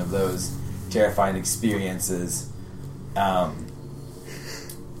combination of those terrifying experiences.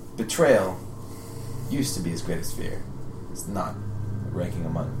 Betrayal used to be his greatest fear. It's not ranking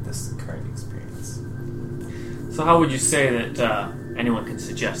among this current experience. So how would you say that anyone can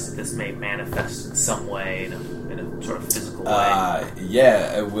suggest that this may manifest in some way, in a sort of physical way?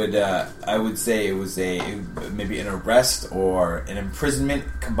 Yeah, I would say it was maybe an arrest or an imprisonment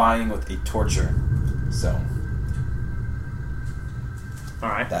combining with a torture. So All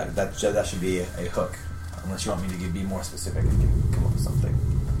right. that should be a hook. Unless you want me to be more specific, I can come up with something.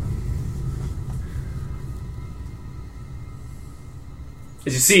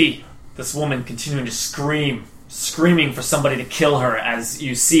 As you see this woman continuing to screaming for somebody to kill her, as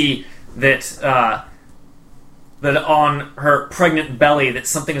you see that that on her pregnant belly that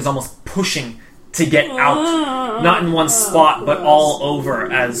something is almost pushing to get out, not in one spot but all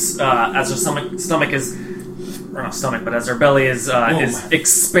over, as her stomach is, or not stomach, but as her belly is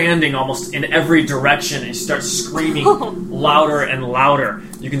expanding almost in every direction, and she starts screaming louder and louder.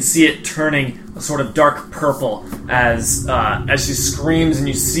 You can see it turning a sort of dark purple as she screams, and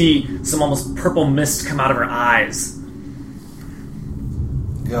you see some almost purple mist come out of her eyes.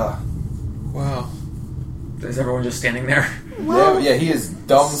 God. Wow. Is everyone just standing there? Yeah, he is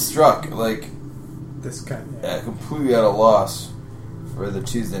dumbstruck, like This guy. completely at a loss for the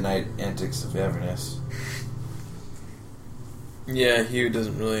Tuesday night antics of Avernus. Yeah, Hugh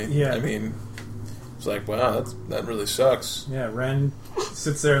doesn't really... Yeah. I mean, it's like, wow, that really sucks. Yeah, Ren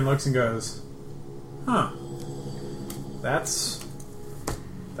sits there and looks and goes, huh. That's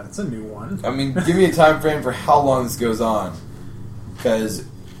a new one. I mean, give me a time frame for how long this goes on, because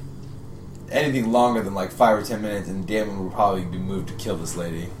anything longer than like 5 or 10 minutes, and Damon will probably be moved to kill this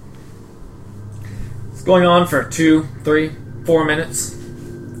lady. It's going on for 2, 3, 4 minutes,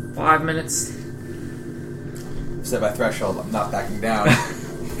 5 minutes. Set my threshold. I'm not backing down.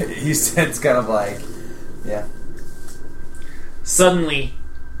 He said it's kind of like, yeah. Suddenly,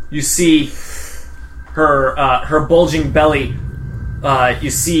 you see her bulging belly. You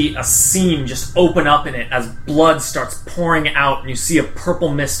see a seam just open up in it as blood starts pouring out, and you see a purple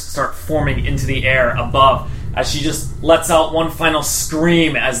mist start forming into the air above as she just lets out one final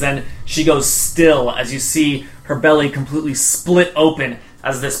scream, as then she goes still as you see her belly completely split open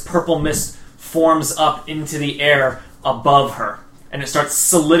as this purple mist forms up into the air above her, and it starts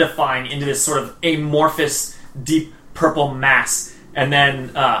solidifying into this sort of amorphous, deep purple mass. And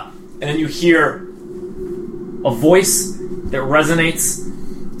then you hear a voice that resonates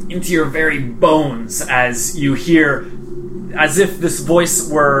into your very bones as you hear, as if this voice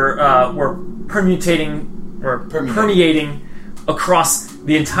were permeating across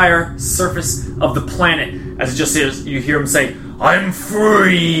the entire surface of the planet. As it just is, you hear him say, "I'm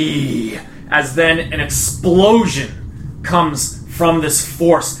free!" As then an explosion comes from this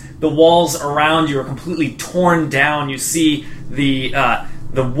force. The walls around you are completely torn down. You see the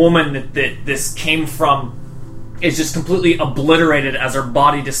woman that this came from is just completely obliterated as her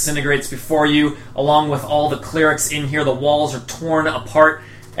body disintegrates before you, along with all the clerics in here. The walls are torn apart,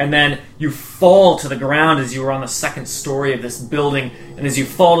 and then you fall to the ground as you were on the second story of this building. And as you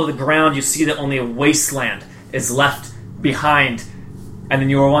fall to the ground, you see that only a wasteland is left behind. And then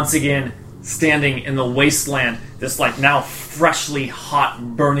you are once again standing in the wasteland, this like now freshly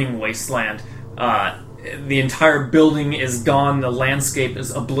hot, burning wasteland. The entire building is gone. The landscape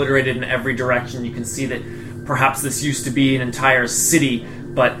is obliterated in every direction. You can see that perhaps this used to be an entire city,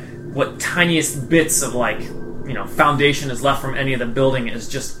 but what tiniest bits of foundation is left from any of the building is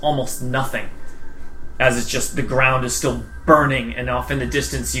just almost nothing, as it's just the ground is still burning, and off in the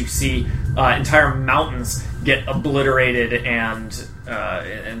distance you see entire mountains get obliterated, and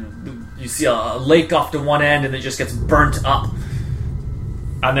you see a lake off to one end, and it just gets burnt up,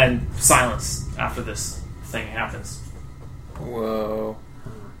 and then silence after this thing happens. Whoa.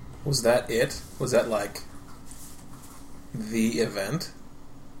 Was that it? Was that like the event?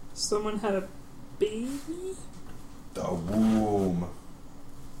 Someone had a baby? The womb.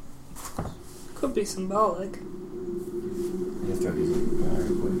 Could be symbolic. You have to these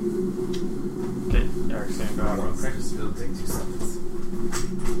quick. Okay, Eric's gonna go out real quick. Just it'll take 2 seconds.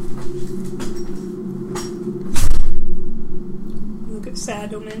 Look at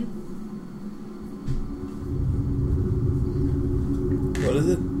Sadoman. What is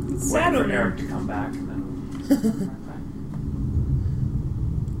it? It's Waiting for Sadoman. Eric to come back, and then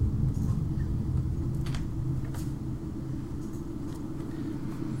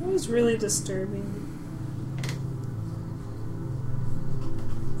It was really disturbing.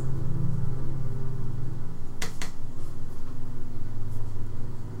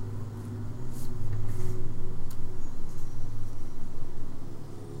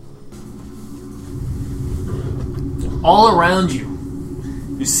 all around you,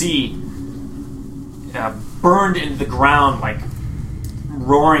 you see burned into the ground like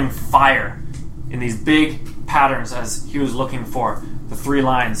roaring fire in these big patterns as he was looking for the 3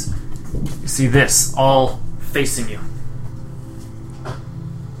 lines. You see this all facing you.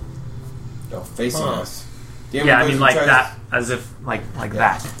 Oh, facing us. Yeah, I mean like that, as if like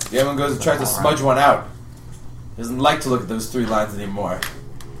that. The other one goes and tries to smudge one out. He doesn't like to look at those 3 lines anymore.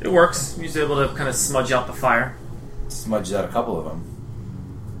 It works. He's able to kind of smudge out the fire. Smudges out a couple of them.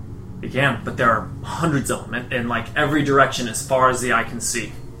 You can, but there are hundreds of them in like every direction as far as the eye can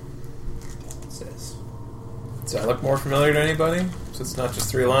see. It says. Does that look more familiar to anybody? So it's not just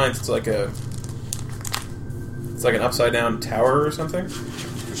 3 lines. It's like an upside down tower or something.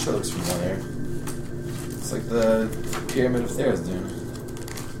 It sure looks familiar. It's like the Pyramid of Tharizdun.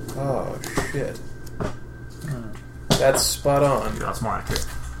 Oh shit! That's spot on. That's more accurate.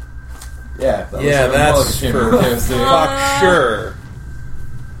 Yeah, that's for fuck sure.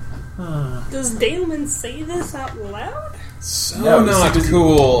 Does Daemon say this out loud? So No, not he's-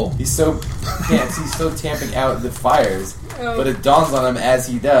 cool. He's so tamping out the fires, Oh. but it dawns on him as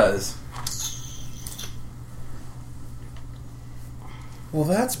he does. Well,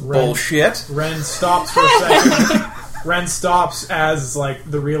 that's Ren- bullshit. Ren stops for a second. Ren stops as like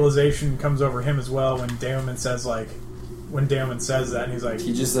the realization comes over him as well when Daemon says that, and he's like,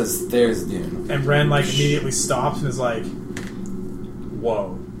 He just says Tharizdun. and Ren like immediately stops and is like,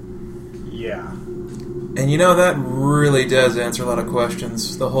 "Whoa, yeah." And you know, that really does answer a lot of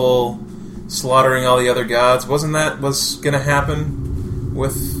questions. The whole slaughtering all the other gods, wasn't that what's going to happen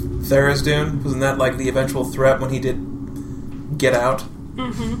with Tharizdun? Wasn't that like the eventual threat when he did get out?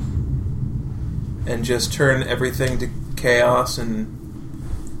 Mm-hmm. And just turn everything to chaos and...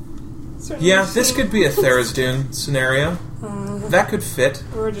 Certainly Yeah, this could be a Tharizdun scenario. That could fit.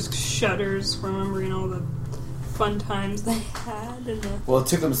 Or just shudders, remembering all the fun times they had. Well, it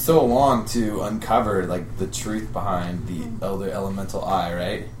took them so long to uncover like the truth behind the Elder Elemental Eye,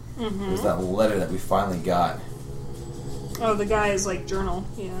 right? Mm-hmm. It was that letter that we finally got. Oh, the guy's like journal.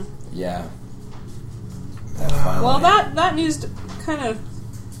 Yeah. Yeah. Well, that news kind of...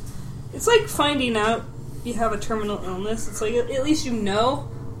 It's like finding out you have a terminal illness. It's like, at least you know,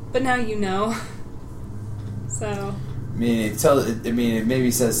 but now you know. So... I mean, it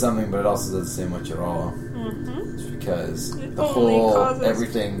maybe says something, but it also doesn't say much at all. Mm-hmm. It's because It the only whole causes-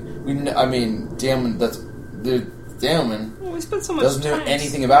 everything. Daemon. Daemon Well, we spent so much doesn't know time...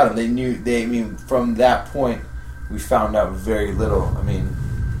 anything about him. From that point, we found out very little. I mean,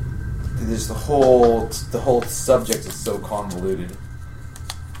 there's the whole subject is so convoluted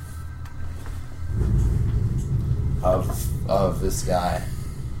of this guy.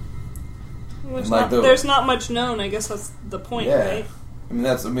 There's not much known. I guess that's the point, right? I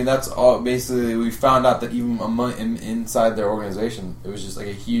mean that's all. Basically, we found out that even inside their organization, it was just like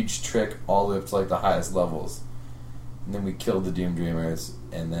a huge trick all the way up to like the highest levels. And then we killed the Doom Dreamers,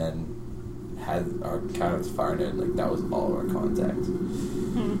 and then had our counter with Firenid. Like that was all of our contact.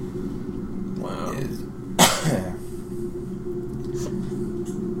 Wow.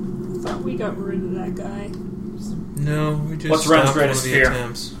 Thought we got rid of that guy. No, we just What's Ren's stopped one greatest of the fear?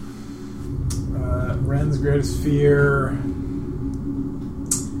 attempts. Ren's greatest fear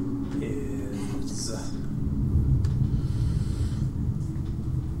is...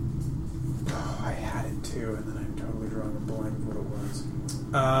 Oh, I had it too, and then I'm totally drawing a blank of what it was.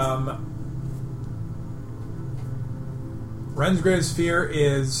 Ren's greatest fear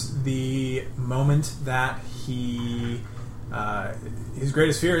is the moment that he... his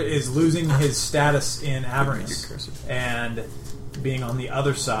greatest fear is losing his status in Avernus and being on the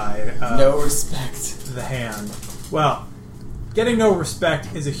other side of No respect. the hand. Well, getting no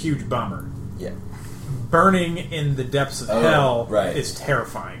respect is a huge bummer. Yeah. Burning in the depths of hell right. is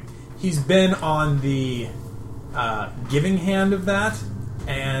terrifying. He's been on the giving hand of that,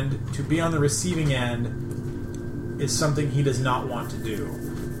 and to be on the receiving end is something he does not want to do.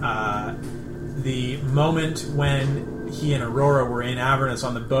 The moment when he and Aurora were in Avernus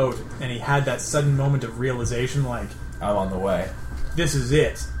on the boat, and he had that sudden moment of realization, like, I'm on the way. this is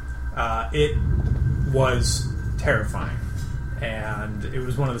it. It was terrifying. And it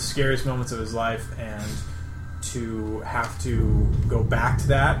was one of the scariest moments of his life, and to have to go back to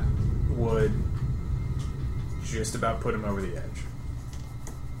that would just about put him over the edge.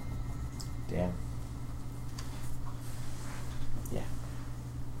 Damn. Yeah.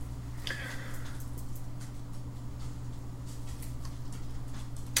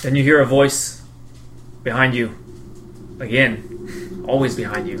 Then you hear a voice behind you. Again. Always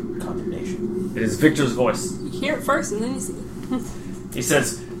behind you. Condemnation. It is Victor's voice. You hear it first, and then you see it. He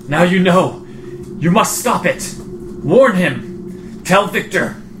says, "Now you know. You must stop it. Warn him. Tell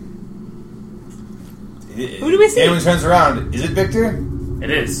Victor." Who do we see? Anyone turns around. Is it Victor?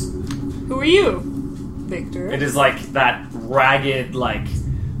 It is. Who are you, Victor? It is like that ragged, like,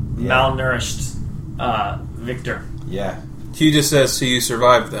 malnourished Victor. Yeah. Hugh just says, so you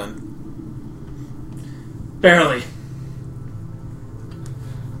survived then. Barely.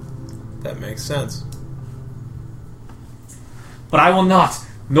 That makes sense. But I will not,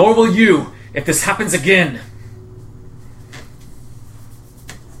 nor will you, if this happens again.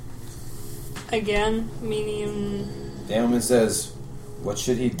 Again, meaning... Daemon says, what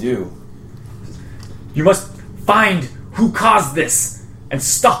should he do? You must find who caused this and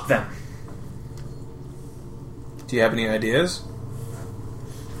stop them. Do you have any ideas?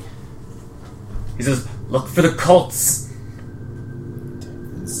 He says, look for the cults.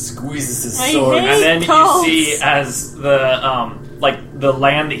 And squeezes his I sword. hate- And then cults. you see as the, the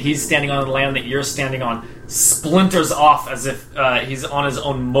land that he's standing on, the land that you're standing on, splinters off as if he's on his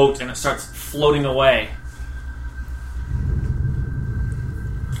own moat, and it starts floating away.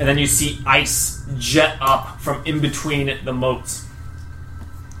 And then you see ice jet up from in between the moats.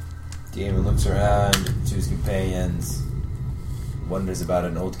 Daemon looks around to his companions, wonders about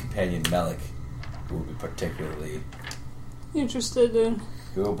an old companion, Melik, who will be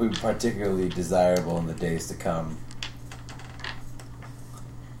particularly desirable in the days to come.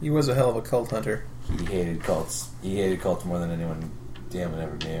 He was a hell of a cult hunter. He hated cults. He hated cults more than anyone Daemon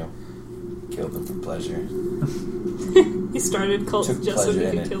ever knew. Killed them for pleasure. He started cults Took just so he pleasure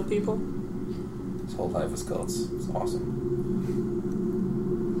in could it. kill people. His whole life was cults. It's awesome.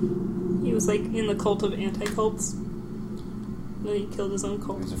 was like in the cult of anti-cults. And then he killed his own He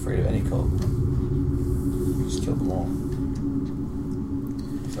cult. was afraid of any cult. He just killed them all.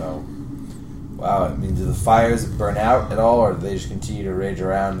 So, wow. I mean, do the fires burn out at all, or do they just continue to rage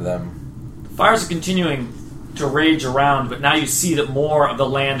around them? Fires are continuing to rage around, but now you see that more of the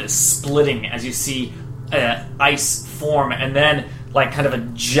land is splitting as you see ice form, and then like kind of a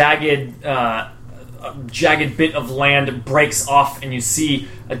jagged bit of land breaks off, and you see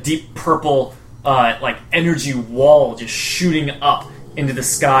a deep purple like energy wall just shooting up into the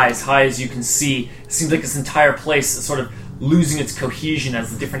sky as high as you can see. It seems like this entire place is sort of losing its cohesion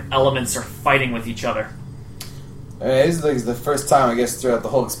as the different elements are fighting with each other. This is like the first time, I guess, throughout the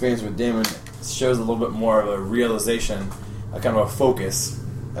whole experience with Damon, it shows a little bit more of a realization, a kind of a focus,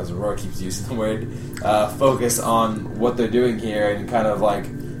 as Aurora keeps using the word, focus on what they're doing here, and kind of like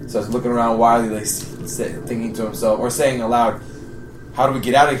starts looking around wildly, like, thinking to himself, or saying aloud, "How do we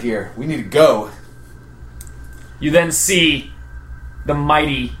get out of here? We need to go." You then see the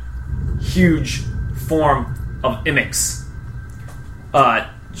mighty, huge form of Imix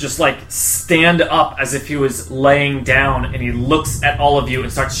just like stand up as if he was laying down, and he looks at all of you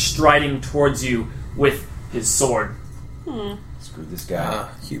and starts striding towards you with his sword. Screw this guy.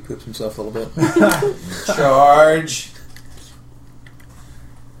 Hugh poops himself a little bit. Charge.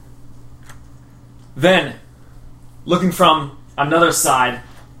 Then, looking from another side,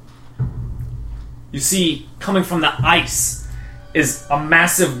 you see coming from the ice is a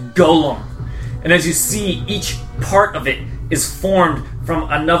massive golem. And as you see, each part of it is formed from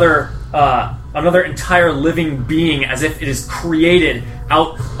another entire living being, as if it is created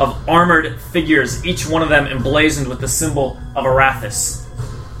out of armored figures, each one of them emblazoned with the symbol of Arathis.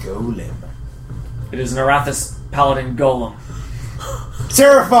 Golem. It is an Arathis paladin golem.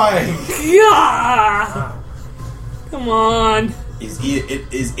 Terrifying! Yeah! Come on. Is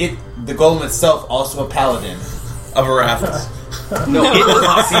it the golem itself also a paladin? Of Arathis. No, it does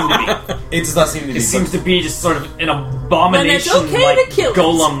not seem to be. It does not seem to be. It seems to be just sort of an abomination Then it's okay like to kill it.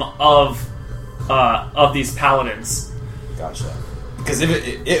 golem of these paladins. Gotcha. Because if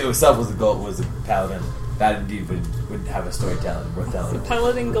it itself was a paladin, that indeed would have a storytelling worth telling.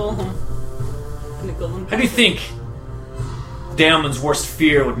 Paladin golem. And a golem. How do you think Daemon's worst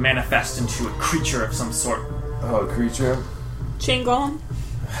fear would manifest into a creature of some sort? Oh, a creature? Chain golem?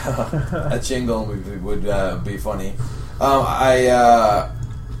 A chain golem would be funny. I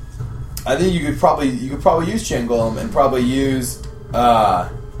think you could probably use chain golem and probably use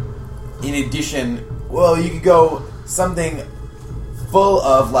in addition. Well, you could go something full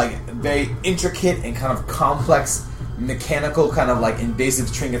of like very intricate and kind of complex mechanical kind of like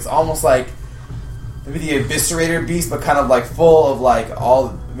invasive trinkets, almost like maybe the Eviscerator beast, but kind of like full of like all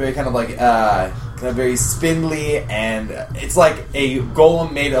very kind of like kind of very spindly, and it's like a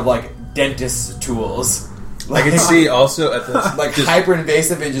golem made of like dentist tools. I can see also at this Like just hyper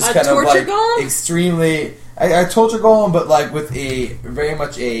invasive and just A kind of torture like golem? extremely a torture golem, but like with a very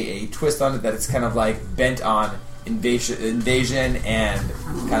much a twist on it that it's kind of like bent on invasion and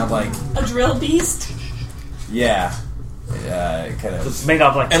kind of like A drill beast? kind of It's made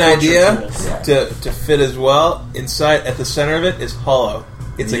of like an torture idea tools. Yeah. to fit as well. Inside at the center of it is hollow.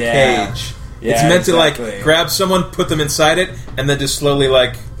 It's a Yeah. cage. Yeah, it's meant to exactly. like grab someone, put them inside it, and then just slowly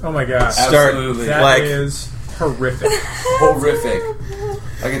like Oh my god. start Absolutely. That like is horrific. horrific.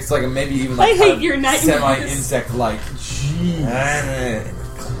 Like it's like a maybe even like I kind hate of your nightmares. semi-insect like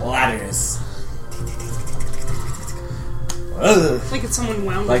clatters. Ugh. Like it's someone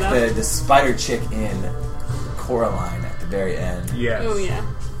wound Like it up. the spider chick in Coraline at the very end. Yes. Oh yeah.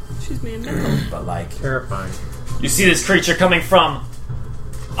 She's made But like Terrifying. You see this creature coming from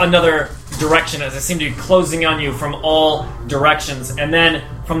another direction as it seems to be closing on you from all directions, and then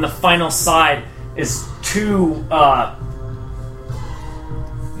from the final side is two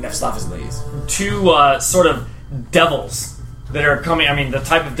Mephistopheles. sort of devils that are coming. I mean, the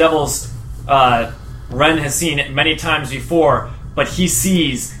type of devils Ren has seen many times before, but he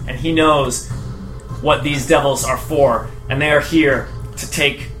sees and he knows what these devils are for, and they are here to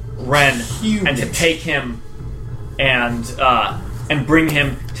take Ren Huge. and to take him and bring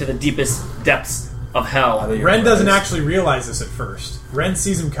him to the deepest depths of hell. Ren doesn't actually realize this at first. Ren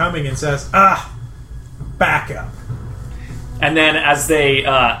sees him coming and says, back up. And then as they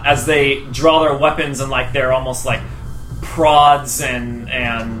draw their weapons and like they're almost like prods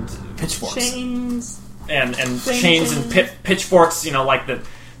and pitchforks. chains. and chains and pitchforks, you know, like the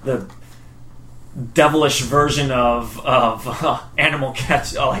devilish version of animal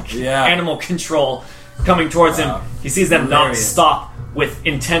animal control coming towards him. He sees them not Hilarious. stop with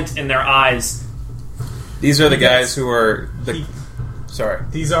intent in their eyes. these are the guys who are the sorry.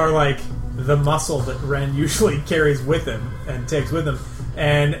 These are like the muscle that Ren usually carries with him and takes with him.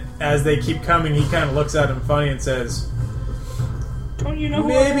 And as they keep coming, he kind of looks at him funny and says, Don't you know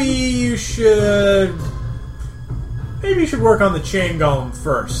who I Maybe am? you should work on the chain golem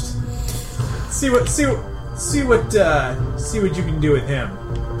first. See what you can do with him.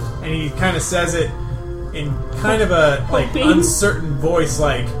 And he kind of says it in kind of a Hoping. uncertain voice,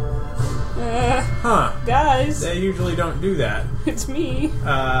 like, "Huh? Guys, They usually don't do that." it's me.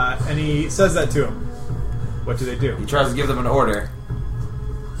 And he says that to him. What do they do? He tries to give them an order.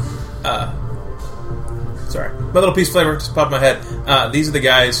 Sorry. My little piece of flavor just popped in my head. These are the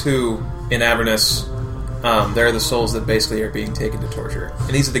guys who, in Avernus, they're the souls that basically are being taken to torture. And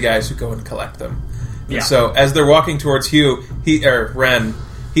these are the guys who go and collect them. Yeah. And so, as they're walking towards Ren,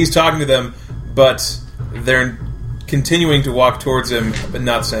 he's talking to them, but they're continuing to walk towards him, but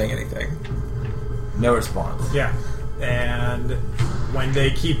not saying anything. No response. Yeah. And when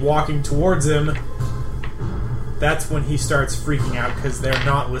they keep walking towards him, that's when he starts freaking out because they're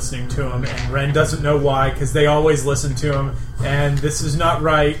not listening to him, and Ren doesn't know why because they always listen to him, and this is not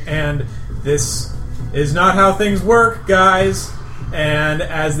right, and this is not how things work, guys. And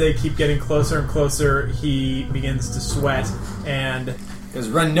as they keep getting closer and closer, he begins to sweat, and Because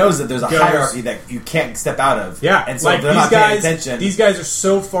Ren knows that there's a Goes- hierarchy that you can't step out of. yeah, And so like if they're these not paying guys, attention. these guys are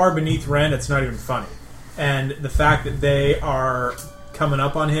so far beneath Ren, it's not even funny. And the fact that they are coming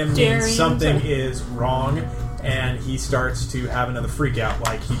up on him Daring means something to- is wrong, and he starts to have another freak out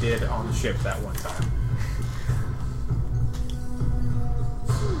like he did on the ship that one time.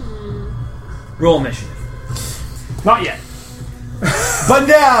 Roll initiative. Not yet. But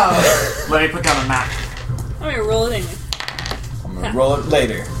now! Let me put down a map. I'm gonna roll it anyway. I'm gonna roll it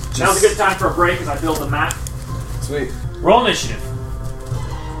later. Now's a good time for a break as I build the map. Sweet. Roll initiative.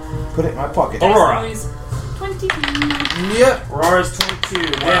 Put it in my pocket. Aurora. Always 22. Yep. Aurora's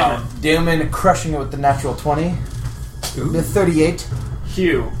 22. Wow. Damon crushing it with the natural 20. The 38.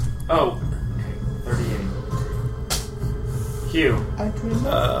 Hugh. Oh. Okay. 38. Hugh.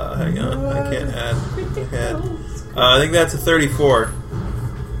 Hang on. I can't add. I think that's a 34.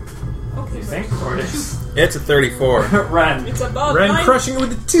 Okay, You think? Or it is? It's a 34. Ren. it's above Ren mine. crushing it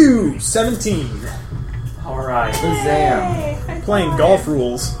with a 2, 17. Alright. Shazam. Hey, high Playing five. golf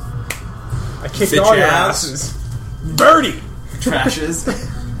rules. I kicked Bitch all your ass. asses. Birdie! Trashes.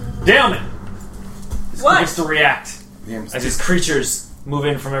 Damon. What? Gets to react as his creatures move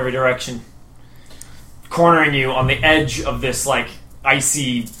in from every direction, cornering you on the edge of this like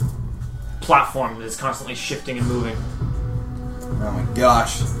icy platform that is constantly shifting and moving. Oh my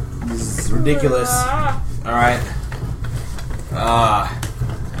gosh. This is ridiculous. Ah, Alright.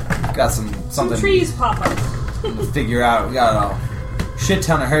 Got some something trees pop up. to figure out. We got a shit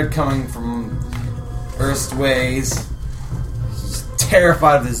ton of herd coming from Earth's ways. He's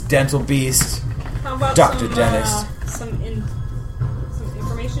terrified of this dental beast. How about Dr. some, Dennis. some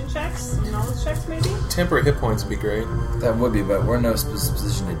information checks, some knowledge checks, maybe? Temporary hit points would be great. That would be, but we're in no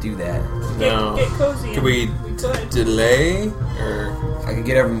position to do that. No. Get cozy. Could and we could. delay? Or. I could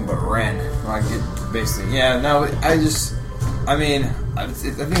get everyone but Ren. I could basically, yeah. No, I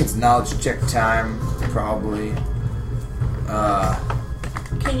think it's knowledge check time, probably.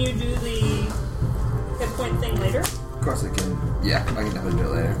 Can you do the hit point thing later? Of course I can. Yeah, I can definitely do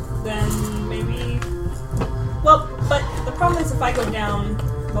it later. Then maybe. Well, but the problem is if I go down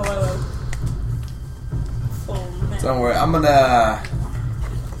below full minute. Don't worry, I'll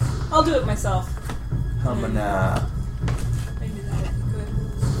do it myself. Maybe Maybe that would be good.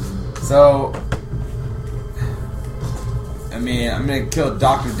 So, I mean, I'm gonna kill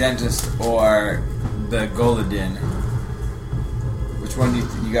Dr. Dentist or the Goladin. Which one do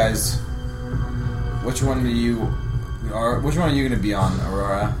you guys? Which one are you gonna be on,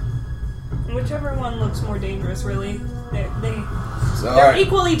 Aurora? Whichever one looks more dangerous, really. They're So, they're alright,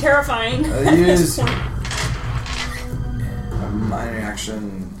 equally terrifying I'll at this use- point. a minor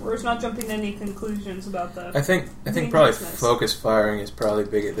action. We're just not jumping to any conclusions about the. I think probably Dangerousness. focus firing is probably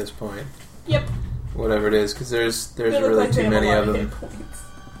big at this point. Yep. Whatever it is, because there's They look really like they too have a many lot of them. hit points.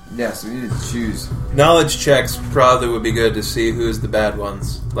 Yeah, so we need to choose. Knowledge checks probably would be good to see who's the bad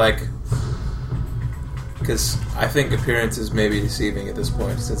ones. Like, because I think appearances may be deceiving at this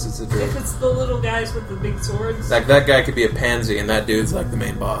point since it's a dream. If it's the little guys with the big swords. Like, that guy could be a pansy and that dude's like the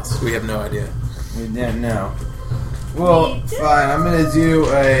main boss. We have no idea. We didn't know. Well, We did. fine. I'm gonna do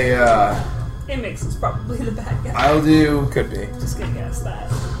a. Imix is probably the bad guy. I'll do. Could be. Just gonna guess that.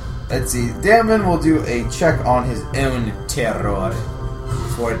 Let's see. Damon will do a check on his own terror,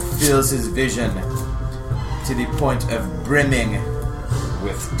 for it fills his vision to the point of brimming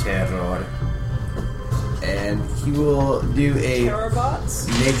with terror. And he will do a Terror bots.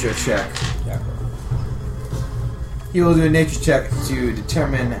 nature check He will do a nature check to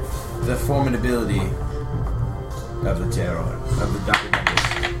determine the formidability of the terror of the Dr. Tempest.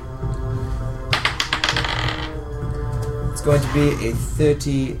 It's going to be a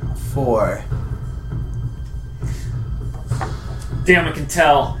 34. Damon can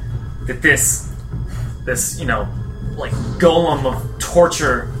tell that this like golem of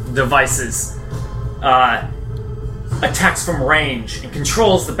torture devices attacks from range and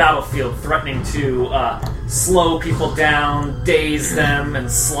controls the battlefield, threatening to slow people down, daze them, and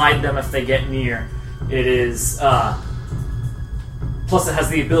slide them if they get near. It is plus it has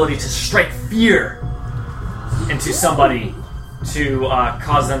the ability to strike fear into somebody to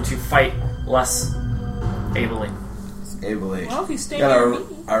cause them to fight less ably. Ably. Well, if you stay Got near me.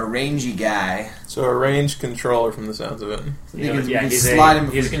 a rangy guy. So a ranged controller from the sounds of it. You can he's slide him.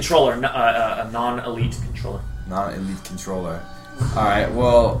 a controller, a non-elite controller. Not an elite controller. Alright,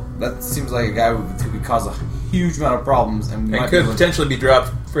 well, that seems like a guy who could cause a huge amount of problems and And might be could able to- potentially be dropped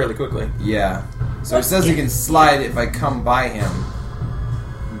fairly quickly. Yeah. So it says he can slide if I come by him,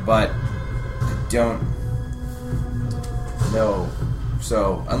 but I don't know.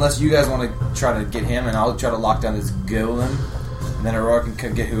 So, unless you guys want to try to get him, and I'll try to lock down this golem, and then Aurora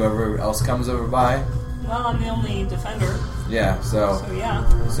can get whoever else comes over by. Well, I'm the only defender, Yeah, so so yeah.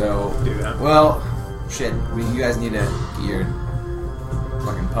 Do that. well, shit, you guys need to get your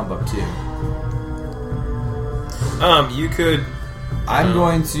fucking pump up too. You could. I'm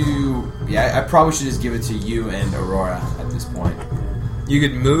going to, I probably should just give it to you and Aurora at this point. You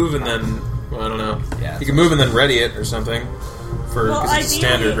could move and then. Well, I don't know. Yeah, You could move and then ready it or something. Well, Because it's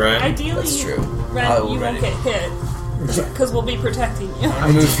standard, right? Ideally, That's true. Ren, I you will won't ready. get hit because we'll be protecting you.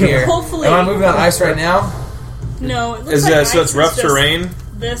 I move here. Hopefully. Am I moving on ice right now? No, it looks Is like that so? ice It's is rough just terrain.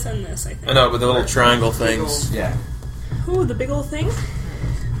 This and this, I think. I know, with the little triangle things. Yeah. Ooh, the big old thing.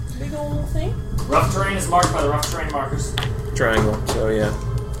 Big old thing. Rough terrain is marked by the rough terrain markers. Triangle. So yeah.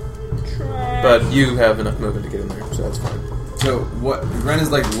 Try. But you have enough movement to get in there, so that's fine. So what? Ren is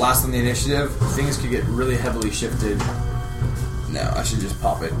like last on the initiative. Things could get really heavily shifted. No, I should just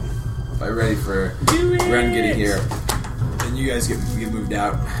pop it. If I'm ready for Do it. Ren getting here, and you guys get moved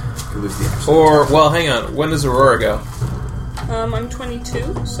out. You lose the action. Or well, hang on. When does Aurora go? I'm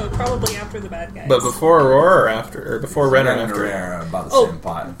 22, so probably after the bad guys. But before Aurora or after, or before Ren or and after? Ren are about the Oh, same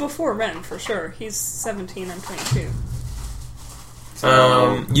pot. before Ren, for sure. He's 17, I'm 22.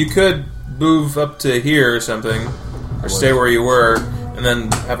 You could move up to here or something, or stay where you were, and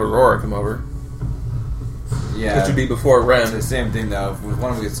then have Aurora come over, Yeah. which would be before It's the Ren. same thing though. If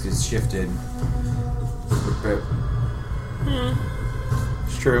one of us gets shifted,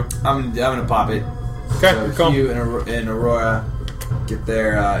 It's true. I'm gonna pop it. Okay, So cool. Hugh and Aurora get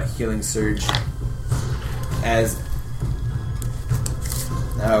their healing surge. As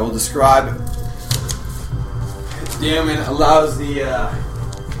we'll describe, Damon allows the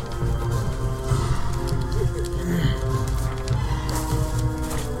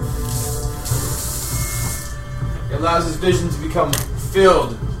it allows his vision to become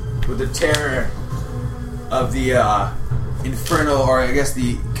filled with the terror of the infernal, or I guess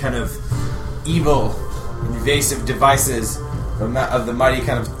the kind of evil, invasive devices of the mighty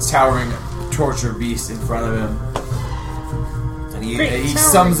kind of towering torture beast in front of him. And he Great, towering.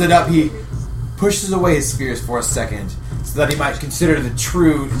 sums it up. He pushes away his fears for a second so that he might consider the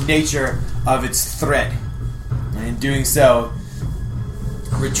true nature of its threat. And in doing so,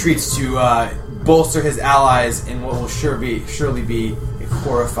 retreats to bolster his allies in what will surely be a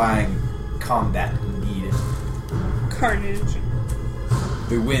horrifying combat indeed. Carnage.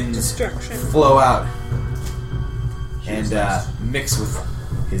 The winds Destruction. flow out and mix with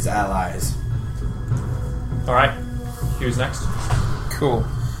his allies. All right, who's next? Cool.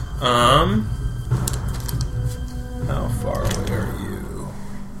 How far away are you?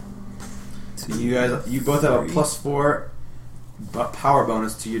 So you both have a +4 power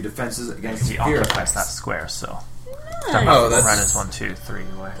bonus to your defenses against He fear occupies that effects. square, so Nice. Oh, that's Ren is 1, 2, 3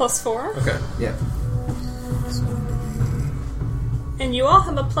 away. +4. okay. Yep. And you all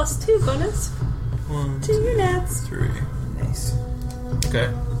have a +2 bonus 1, to your nats. 3. Nice. Okay.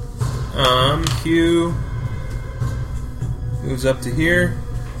 Hugh moves up to here.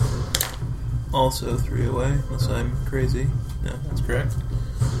 Also 3 away, unless I'm crazy. No, that's correct.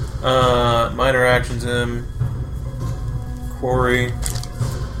 Minor actions him. Quarry.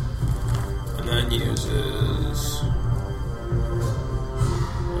 And then uses...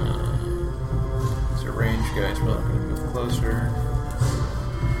 he's a range guy, so we're not going to move closer.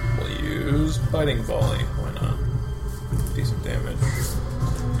 We'll use Biting Volley. Why not? Decent damage.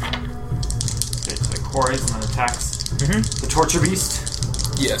 Okay, so it quarries and then attacks Mm-hmm. the torture beast.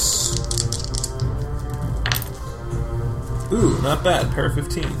 Yes. Ooh, not bad. Pair of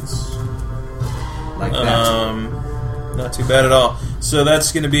 15s. Like that. Not too bad at all. So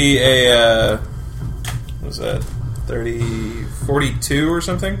that's going to be a what was that? 42 or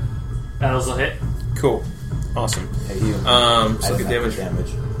something? Battles will hit. Cool. Awesome. Hey, you. So good damage.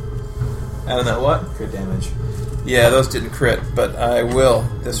 Damage. Add on that what? Crit damage. Yeah, those didn't crit, but I will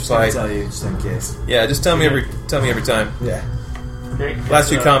this Just gonna fight. tell you, just in case. Yeah, just tell me every time. Yeah. Okay. Last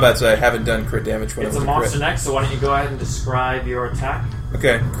two combats I haven't done crit damage when It's I a was monster crit. next, so why don't you go ahead and describe your attack?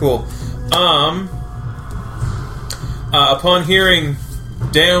 Okay, cool. Upon hearing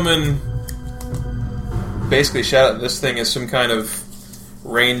Daemon basically shout out this thing as some kind of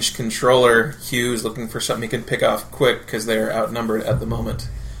ranged controller, Hugh's looking for something he can pick off quick because they are outnumbered at the moment.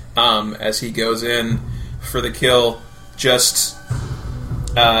 As he goes in for the kill, just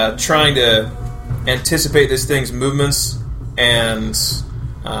trying to anticipate this thing's movements and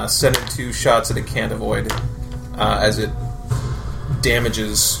sending 2 shots that it can't avoid as it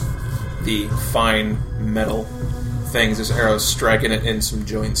damages the fine metal things. His arrows striking it in some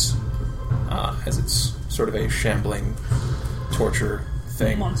joints as it's sort of a shambling torture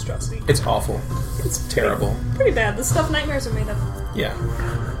thing. Monstrosity. It's awful. It's terrible. Pretty bad. The stuff nightmares are made of. Yeah.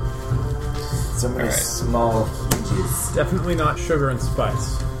 So many Alright. small hinges. Definitely not sugar and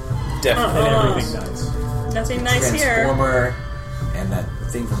spice. Definitely. And Uh-uh. everything nice. Nothing nice here. Transformer, and that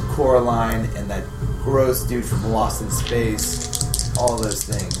thing from Coraline, and that gross dude from Lost in Space. All those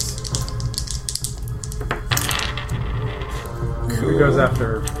things. Who goes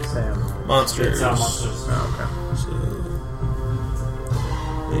after Sam? Monsters. It's monsters. Oh, okay. So,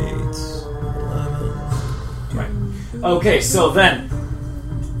 8, 11. Okay, so then.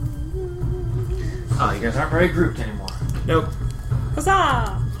 Oh, you guys aren't very grouped anymore. Nope.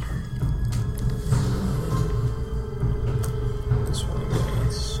 Huzzah! This one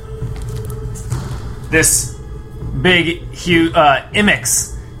goes. This big, huge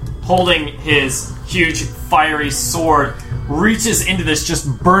Imix, holding his huge fiery sword, reaches into this just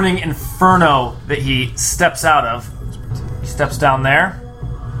burning inferno that he steps out of. He steps down there.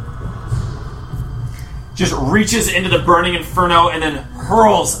 Just reaches into the burning inferno and then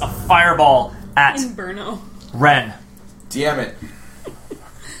hurls a fireball at Inferno. Ren. Damn it.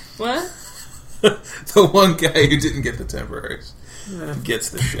 What? The one guy who didn't get the temporaries gets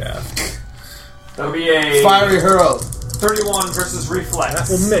the shaft. That'll be a Fiery hurl. 31 versus reflex.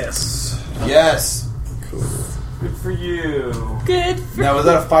 Will miss. Yes. Cool. Good for you. Good for Now, was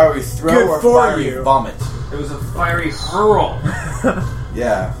that a fiery throw Good or for fiery you. vomit? It was a fiery hurl.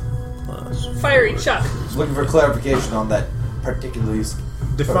 Yeah. Plus Fiery Chuck. Looking for clarification on that particular use.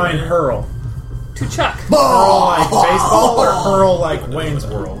 Define hurl. To Chuck. Hurl like baseball or hurl like Wayne's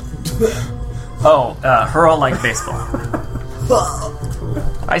World? Oh, hurl like baseball.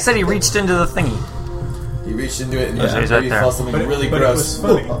 I said he reached into the thingy. He reached into it and Yeah, he's maybe right there. felt something really but gross. it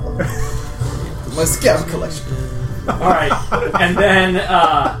was funny. My scab collection. Alright, and then,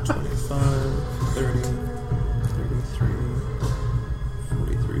 25, 30, 33,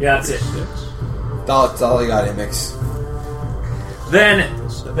 43. Yeah, that's it. 46. That's all I got, Imix. then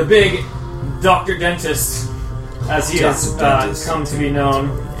the big Dr. Dentist, as he has Dentist. come to be known.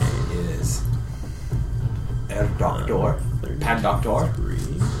 It is. Herr Doctor. Pan Doctor. 3,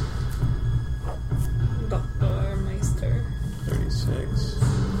 Dr. Meister. 36,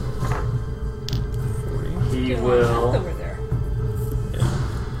 40. He You want will. help over there. Yeah.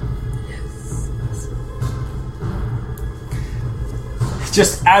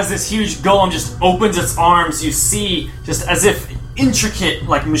 Just as this huge golem just opens its arms, you see, just as if intricate,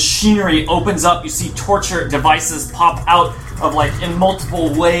 like, machinery opens up, you see torture devices pop out of, like, in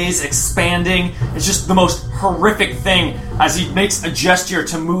multiple ways, expanding. It's just the most horrific thing as he makes a gesture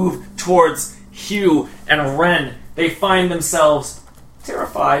to move towards Hugh and Ren. They find themselves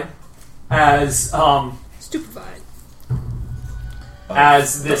terrified as, Stupefied.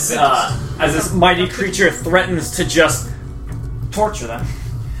 as this mighty creature threatens to just torture them.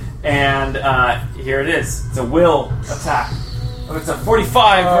 And here it is. It's a will attack. Oh, it's a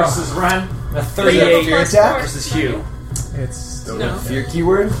 45 versus Ren, and a 38 Fear attack? versus Hugh. It's still No. Fear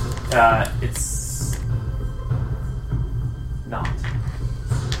keyword? It's not.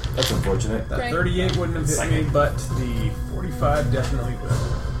 That's unfortunate. That Right. 38 wouldn't have hit me, Second. but the 45 definitely will.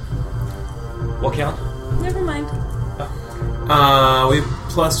 What count? Never mind. We have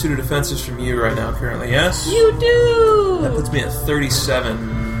 +2 to defenses from you right now, currently, yes? You do! That puts me at 37.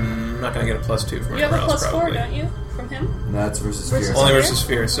 I'm not going to get a +2 from You have a anywhere else, +4, probably. don't you? From him? No, that's versus Versus fear. Only Fear? versus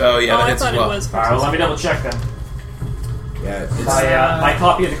fear, so yeah, oh, that I hits thought as well. it was Alright, well, let me double check then. Yeah, it's, My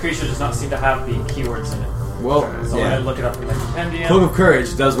copy of the creature does not seem to have the keywords in it. Well, So yeah. I look it up in the compendium. Cloak of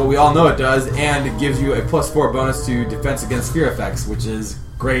Courage does what we all know it does, and it gives you a +4 bonus to defense against fear effects, which is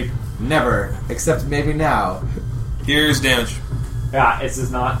great. Never, except maybe now. Here's damage. Yeah, this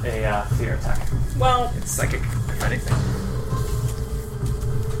is not a fear attack. Well, It's psychic, if anything.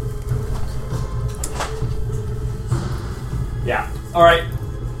 Yeah. Alright.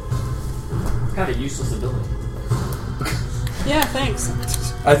 Kind of a useless ability. yeah, thanks.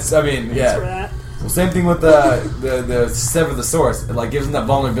 I mean, Thanks yeah. for that. Well, same thing with the Sever the Source. It gives them that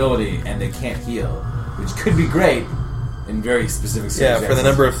vulnerability, and they can't heal, which could be great in very specific Yeah, circumstances. for the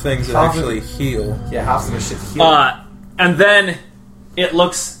number of things that Half of- actually heal. Yeah, half of their shit heal. And then it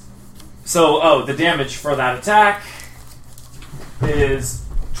looks... So, the damage for that attack is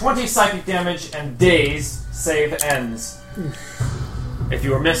 20 psychic damage and dazed, save ends. If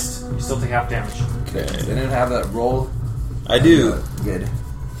you were missed, you still take half damage. Okay. Does anyone have that roll? I do. Good.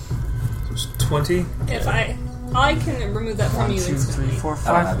 It's 20. If I can remove that from 1, you 2, 3, instantly. 4, I don't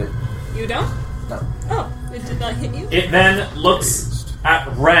 5. have it. You don't? No. Oh, it did not hit you? It then looks at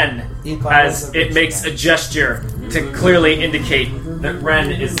Ren as it makes a gesture to clearly indicate that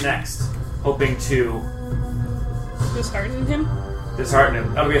Ren is next, hoping to Dishearten him? dishearten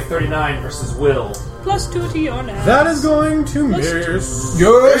him. That'll be a 39 versus Will. +2 to your now. That is going to miss.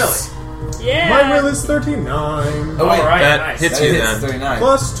 Yours? Yeah. My will is 39. Oh, wait. Alright, that nice. hits That you hits then. 39.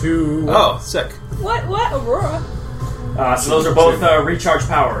 +2. Oh, sick. What? Aurora? So those are both recharge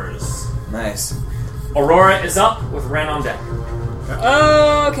powers. Nice. Aurora is up with Ren on deck.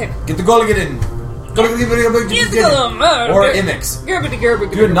 Oh, okay. Get the goal again. Get the Golem. Or Imix.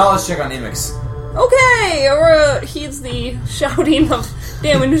 Gerby. Do a knowledge check on Imix. Okay, Aurora heeds the shouting of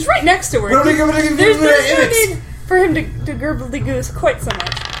Damon, who's right next to her. There's no need for him to gurgly goose quite so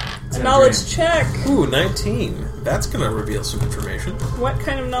much. A knowledge check. Ooh, 19. That's gonna reveal some information. What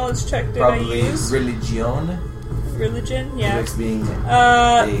kind of knowledge check did Probably I use? religion. Religion? Yeah. Imix being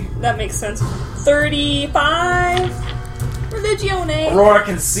That makes sense. 35. Religione. Aurora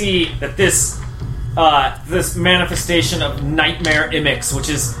can see that this manifestation of Nightmare Imix, which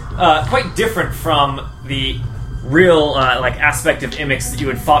is quite different from the real aspect of Imix that you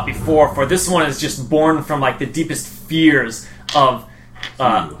had fought before. For this one is just born from the deepest fears of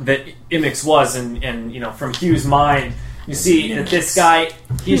that Imix was, and from Hugh's mind, you see that this guy,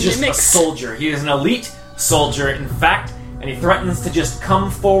 he's just a Imix. soldier. He is an elite soldier, in fact, and he threatens to just come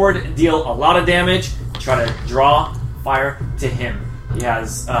forward and deal a lot of damage, try to draw fire to him. He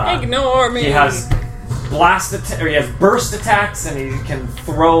has Ignore me. he has he has burst attacks, and he can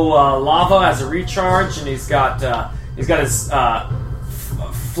throw lava as a recharge, and he's got his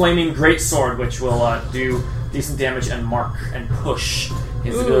flaming greatsword, which will do decent damage and mark and push.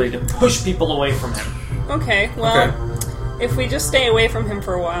 His ability to push people away from him. Okay, well, if we just stay away from him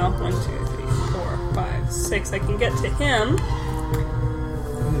for a while, 1, 2, 3, 4, 5, 6, I can get to him.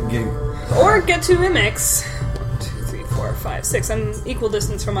 Or get to Imix. 1, 2, 3, 4, 5, 6. I'm equal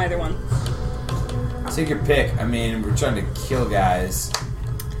distance from either one. Take your pick. I mean, we're trying to kill guys.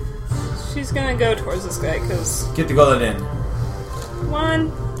 She's gonna go towards this guy, because... Get the goal in.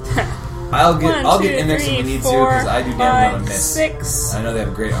 1... I'll get One, two, Imix if we three, need to, four, because I do damage five, on a miss. 6. I know they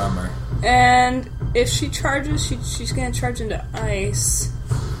have great armor. And if she charges, she's gonna charge into ice.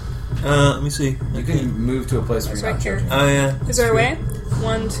 Let me see. You can move to a place where It's you're not right here. charging. Oh, yeah. Is there a way?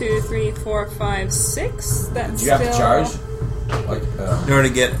 1, 2, 3, 4, 5, 6. That's Do you have to still- charge? In order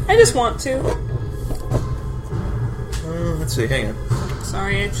to get... I just want to. let's see, hang on.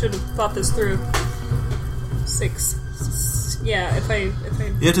 Sorry, I should have thought this through. 6. Yeah, if I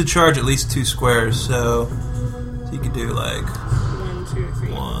You have to charge at least 2 squares, so you could do 1, 2,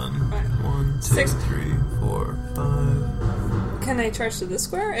 3. 1, 2, 6. 3, 4, 5. Can I charge to this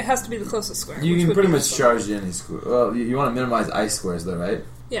square? It has to be the closest square. You which can would pretty be much this one. charge any square. Well, you want to minimize ice squares, though, right?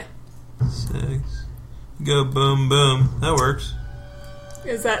 Yeah. 6. Go boom, boom. That works.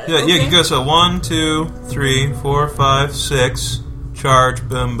 Is that Yeah, okay? you can go so 1, 2, 3, 4, 5, 6. Charge,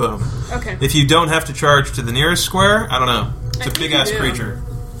 boom, boom. Okay. If you don't have to charge to the nearest square, I don't know. It's I a think big ass you do. creature.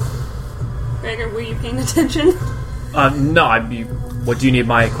 Gregor, were you paying attention? No, I'd be. What do you need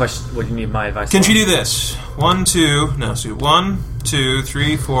my question? What do you need my advice? Can for? she do this? 1, 2, no, so 1, 2,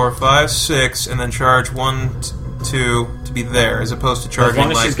 3, 4, 5, 6, and then charge 1, 2 to be there, as opposed to As charging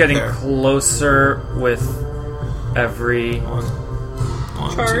long as she's getting there. closer with every.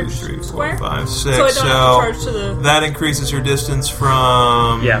 1, Charge 2, 3, 4, square? 5, 6. So I don't have to charge to the... that increases her distance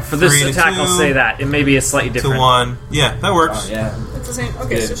from Yeah, for this 3 to attack, 2 I'll say that it may be a slightly to different. 1. Yeah, that works. Oh, yeah. It's the same.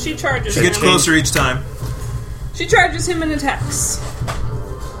 Okay, Yeah. so she charges She gets him. closer each time. She charges him and attacks.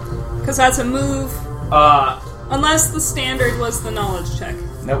 Because that's a move. Uh, Unless the standard was the knowledge check.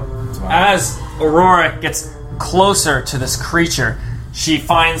 Nope. It's As Aurora gets closer to this creature, she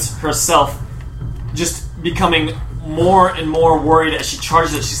finds herself just becoming more and more worried as she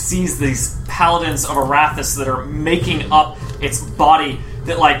charges it. She sees these paladins of Arathis that are making up its body,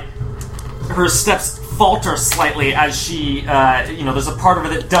 that like her steps falter slightly as she, there's a part of her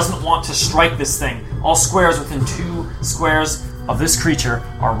that doesn't want to strike this thing. All squares within 2 squares of this creature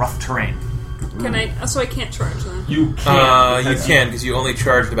are rough terrain. Can I? So I can't charge then. You can. You can, because you only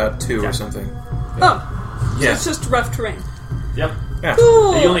charged about 2 or something. Oh, so Yeah. it's just rough terrain. Yep. Yeah.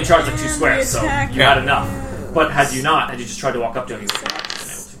 Cool. You only charged like 2 And squares, the so attack you had enough. But had you not, had you just tried to walk up to him, you would not have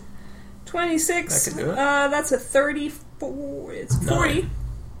been able to. 26. That could do it. That's a 34. It's 40.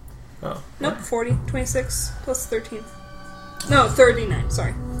 Oh. Nope, 40. 26 plus 13. No, 39.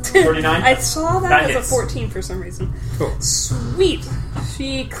 Sorry. 39? I saw that, That as hits. a 14 for some reason. Cool. Sweet.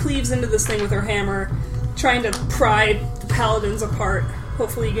 She cleaves into this thing with her hammer, trying to pry the paladins apart,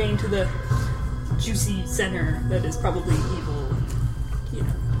 hopefully getting to the juicy center that is probably evil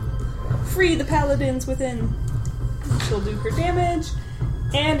and, free the paladins within. She'll do her damage,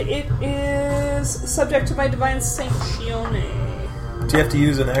 and it is subject to my divine sanctione. Do you have to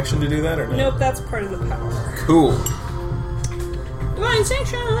use an action to do that, or no? Nope, that's part of the power. Cool. Divine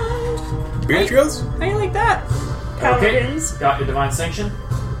sanctioned! Beatrice? How you like that? Paladins. Okay. Got your divine sanction.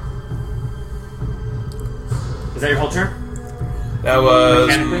 Is that your whole turn? That was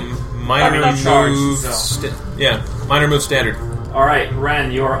Mechanically? minor I mean, charged, move. so. Minor move standard. Alright,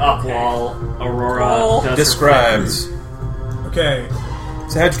 Ren, you're up while Aurora Roll. does her Describes. Okay.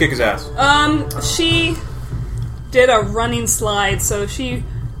 So how'd you kick his ass? She did a running slide, so she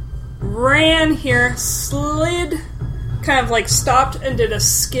ran here, slid, kind of like stopped and did a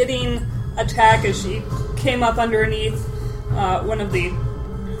skidding attack as she came up underneath one of the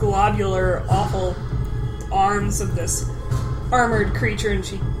globular, awful arms of this armored creature, and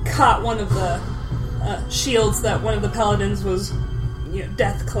she caught one of the shields that one of the paladins was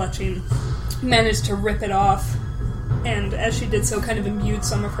death clutching, managed to rip it off, and as she did so kind of imbued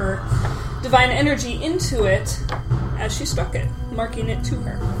some of her divine energy into it as she struck it, marking it to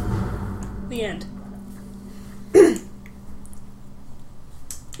her. The end.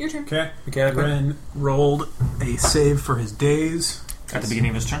 Your turn. Okay. Mechanically? Ren rolled a save for his daze, At the beginning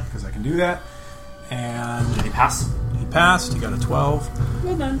of his turn. because I can do that. And Did he pass? he passed. He got a 12.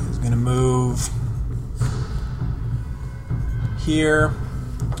 Well done. He's going to move here.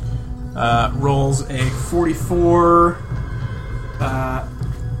 Rolls a 44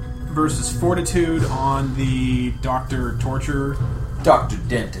 versus Fortitude on the Dr. Torture. Dr.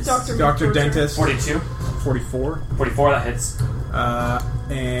 Dentist. Dr. Dr. Dentist. 42. 44. 44, that hits.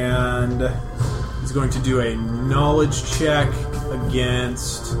 And he's going to do a knowledge check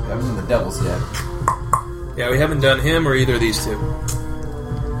against... Haven't done the devils yet. Yeah, we haven't done him or either of these two.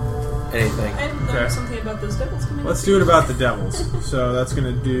 Anything. I didn't know Okay. something about those devils coming. Let's do it about the devils. So that's going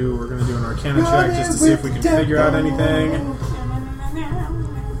to do... We're going to do an Arcana check just to see if we can figure out anything.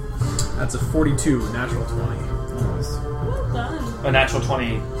 That's a 42, natural 20. Well done. A natural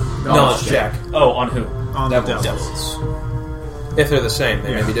 20. Knowledge check. Oh, on who? On Devils. the devils. If they're the same,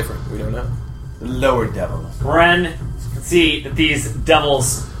 they Yeah. may be different. We don't know. The lower devil. Ren can see that these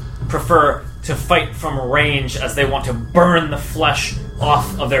devils prefer to fight from range as they want to burn the flesh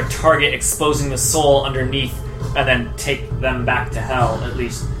off of their target, exposing the soul underneath, and then take them back to hell. At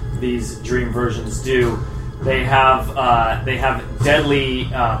least these dream versions do. They have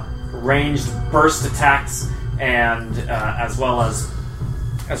deadly ranged burst attacks, and as well as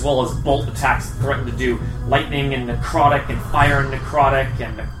bolt attacks that threaten to do lightning and necrotic and fire and necrotic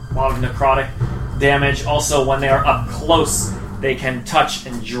and a lot of necrotic damage. Also, when they are up close, they can touch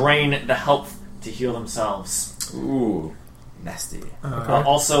and drain the health to heal themselves. Ooh. Nasty.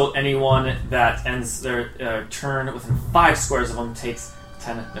 Also, anyone that ends their turn within 5 squares of them takes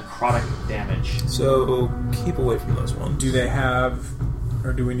 10 necrotic damage. So keep away from those ones. Do they have...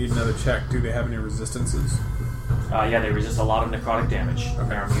 Or do we need another check? Do they have any resistances? Yeah, they resist a lot of necrotic damage.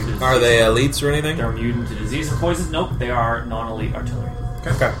 They're immune to disease. Are they elites or anything? They're immune to disease and poison? Nope, they are non-elite artillery.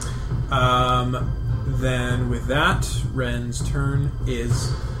 Okay. Then with that, Ren's turn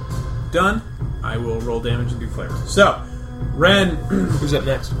is done. I will roll damage and do flavor. So, Ren... Who's up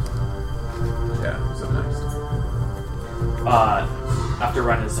next? yeah, who's up next? After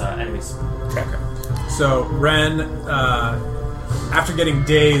Ren is enemies. Okay. So, Ren, after getting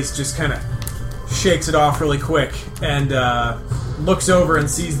dazed, just kind of shakes it off really quick and looks over and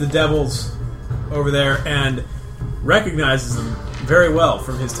sees the devils over there and recognizes them very well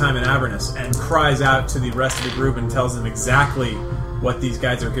from his time in Avernus and cries out to the rest of the group and tells them exactly what these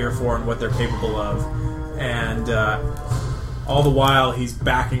guys are here for and what they're capable of. And all the while he's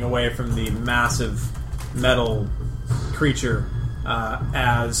backing away from the massive metal creature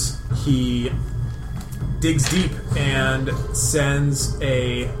as he digs deep and sends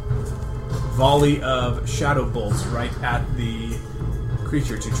a volley of shadow bolts right at the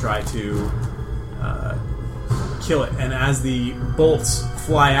creature to try to kill it. And as the bolts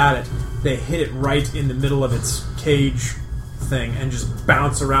fly at it, they hit it right in the middle of its cage thing and just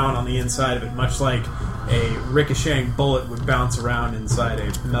bounce around on the inside of it, much like a ricocheting bullet would bounce around inside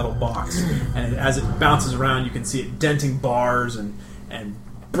a metal box. And as it bounces around, you can see it denting bars and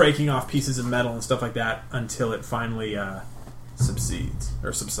breaking off pieces of metal and stuff like that until it finally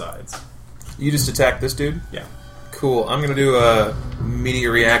subsides. You just attack this dude? Yeah. Cool. I'm going to do a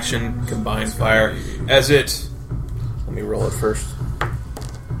immediate reaction, combined fire, as it... Let me roll it first.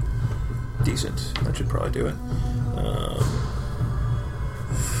 Decent. That should probably do it.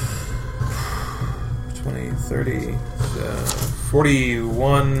 20, 30,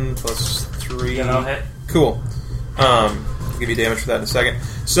 41 plus 3. Yeah, that'll hit. Cool. I'll give you damage for that in a second.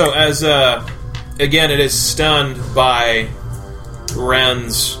 So, as, again, it is stunned by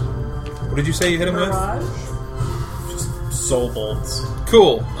Ren's... What did you say you hit him with? Just soul bolts.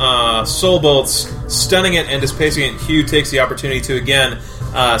 Cool. Soul bolts, stunning it and displacing it. Hugh takes the opportunity to, again,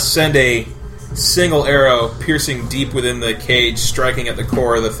 send a single arrow piercing deep within the cage, striking at the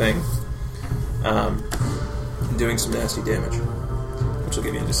core of the thing. Doing some nasty damage, which I'll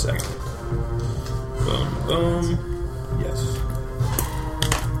give you in just a second. Boom, boom. Yes.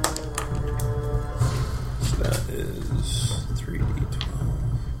 So that is 3d12.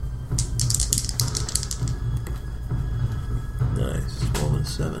 Nice. 12 and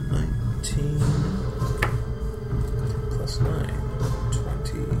 7, 19. Plus 9,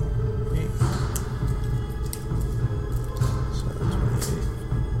 28. So 28.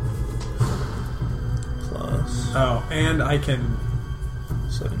 Plus Oh, and I can...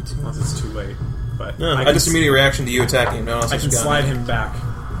 17. Unless it's too late. But No, I can just immediate reaction to you attacking him. No one else I has can gotten slide it. him back.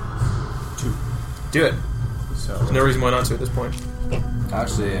 Do it. So There's no reason why not to at this point.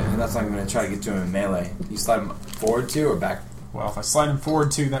 Actually, and that's not going to try to get to him in melee. You slide him forward 2 or back? Well, if I slide him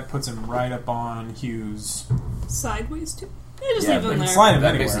forward 2, that puts him right up on Hugh's. Sideways too? Yeah, just Yeah, leave but him there. Slide him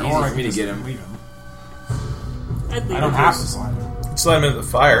That anywhere, makes it or easy I for can me to just get him. leave him. I'd leave I don't him. have to slide him. Slide him into the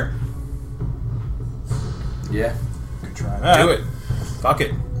fire. Yeah. Could try that. Do it. Fuck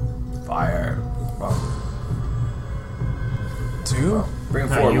it. Fire. Well, 2? bring him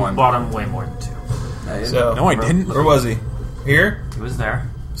No, forward you 1. bought him way more than 2. So No, I didn't. Where was he? Here. He was there.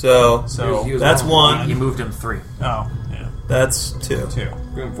 So So, He was that's wrong. one. You moved him 3. oh, yeah. That's 2. 2.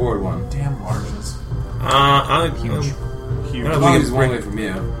 Bring him forward 1. Damn larges. I think Huge. Huge. I As don't long think as he's one away from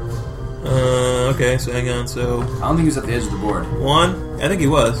you. Okay, so hang on. So I don't think he was at the edge of the board. 1. I think he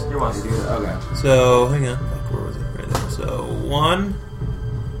was. Here was. Okay. So hang on. Fuck, where was he? Right there. So 1.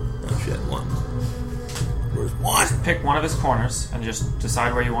 Oh shit. 1. Where's 1? Pick one of his corners and just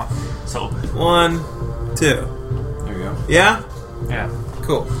decide where you want. So, 1, 2. There we go. Yeah. yeah.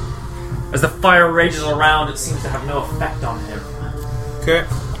 Cool. As the fire rages around, it seems to have no effect on him. Okay.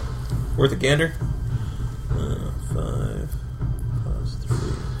 Worth a gander. 5 plus 3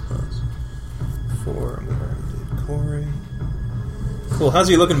 plus 4. And we already did Corey. Cool. How's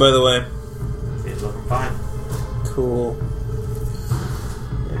he looking, by the way? He's looking fine. Cool.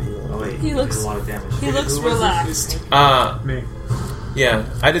 Oh wait, He did looks- a lot of damage. He looks relaxed. me. Yeah.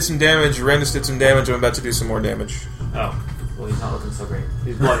 I did some damage. Randus did some damage. I'm about to do some more damage. Oh, well, he's not looking so great.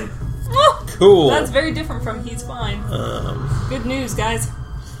 He's bloody. Oh, Cool. that's very different from he's fine. Good news, guys.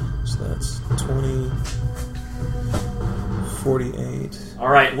 So that's 20, 48. All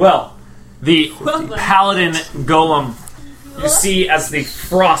right. Well, the Well then. paladin golem. You see as the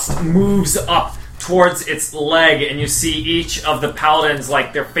frost moves up towards its leg, and you see each of the paladins,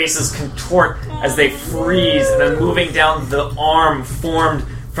 like their faces contort as they freeze, and then moving down the arm formed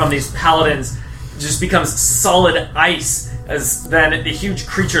from these paladins just becomes solid ice. As then the huge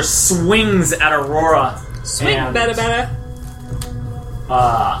creature swings at Aurora. Swing, and, better.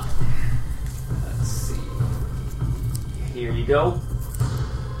 Let's see. Here you go.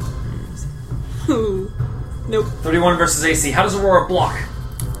 Ooh. Nope. 31 versus AC. How does Aurora block?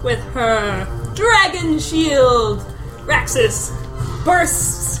 With her dragon shield, Raxus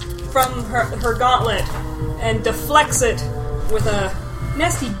bursts from her gauntlet and deflects it with a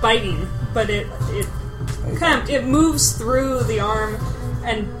nasty biting, but it moves through the arm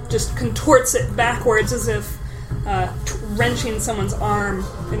and just contorts it backwards as if wrenching someone's arm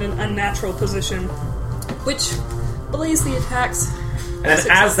in an unnatural position, which belays the attacks. And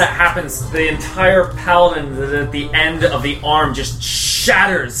then as that happens, the entire paladin at the end of the arm just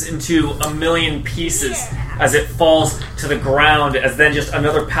shatters into a million pieces as it falls to the ground, as then just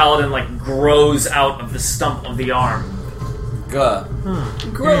another paladin like grows out of the stump of the arm. Gah.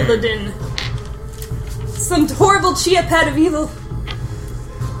 Grolodin. Some horrible chia pet of evil.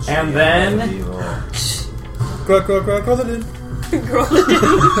 And then Grolodin.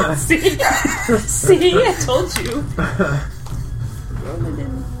 See, I told you.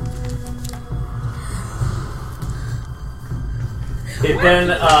 Grolodin. it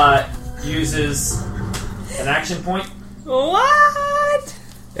then uses an action point. What?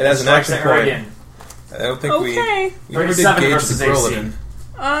 It has an Strikes action at her point. again. I don't think we Okay. never did 37 gauge versus the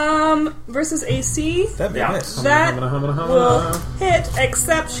Grolodin. Versus AC. That may Yeah. miss. That Humana. will hit,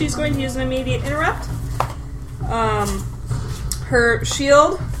 except she's going to use an immediate interrupt. Her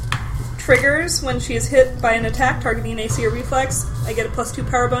shield triggers when she is hit by an attack targeting AC or reflex. I get a +2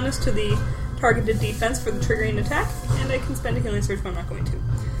 power bonus to the targeted defense for the triggering attack, and I can spend a healing surge, but I'm not going to.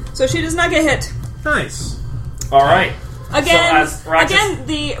 So she does not get hit. Nice. All right. Again, So as Raxus-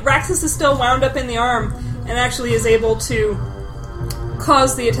 the Raxus is still wound up in the arm and actually is able to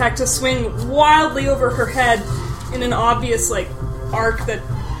cause the attack to swing wildly over her head in an obvious arc that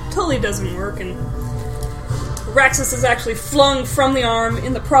totally doesn't work, and Raxus is actually flung from the arm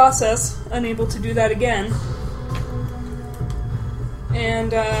in the process, unable to do that again.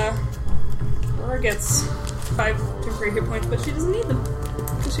 And Aurora gets 5 temporary hit points, but she doesn't need them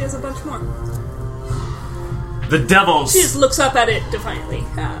because she has a bunch more. The devils. She just looks up at it defiantly.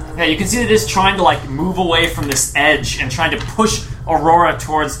 Yeah, you can see that it is trying to move away from this edge and trying to push Aurora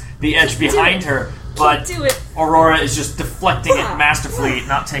towards the edge behind her, but do it. Aurora is just deflecting it masterfully,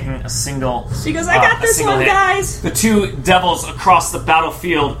 not taking a single. She goes, I got a this single one, hit. guys! The two devils across the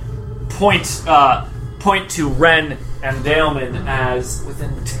battlefield point to Ren and Daemon as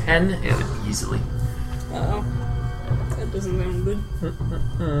within 10 easily. Uh-oh. That doesn't sound good.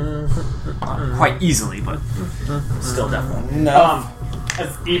 Quite easily, but still definitely. No. As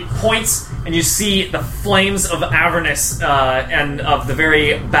he points, and you see the flames of Avernus and of the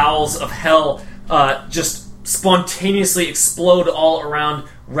very bowels of hell just spontaneously explode all around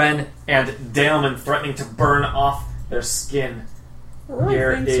Ren and Daemon, threatening to burn off their skin. Aurora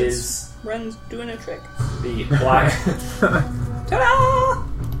Here thinks is Ren's doing a trick. the black, Ta-da!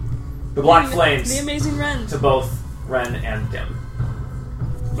 the black The flames amazing Ren. to both Ren and Daemon.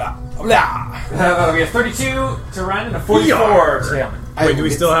 Blah, blah. We have 32 to Ren and a 44 to Daemon. Wait, do we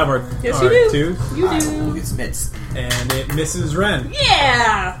still have our Yes, our you do. 2? You I do. will get mitts. And it misses Ren.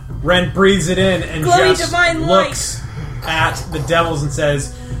 Yeah! Ren breathes it in and Glowy just divine looks at the devils and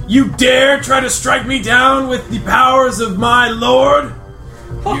says, "You dare try to strike me down with the powers of my lord?"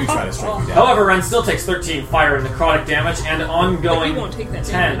 You try to strike me down. However, Ren still takes 13 fire and necrotic damage and ongoing But you won't take that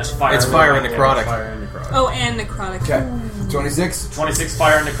 10 damage. fire. It's fire and necrotic. Fire and necrotic. Oh, and necrotic. Okay. 26. 26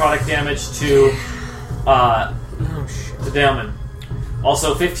 fire and necrotic damage to Daemon.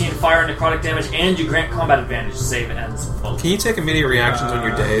 Also 15 fire and necrotic damage, and you grant combat advantage. Save ends with both. Can you take immediate reactions on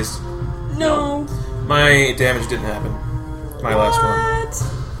your days? No. My damage didn't happen. My last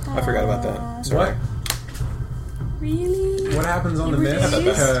one. What? I forgot about that. Sorry. Really? What happens on the You miss?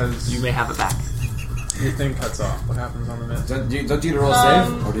 release? Because You may have it back. your thing cuts off. What happens on the miss? Don't you get a roll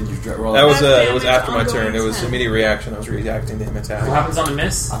save? Or did you roll That was Half it was damage, after my turn. It ongoing was 10. immediate reaction. I was reacting to him attack. What happens on the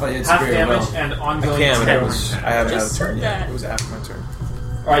miss? I thought you had half superior damage will. and I ongoing can, but 10. I haven't had Just a turn said yet. that. It was after my turn.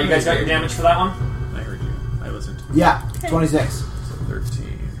 Alright, you guys got your damage for that one? I heard you. I listened to you. Yeah. 26. So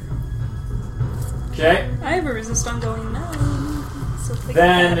 13. Okay. I have a resist ongoing 9. So take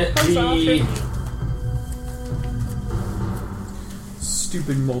Then that plus off the- rating.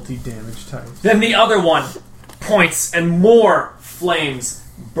 Stupid multi-damage type. Then the other one points, and more flames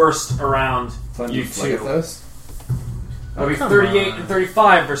burst around you two. Those? That'll be come 38 on. and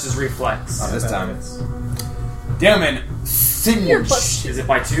 35 versus reflex. Not this time. It's- Daemon, You're singe. plus Is it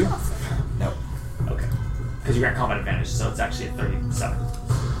by 2? No. Okay. Because you grant combat advantage, so it's actually at 37.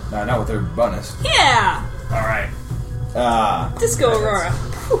 No, not with their bonus. Yeah! Alright. Disco Aurora.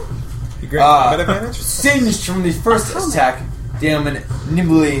 You grant combat advantage? Singed from the first attack, Daemon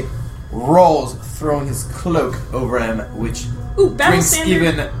nimbly rolls, throwing his cloak over him, which Ooh, battle drinks standard.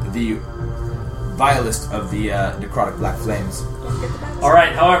 even the vilest of the necrotic black flames. Don't get the battle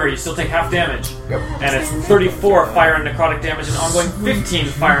Alright, however, you still take half damage. Yep. And it's 34 fire and necrotic damage, and ongoing 15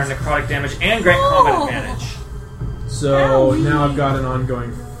 fire and necrotic damage, and grant combat Oh. advantage. So Owie. now I've got an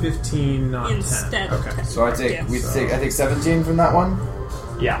ongoing 15, not Instead 10. of Okay. 10. So I take Yes. I take 17 from that one.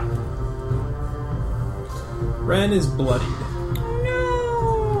 Yeah. Ren is bloodied.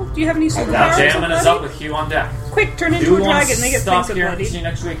 No! Do you have any And Now superpowers? Daemon is already? up with Hugh on deck. Quick, turn Do into you a want dragon. to They get stop things here and bloody. continue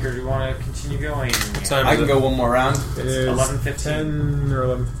next week, or do you want to continue going? What time I is can it? go one more round, It is 11:15. 10 or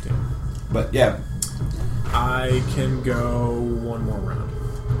 11:15. but yeah. I can go one more round.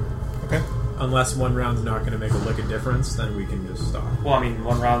 Okay. Unless one round's not going to make a lick of difference, then we can just stop. Well, I mean,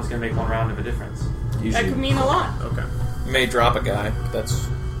 one round's going to make one round of a difference. That Usually. could mean a lot. Okay. May drop a guy. But that's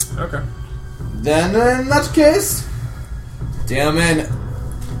Okay. Then in that case, Damon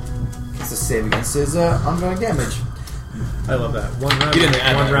gets a save against his ongoing damage. I love that. One round. You didn't make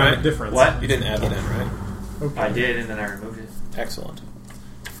add one that, round right? of difference. What? you didn't add that in, right? Okay. I did, and then I removed it. Excellent.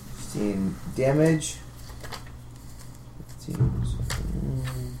 15 damage. 15.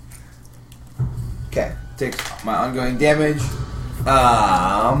 Okay, take my ongoing damage.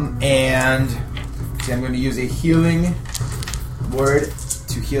 And see, I'm going to use a healing word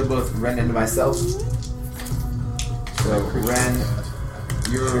to heal both Ren and myself. So, Ren,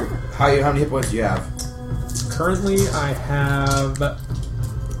 how many hit points do you have? Currently, I have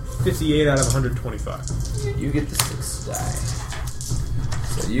 58 out of 125. You get the 6 die.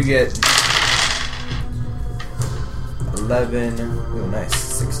 So you get 11, oh nice,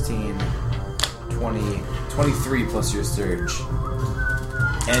 16, 20, 23 plus your surge.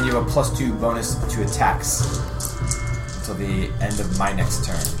 And you have a +2 bonus to attacks until the end of my next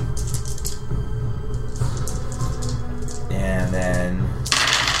turn. And then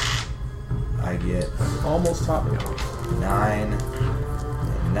I get Almost top me off. 9,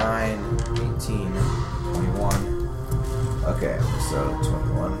 18, 21. Okay, so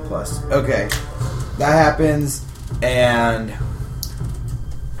 21 plus. Okay, that happens, and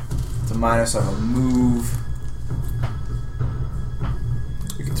it's a minus of a move.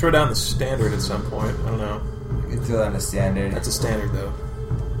 We can throw down the standard at some point. I don't know. You can throw that in a standard. That's a standard, though.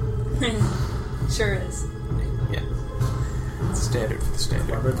 Sure is. Yeah. It's standard for the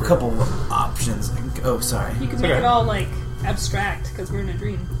standard. A couple of options. Oh, sorry. You can It's make okay. it all like abstract because we're in a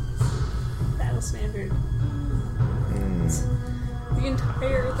dream. Battle standard. The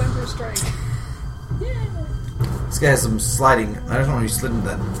entire Thunderstrike. Yeah. This guy has some sliding. I don't want to be slid into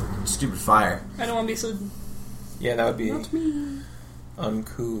that stupid fire. I don't want to be so. Yeah, that would be Not me.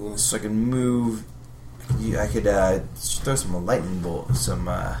 uncool. So I can move. I could throw some lightning bolts.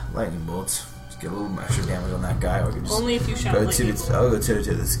 Just get a little extra damage on that guy. Or I could just Only if you shout go like to I'll go to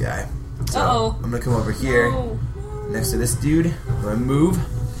this guy. So Uh-oh. I'm gonna come over here No. next to this dude. I'm gonna move.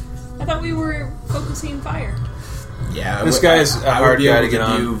 I thought we were focusing fire. Yeah, This guy's a hard be guy able to get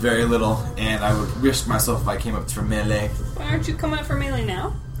on. do very little, and I would risk myself if I came up for melee. Why aren't you coming up for melee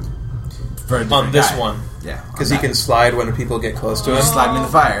now? For a On different this guy. one. Yeah, Because he can slide when people get close to him. just slide me in the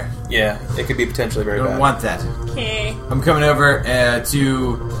fire. Yeah, it could be potentially very I don't bad. want that. Okay. I'm coming over to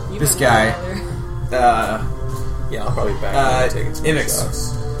You this might guy, rather. Yeah, I'll probably back and take some Imix.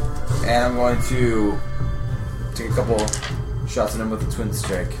 shots. and I'm going to take a couple shots at him with a twin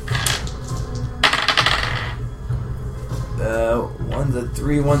strike. One's a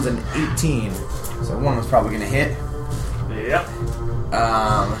 3, one's an 18. So one was probably going to hit. Yep.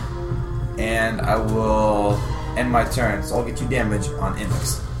 And I will end my turn. So I'll get 2 damage on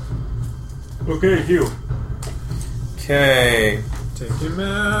Imix. Okay, Hugh. Okay. Take him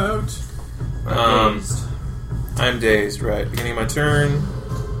out. Dazed. I'm dazed, right. Beginning of my turn.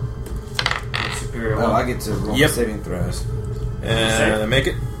 Superior Oh, one. I get to roll Yep. saving throws. And I make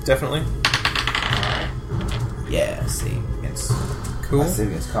it, definitely. Yeah, save against. Cool. Save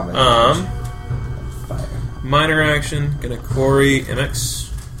against combat. Um, damage. Fire. Minor action, gonna quarry Imix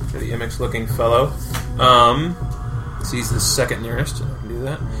for the Imix looking fellow. So he's the second nearest. I can do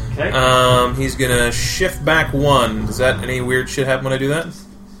that. Okay. He's gonna shift back 1. Does that any weird shit happen when I do that?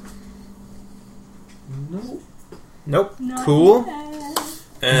 Nope. Not Cool. yet.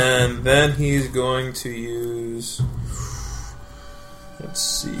 And then he's going to use. Let's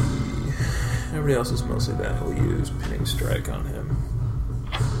see. Everybody else is mostly that. He'll use Pinning Strike on him.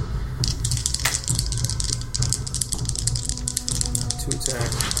 To attack.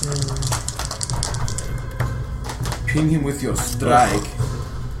 Pin him with your strike.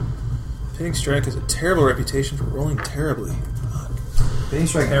 Pinning Strike has a terrible reputation for rolling terribly. Pinning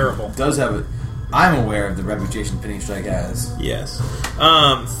strike Terrible. does have a. I'm aware of the reputation Pinning strike has. Yes.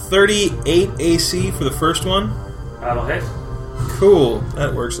 38 AC for the first one. That'll hit. Cool.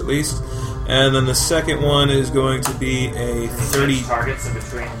 That works at least. And then the second one is going to be a 30. Targets in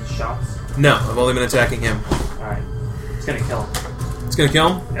between shots. No, I've only been attacking him. Alright. It's gonna kill him. It's going to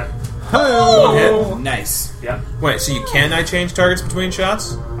kill him? Yep. One hit. Nice. Yep. Wait, so can I change targets between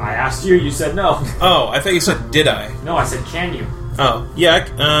shots? I asked you, you said no. Oh, I thought you said did I? No, I said can you? Oh, yeah,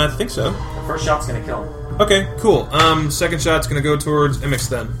 I think so. The first shot's gonna kill him. Okay, cool. Second shot's gonna go towards Imix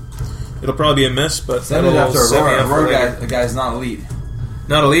then. It'll probably be a miss, but Send it that'll after set me Aurora. up for Aurora later. the guy's not elite.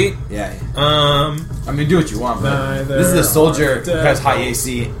 Not elite? Yeah. Um, I mean, do what you want, but Neither this is a soldier are who has high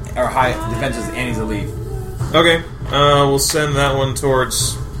AC or high defenses, and he's elite. okay. We'll send that one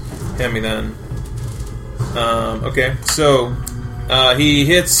towards Hemi then. Okay, so he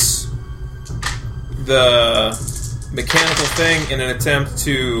hits the mechanical thing in an attempt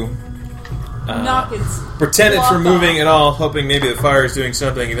to Knock its pretend it's block removing off. it all, hoping maybe the fire is doing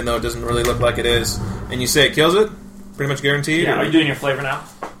something, even though it doesn't really look like it is. And you say it kills it? Pretty much guaranteed? Yeah, or- are you doing your flavor now?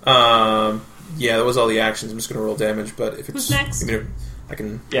 Yeah, that was all the actions. I'm just going to roll damage, but if it's... Who's next? I mean, I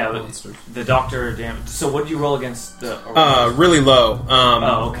can... Yeah, the doctor damage. So what do you roll against the... really low.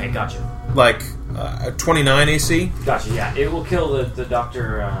 oh, okay, gotcha. Like 29 AC? Gotcha, yeah. It will kill the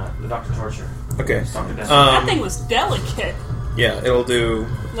doctor torture. Okay. Dr. Death. That thing was delicate, Yeah, it'll do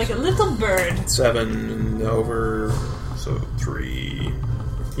like a little bird. 7 over... So 3...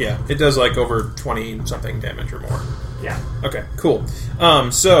 Yeah, it does like over 20-something damage or more. Yeah. Okay, cool.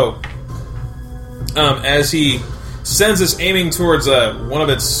 As he sends this aiming towards one of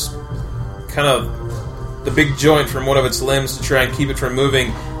its kind of the big joint from one of its limbs to try and keep it from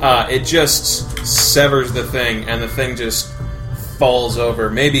moving, it just severs the thing, and the thing just falls over.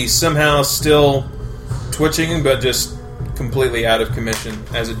 Maybe somehow still twitching, but just completely out of commission,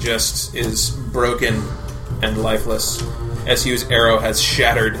 as it just is broken and lifeless, as Hugh's arrow has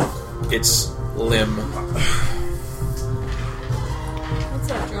shattered its limb. What's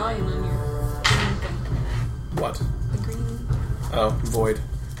that drawing on your green thing? What? The green. Oh, void.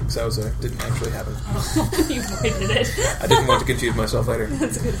 Because that was didn't actually happen. You voided it. I didn't want to confuse myself later.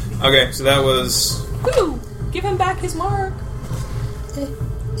 That's a good idea. Okay, so that was... Woo! Give him back his mark.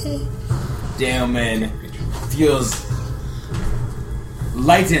 Daemon feels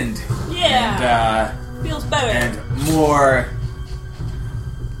lightened Yeah. Feels better. and more.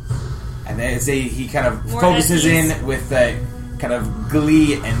 And then he kind of More focuses at ease. in with kind of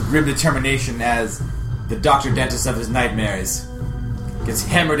glee and grim determination as the doctor dentist of his nightmares gets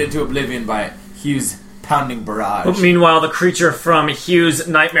hammered into oblivion by Hugh's pounding barrage. But meanwhile, the creature from Hugh's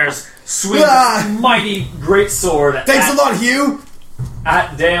nightmares swings Ah! its mighty greatsword Thanks a lot, Hugh.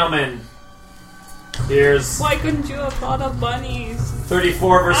 at Daemon. Here's Why couldn't you have thought of bunnies?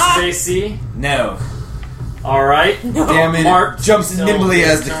 34 versus Ah! AC. No. Alright. Daemon Mark jumps still nimbly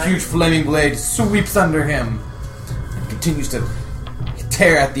his as the turn. huge flaming blade sweeps under him and continues to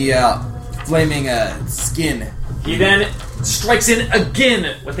tear at the flaming skin. He then strikes in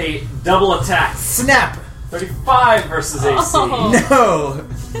again with a double attack. Snap! 35 versus AC. Oh.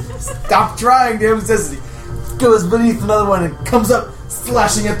 No! Stop trying, Daemon says. He goes beneath another one and comes up,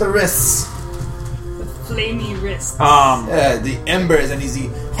 slashing at the wrists. Flamey wrists. The embers, and as he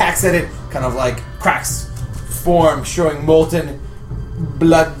hacks at it, kind of like cracks form, showing molten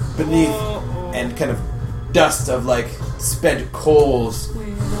blood beneath, and kind of dust of like spent coals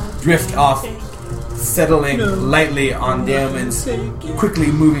drift off, settling lightly on Daemon's quickly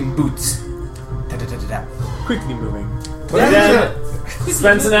moving boots. Da-da-da-da-da. Quickly moving. He then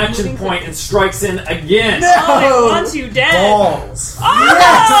spends an action point and strikes in again. Oh, it wants you dead. Balls.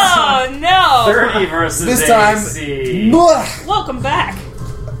 Oh, no. 30 versus This time, AC. Blah! Welcome back.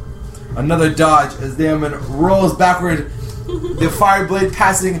 Another dodge as Daemon rolls backward, the fire blade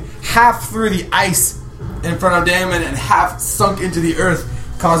passing half through the ice in front of Daemon and half sunk into the earth,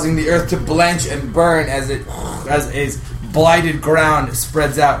 causing the earth to blanch and burn as a blighted ground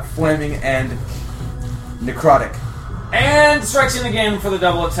spreads out, flaming and necrotic. And strikes in again for the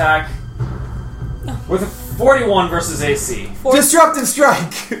double attack with a 41 versus AC. Disrupt and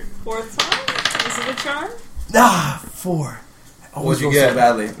strike! Fourth time? Is it a charm? 4. What'd you roll get? so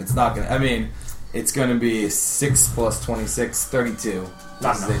badly. It's not gonna. I mean, it's gonna be 6 plus 26, 32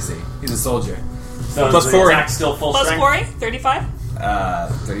 Not versus enough. AC. He's a soldier. So Plus is the 4. attack still full Plus strength? 40? 35?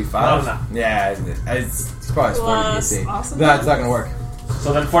 35. No. Yeah, it's probably 40 Plus AC. awesome. No, it's not gonna work.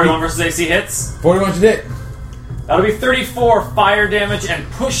 So then 41 versus AC hits. 41 should hit. That'll be 34 fire damage and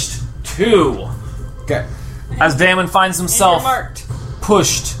pushed 2. Okay. As Daemon finds And himself you're marked.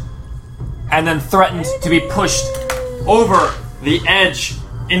 pushed and then threatened to be pushed over the edge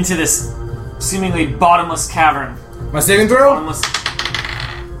into this seemingly bottomless cavern. My saving throw? Bottomless.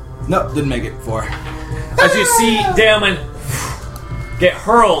 Nope, didn't make it. 4. As you see Daemon get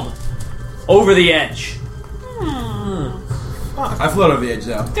hurled over the edge. I float over the edge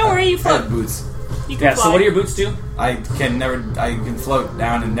though. Don't worry, you I float. have boots. You can Yeah, fly. so what do your boots do? I can float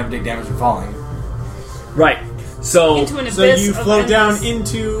down and never take damage from falling. Right. So Into an abyss So you of float down endless-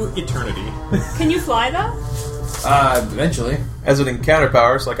 into eternity. Can you fly though? Eventually. As an encounter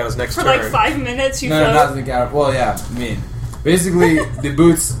powers, like on his next For turn. like 5 minutes you No, float? not the counter. Well, yeah, I mean, basically, the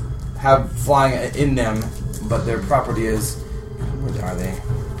boots have flying in them, but their property is... Where are they?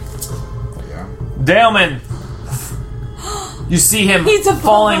 There they are. Daemon! You see him He's above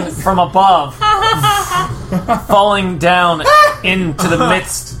falling us. from above, falling down into the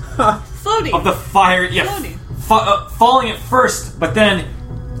midst Floating. of the fire. Yeah, Floating. falling at first, but then,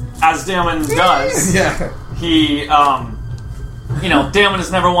 as Daemon does, Yeah. he, Daemon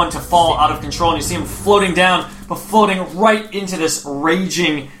is never one to fall out of control, and you see him floating down, but floating right into this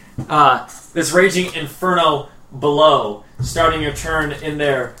raging inferno below. Starting your turn in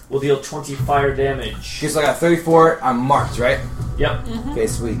there will deal 20 fire damage. Okay, so I got 34. I'm marked, right? Yep. Okay,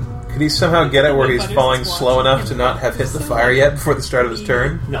 sweet. Could he somehow get it where he's Butters falling is slow watching enough to not have hit the fire yet before the start of his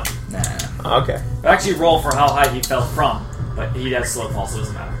turn? No. Nah. Okay. Actually, roll for how high he fell from, but he has slow fall, so it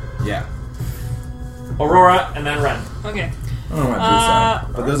doesn't matter. Yeah. Aurora and then Ren. Okay. I don't know where my boots are,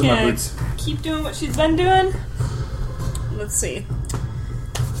 but those are my okay. boots. Keep doing what she's been doing. Let's see.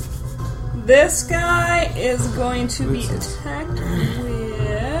 This guy is going to be attacked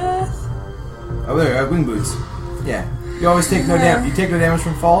with... Oh, there, wing boots. Yeah. You always take no damage. You take no damage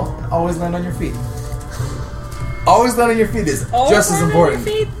from fall, and always land on your feet. Always land on your feet is just as Always important. on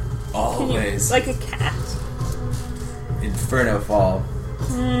your feet? Always. Like a cat. Inferno fall.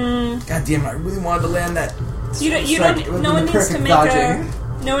 God damn it, I really wanted to land that. You don't. Strike with No one the needs to perfect make dodging.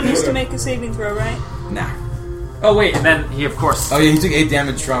 No one needs to make a saving throw, right? Nah. Oh, wait, and then he, of course... Oh yeah, he took 8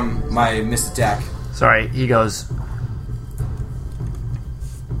 damage from my missed attack. Sorry, he goes...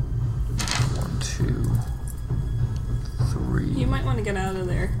 1, 2, 3... You might want to get out of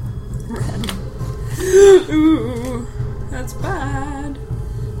there. Ooh, that's bad.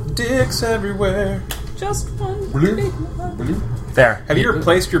 Dicks everywhere. Just one Blue. big one. There. Have you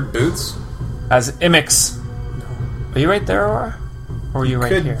replaced your boots? As Imix... Are you right there, Aurora? Or are you right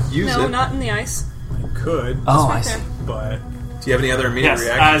Could here? use No, it. not in the ice. You could, Oh, Right I there. see. but Do you have any other immediate Yes,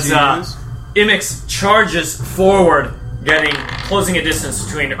 reactions as you use? Imix charges forward, closing a distance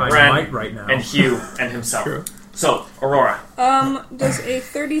between I Ren might right now. and Hugh and himself. True. So, Aurora, Does a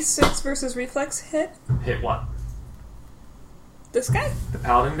 36 versus reflex hit hit what? this guy? The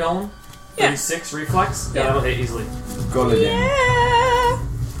Paladin Golem? Yeah. 36 reflex? Yeah, Yeah. that'll hit easily. Go to them. Yeah.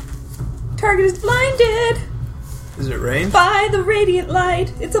 Target is blinded Is it range? by the radiant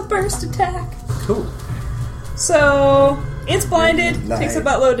light. It's a burst attack. Cool. So it's blinded, Light. takes a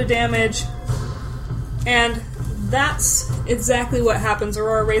buttload of damage, and that's exactly what happens.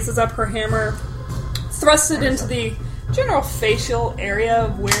 Aurora raises up her hammer, thrusts it into the general facial area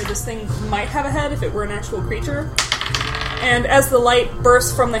of where this thing might have a head if it were an actual creature. And as the light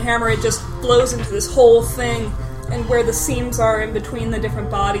bursts from the hammer, it just blows into this whole thing, and where the seams are in between the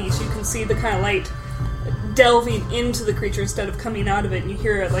different bodies, you can see the kind of light delving into the creature instead of coming out of it, and you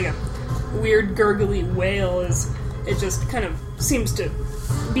hear it like a weird gurgly wail as it just kind of seems to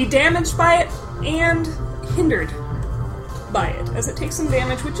be damaged by it and hindered by it as it takes some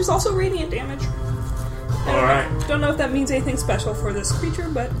damage, which is also radiant damage. Alright. Don't know if that means anything special for this creature,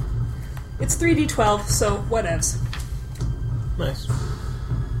 but it's 3d12, so whatevs. Nice.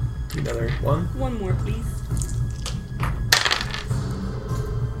 Another one. One more, please.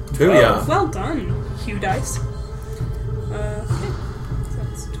 Booyah. Well done, Hugh Dice. Okay. So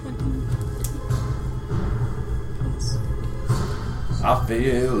that's 20. I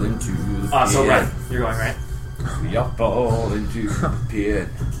fell into the pit. So Ren, you're going, right? I fall into the pit.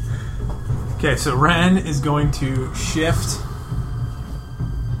 okay. So Ren is going to shift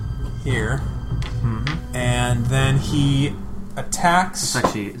here, and then he attacks.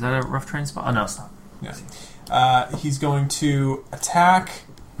 Actually, is that a rough terrain spot? Oh, no, it's not. Yeah. He's going to attack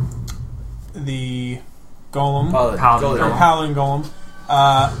the golem, Paladin Paladin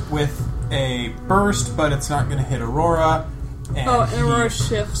Golem, with a burst, but it's not going to hit Aurora. And Oh, and Aurora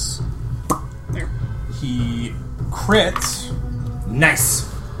shifts. There. he crits, Nice.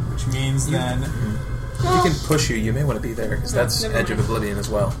 which means then, If he can push you, you may want to be there, because that's never Edge of mind. Oblivion as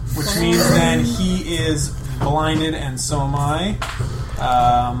well. he is blinded, and so am I.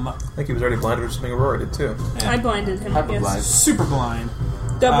 I think he was already blinded with something Aurora did too. I blinded him. Hyper Yes. blind. Super blind.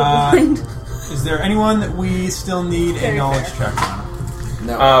 Double Uh, blind. Is there anyone that we still need Very a knowledge fair. check on?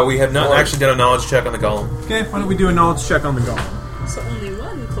 No. We have not Or- actually done a knowledge check on the golem. Okay, why don't we do a knowledge check on the golem? So only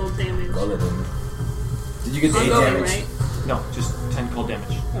one cold damage. Go to them. Did you get the 8 Ongoing, damage? right? No, just 10 cold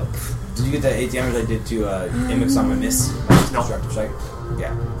damage. Oh. Did you get that 8 damage I did to Imix on my miss? No. Destructive strike?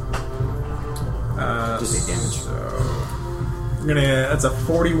 Yeah. Just 8 damage. So we're gonna. That's a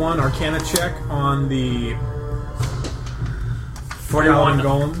 41 Arcana check on the 41 Paladin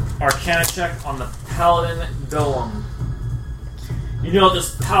Golem. Arcana check on the Paladin Golem. You know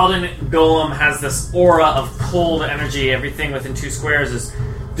this Paladin Golem has this aura of cold energy. Everything within 2 squares is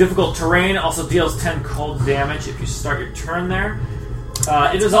difficult terrain. Also deals 10 cold damage if you start your turn there.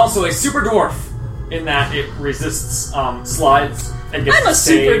 It is also a super dwarf in that it resists slides and gets I'm a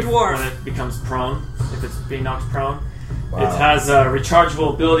saved super dwarf. when it becomes prone, if it's being knocked prone. Wow. It has a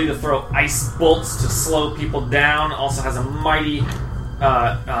rechargeable ability to throw ice bolts to slow people down. Also has a mighty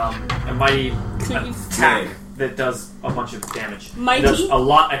Cleave. attack that does a bunch of damage. Mighty? It does a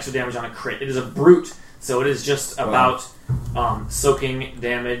lot extra damage on a crit. It is a brute, so it is just about soaking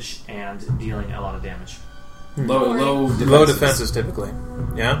damage and dealing a lot of damage. Low defenses typically.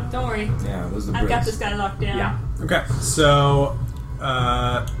 Yeah? Don't worry. Yeah, those are I've got brutes. this guy locked down. Yeah. Okay, so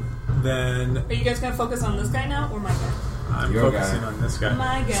then Are you guys going to focus on this guy now or my guy? I'm Your focusing guy. on this guy.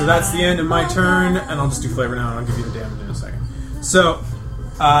 My guy. So that's the end of my My turn, guy. and I'll just do flavor now, and I'll give you the damage in a second. So,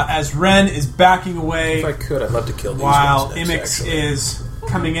 as Ren is backing away, If I could, I'd love to kill these while ones next, Imix actually. is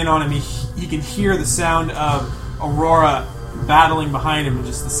coming in on him, he can hear the sound of Aurora battling behind him, and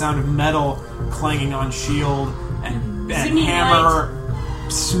just the sound of metal clanging on shield and Zingy hammer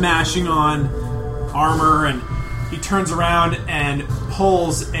smashing on armor, and he turns around and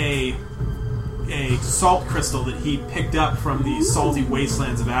pulls a salt crystal that he picked up from the salty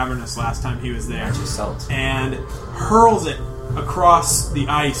wastelands of Avernus last time he was there, Just salt. and hurls it across the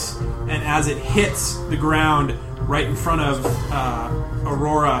ice, and as it hits the ground right in front of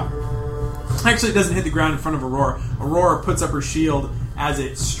Aurora, actually it doesn't hit the ground in front of Aurora puts up her shield as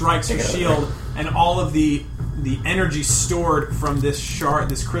it strikes her shield, and all of the energy stored from this shard,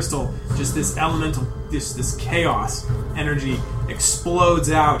 this crystal, just this elemental, this chaos energy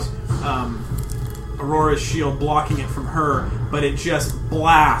explodes out, Aurora's shield blocking it from her, but it just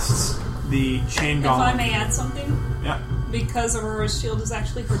blasts the chain If I golem. may add something, Yeah. because Aurora's shield is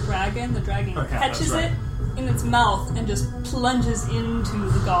actually her dragon, the dragon Okay, catches that's right. it in its mouth and just plunges into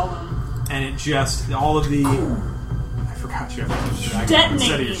the golem. And it just, all of the, I forgot you have a dragon Detonating.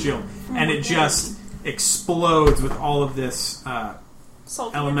 instead of your shield, and it just explodes with all of this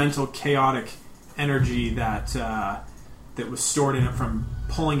Salty elemental chaotic energy that was stored in it from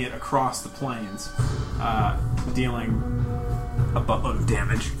pulling it across the plains, dealing a buttload of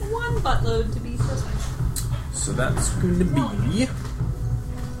damage. One buttload to be precise. So that's going to be.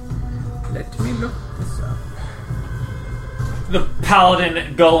 Let me look this up. The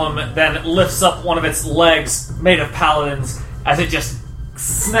paladin golem then lifts up one of its legs made of paladins as it just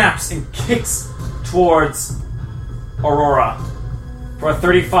snaps and kicks towards Aurora for a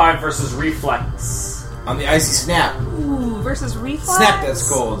 35 versus reflex. On the icy snap. Ooh, versus reflex? Snap that's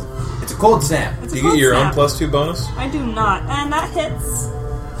cold. It's a cold snap. It's Do a you get cold your snap. own +2 bonus? I do not. And that hits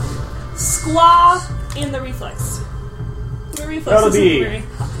Squaw in the reflex. The reflex That'll isn't be very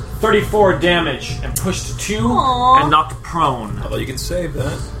 34 damage and pushed to 2 Aw. and knocked prone. Although you can save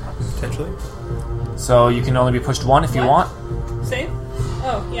that, potentially. So you can only be pushed 1 if you What? want. Save?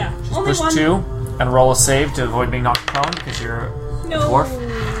 Oh, yeah. Only Push one. 2 and roll a save to avoid being knocked prone because you're No. dwarf.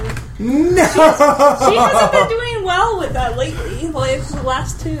 No! She hasn't been doing well with that lately. Like the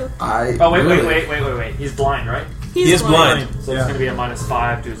last two. Oh, wait. He's blind, right? He is blind. So it's going to be a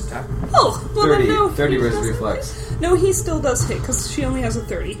 -5 to his attack. Oh, well 30, then no. 30 he versus doesn't reflex. hit. No, he still does hit because she only has a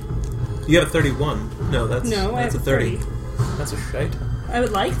 30. You got a 31. No, that's No, I that's have a 30. That's a shite. I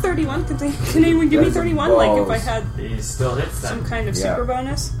would like 31. Can anyone give me That's a 31? Like if I balls. had He still hits some them. kind of Yeah. super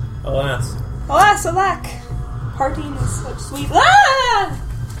bonus. Alas. Alas, alack. Parting is such sweet. Ah!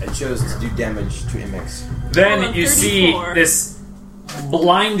 I chose to do damage to Imix. Then Hold on, you see 34. this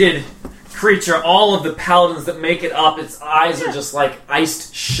blinded creature, all of the paladins that make it up, its eyes are just like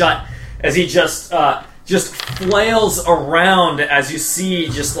iced shut as he just flails around as you see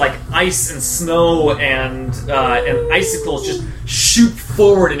just like ice and snow and icicles just shoot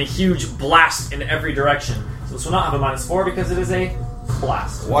forward in a huge blast in every direction. So this will not have a -4 because it is a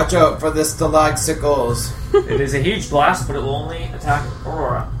blast. Watch out for the stalacticles. It is a huge blast, but it will only attack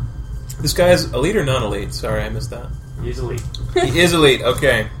Aurora. This guy's elite or non-elite? Sorry, I missed that. He's elite. He is elite.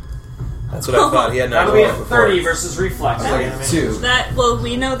 Okay, that's what I thought. He had That'll not be a before. 30 versus reflex. Like Enemy. 2. That well,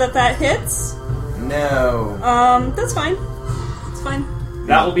 we know that hits. No. That's fine. It's fine.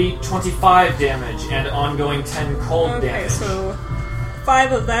 That will be 25 damage and ongoing 10 cold Okay, damage. so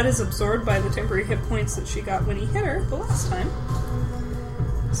 5 of that is absorbed by the temporary hit points that she got when he hit her the last time.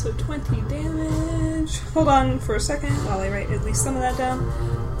 So 20 damage. Hold on for a second while I write at least some of that down.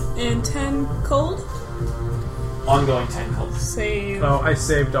 And 10 cold. Ongoing 10 cold. Save Oh, I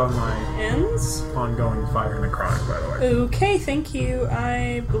saved on my ends. ongoing fire necrotic, by the way. Okay, thank you.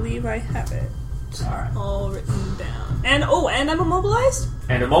 I believe I have it Alright. all written down. And I'm immobilized?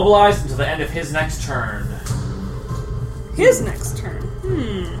 And immobilized until the end of his next turn. His next turn.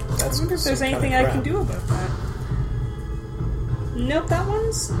 That's I wonder if there's some anything kind I of can crap. do about that. Nope, that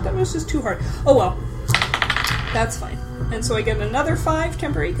was just too hard. Oh well. That's fine. And so I get another 5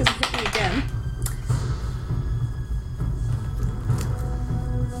 temporary because it hit me again.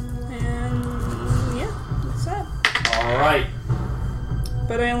 And yeah, that's that. Alright.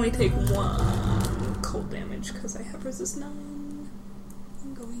 But I only take 1 cold damage because I have resist 9.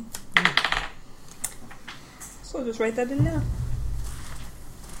 I'm going. So I'll just write that in now.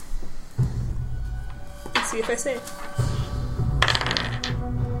 Let's see if I save.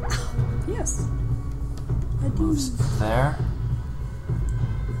 Yes. I do. Moves there.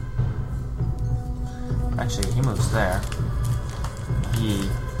 Actually, he moves there. He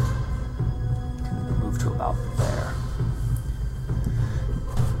can move to about there.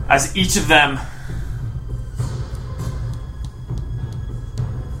 As each of them...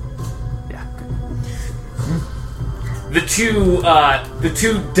 Yeah, good. The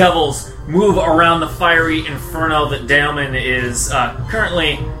two devils move around the fiery inferno that Daemon is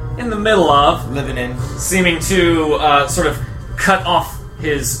currently in the middle of, Living in. seeming to sort of cut off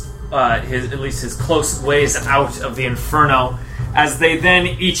his at least his close ways out of the inferno, as they then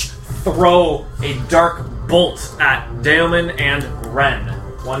each throw a dark bolt at Daemon and Ren,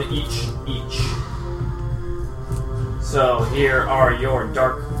 one each. So here are your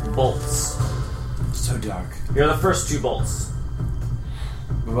dark bolts. So dark. Here are the first 2 bolts.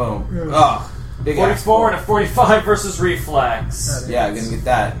 Boom. Oh, big 44 and a 45 versus reflex. Yeah, I'm gonna get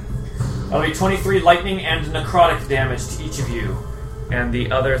that. That'll be 23 lightning and necrotic damage to each of you. And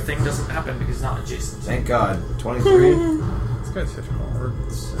the other thing doesn't happen because it's not adjacent. Thank God. 23? This guy's such hard.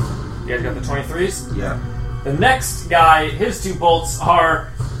 You guys got the 23s? Yeah. The next guy, his 2 bolts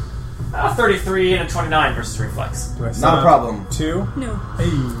are 33 and a 29 versus reflex. Do I set Not a up problem. 2? No. Hey,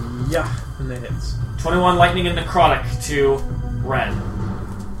 yeah, and that hits. 21 lightning and necrotic to Ren.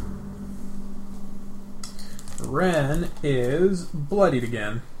 Ren is bloodied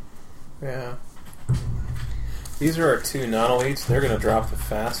again. Yeah. These are our 2 non-elites. They're going to drop the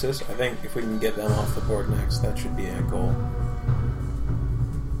fastest. I think if we can get them off the board next, that should be a goal.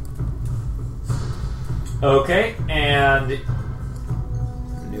 Okay, and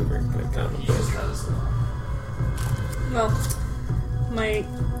Maneuvering going to come he a just bit. has Well, I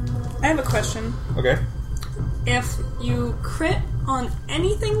have a question. Okay. If you crit on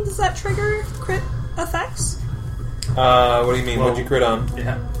anything, does that trigger crit effects? What do you mean? Well, What'd you crit on?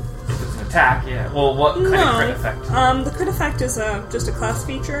 yeah. If it's an attack, yeah. Well, what kind of crit effect? The crit effect is just a class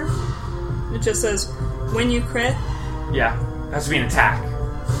feature. It just says when you crit. Yeah, it has to be an attack.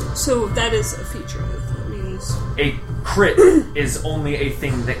 So that is a feature. That means A crit is only a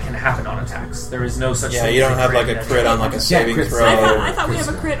thing that can happen on attacks. There is no such Yeah, thing you as don't have like a crit on like a saving crit throw. I save. thought we have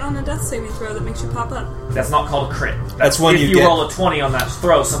a crit on a death saving throw that makes you pop up. That's not called a crit. That's when if you you get- roll a 20 on that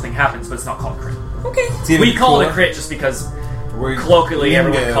throw, something happens, but it's not called a crit. Okay. It's even We call it a cooler. crit just because We're colloquially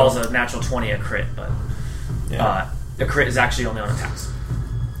everyone Bingo. calls a natural 20 a crit, but Yeah. a crit is actually only on attacks.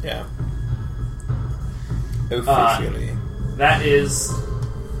 Yeah. Officially. That is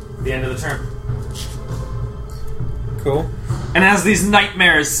the end of the turn. Cool. And as these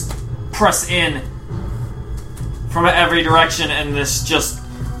nightmares press in from every direction and this just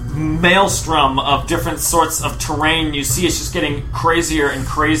maelstrom of different sorts of terrain, you see it's just getting crazier and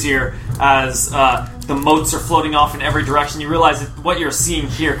crazier as the motes are floating off in every direction. You realize that what you're seeing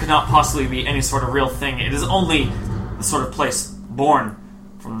here could not possibly be any sort of real thing. It is only the sort of place born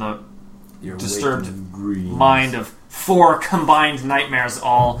from the Your disturbed awakened greed. mind of 4 combined nightmares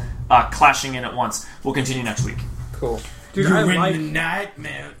all clashing in at once. We'll continue next week. Cool. Dude, You're I in like the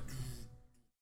nightmare.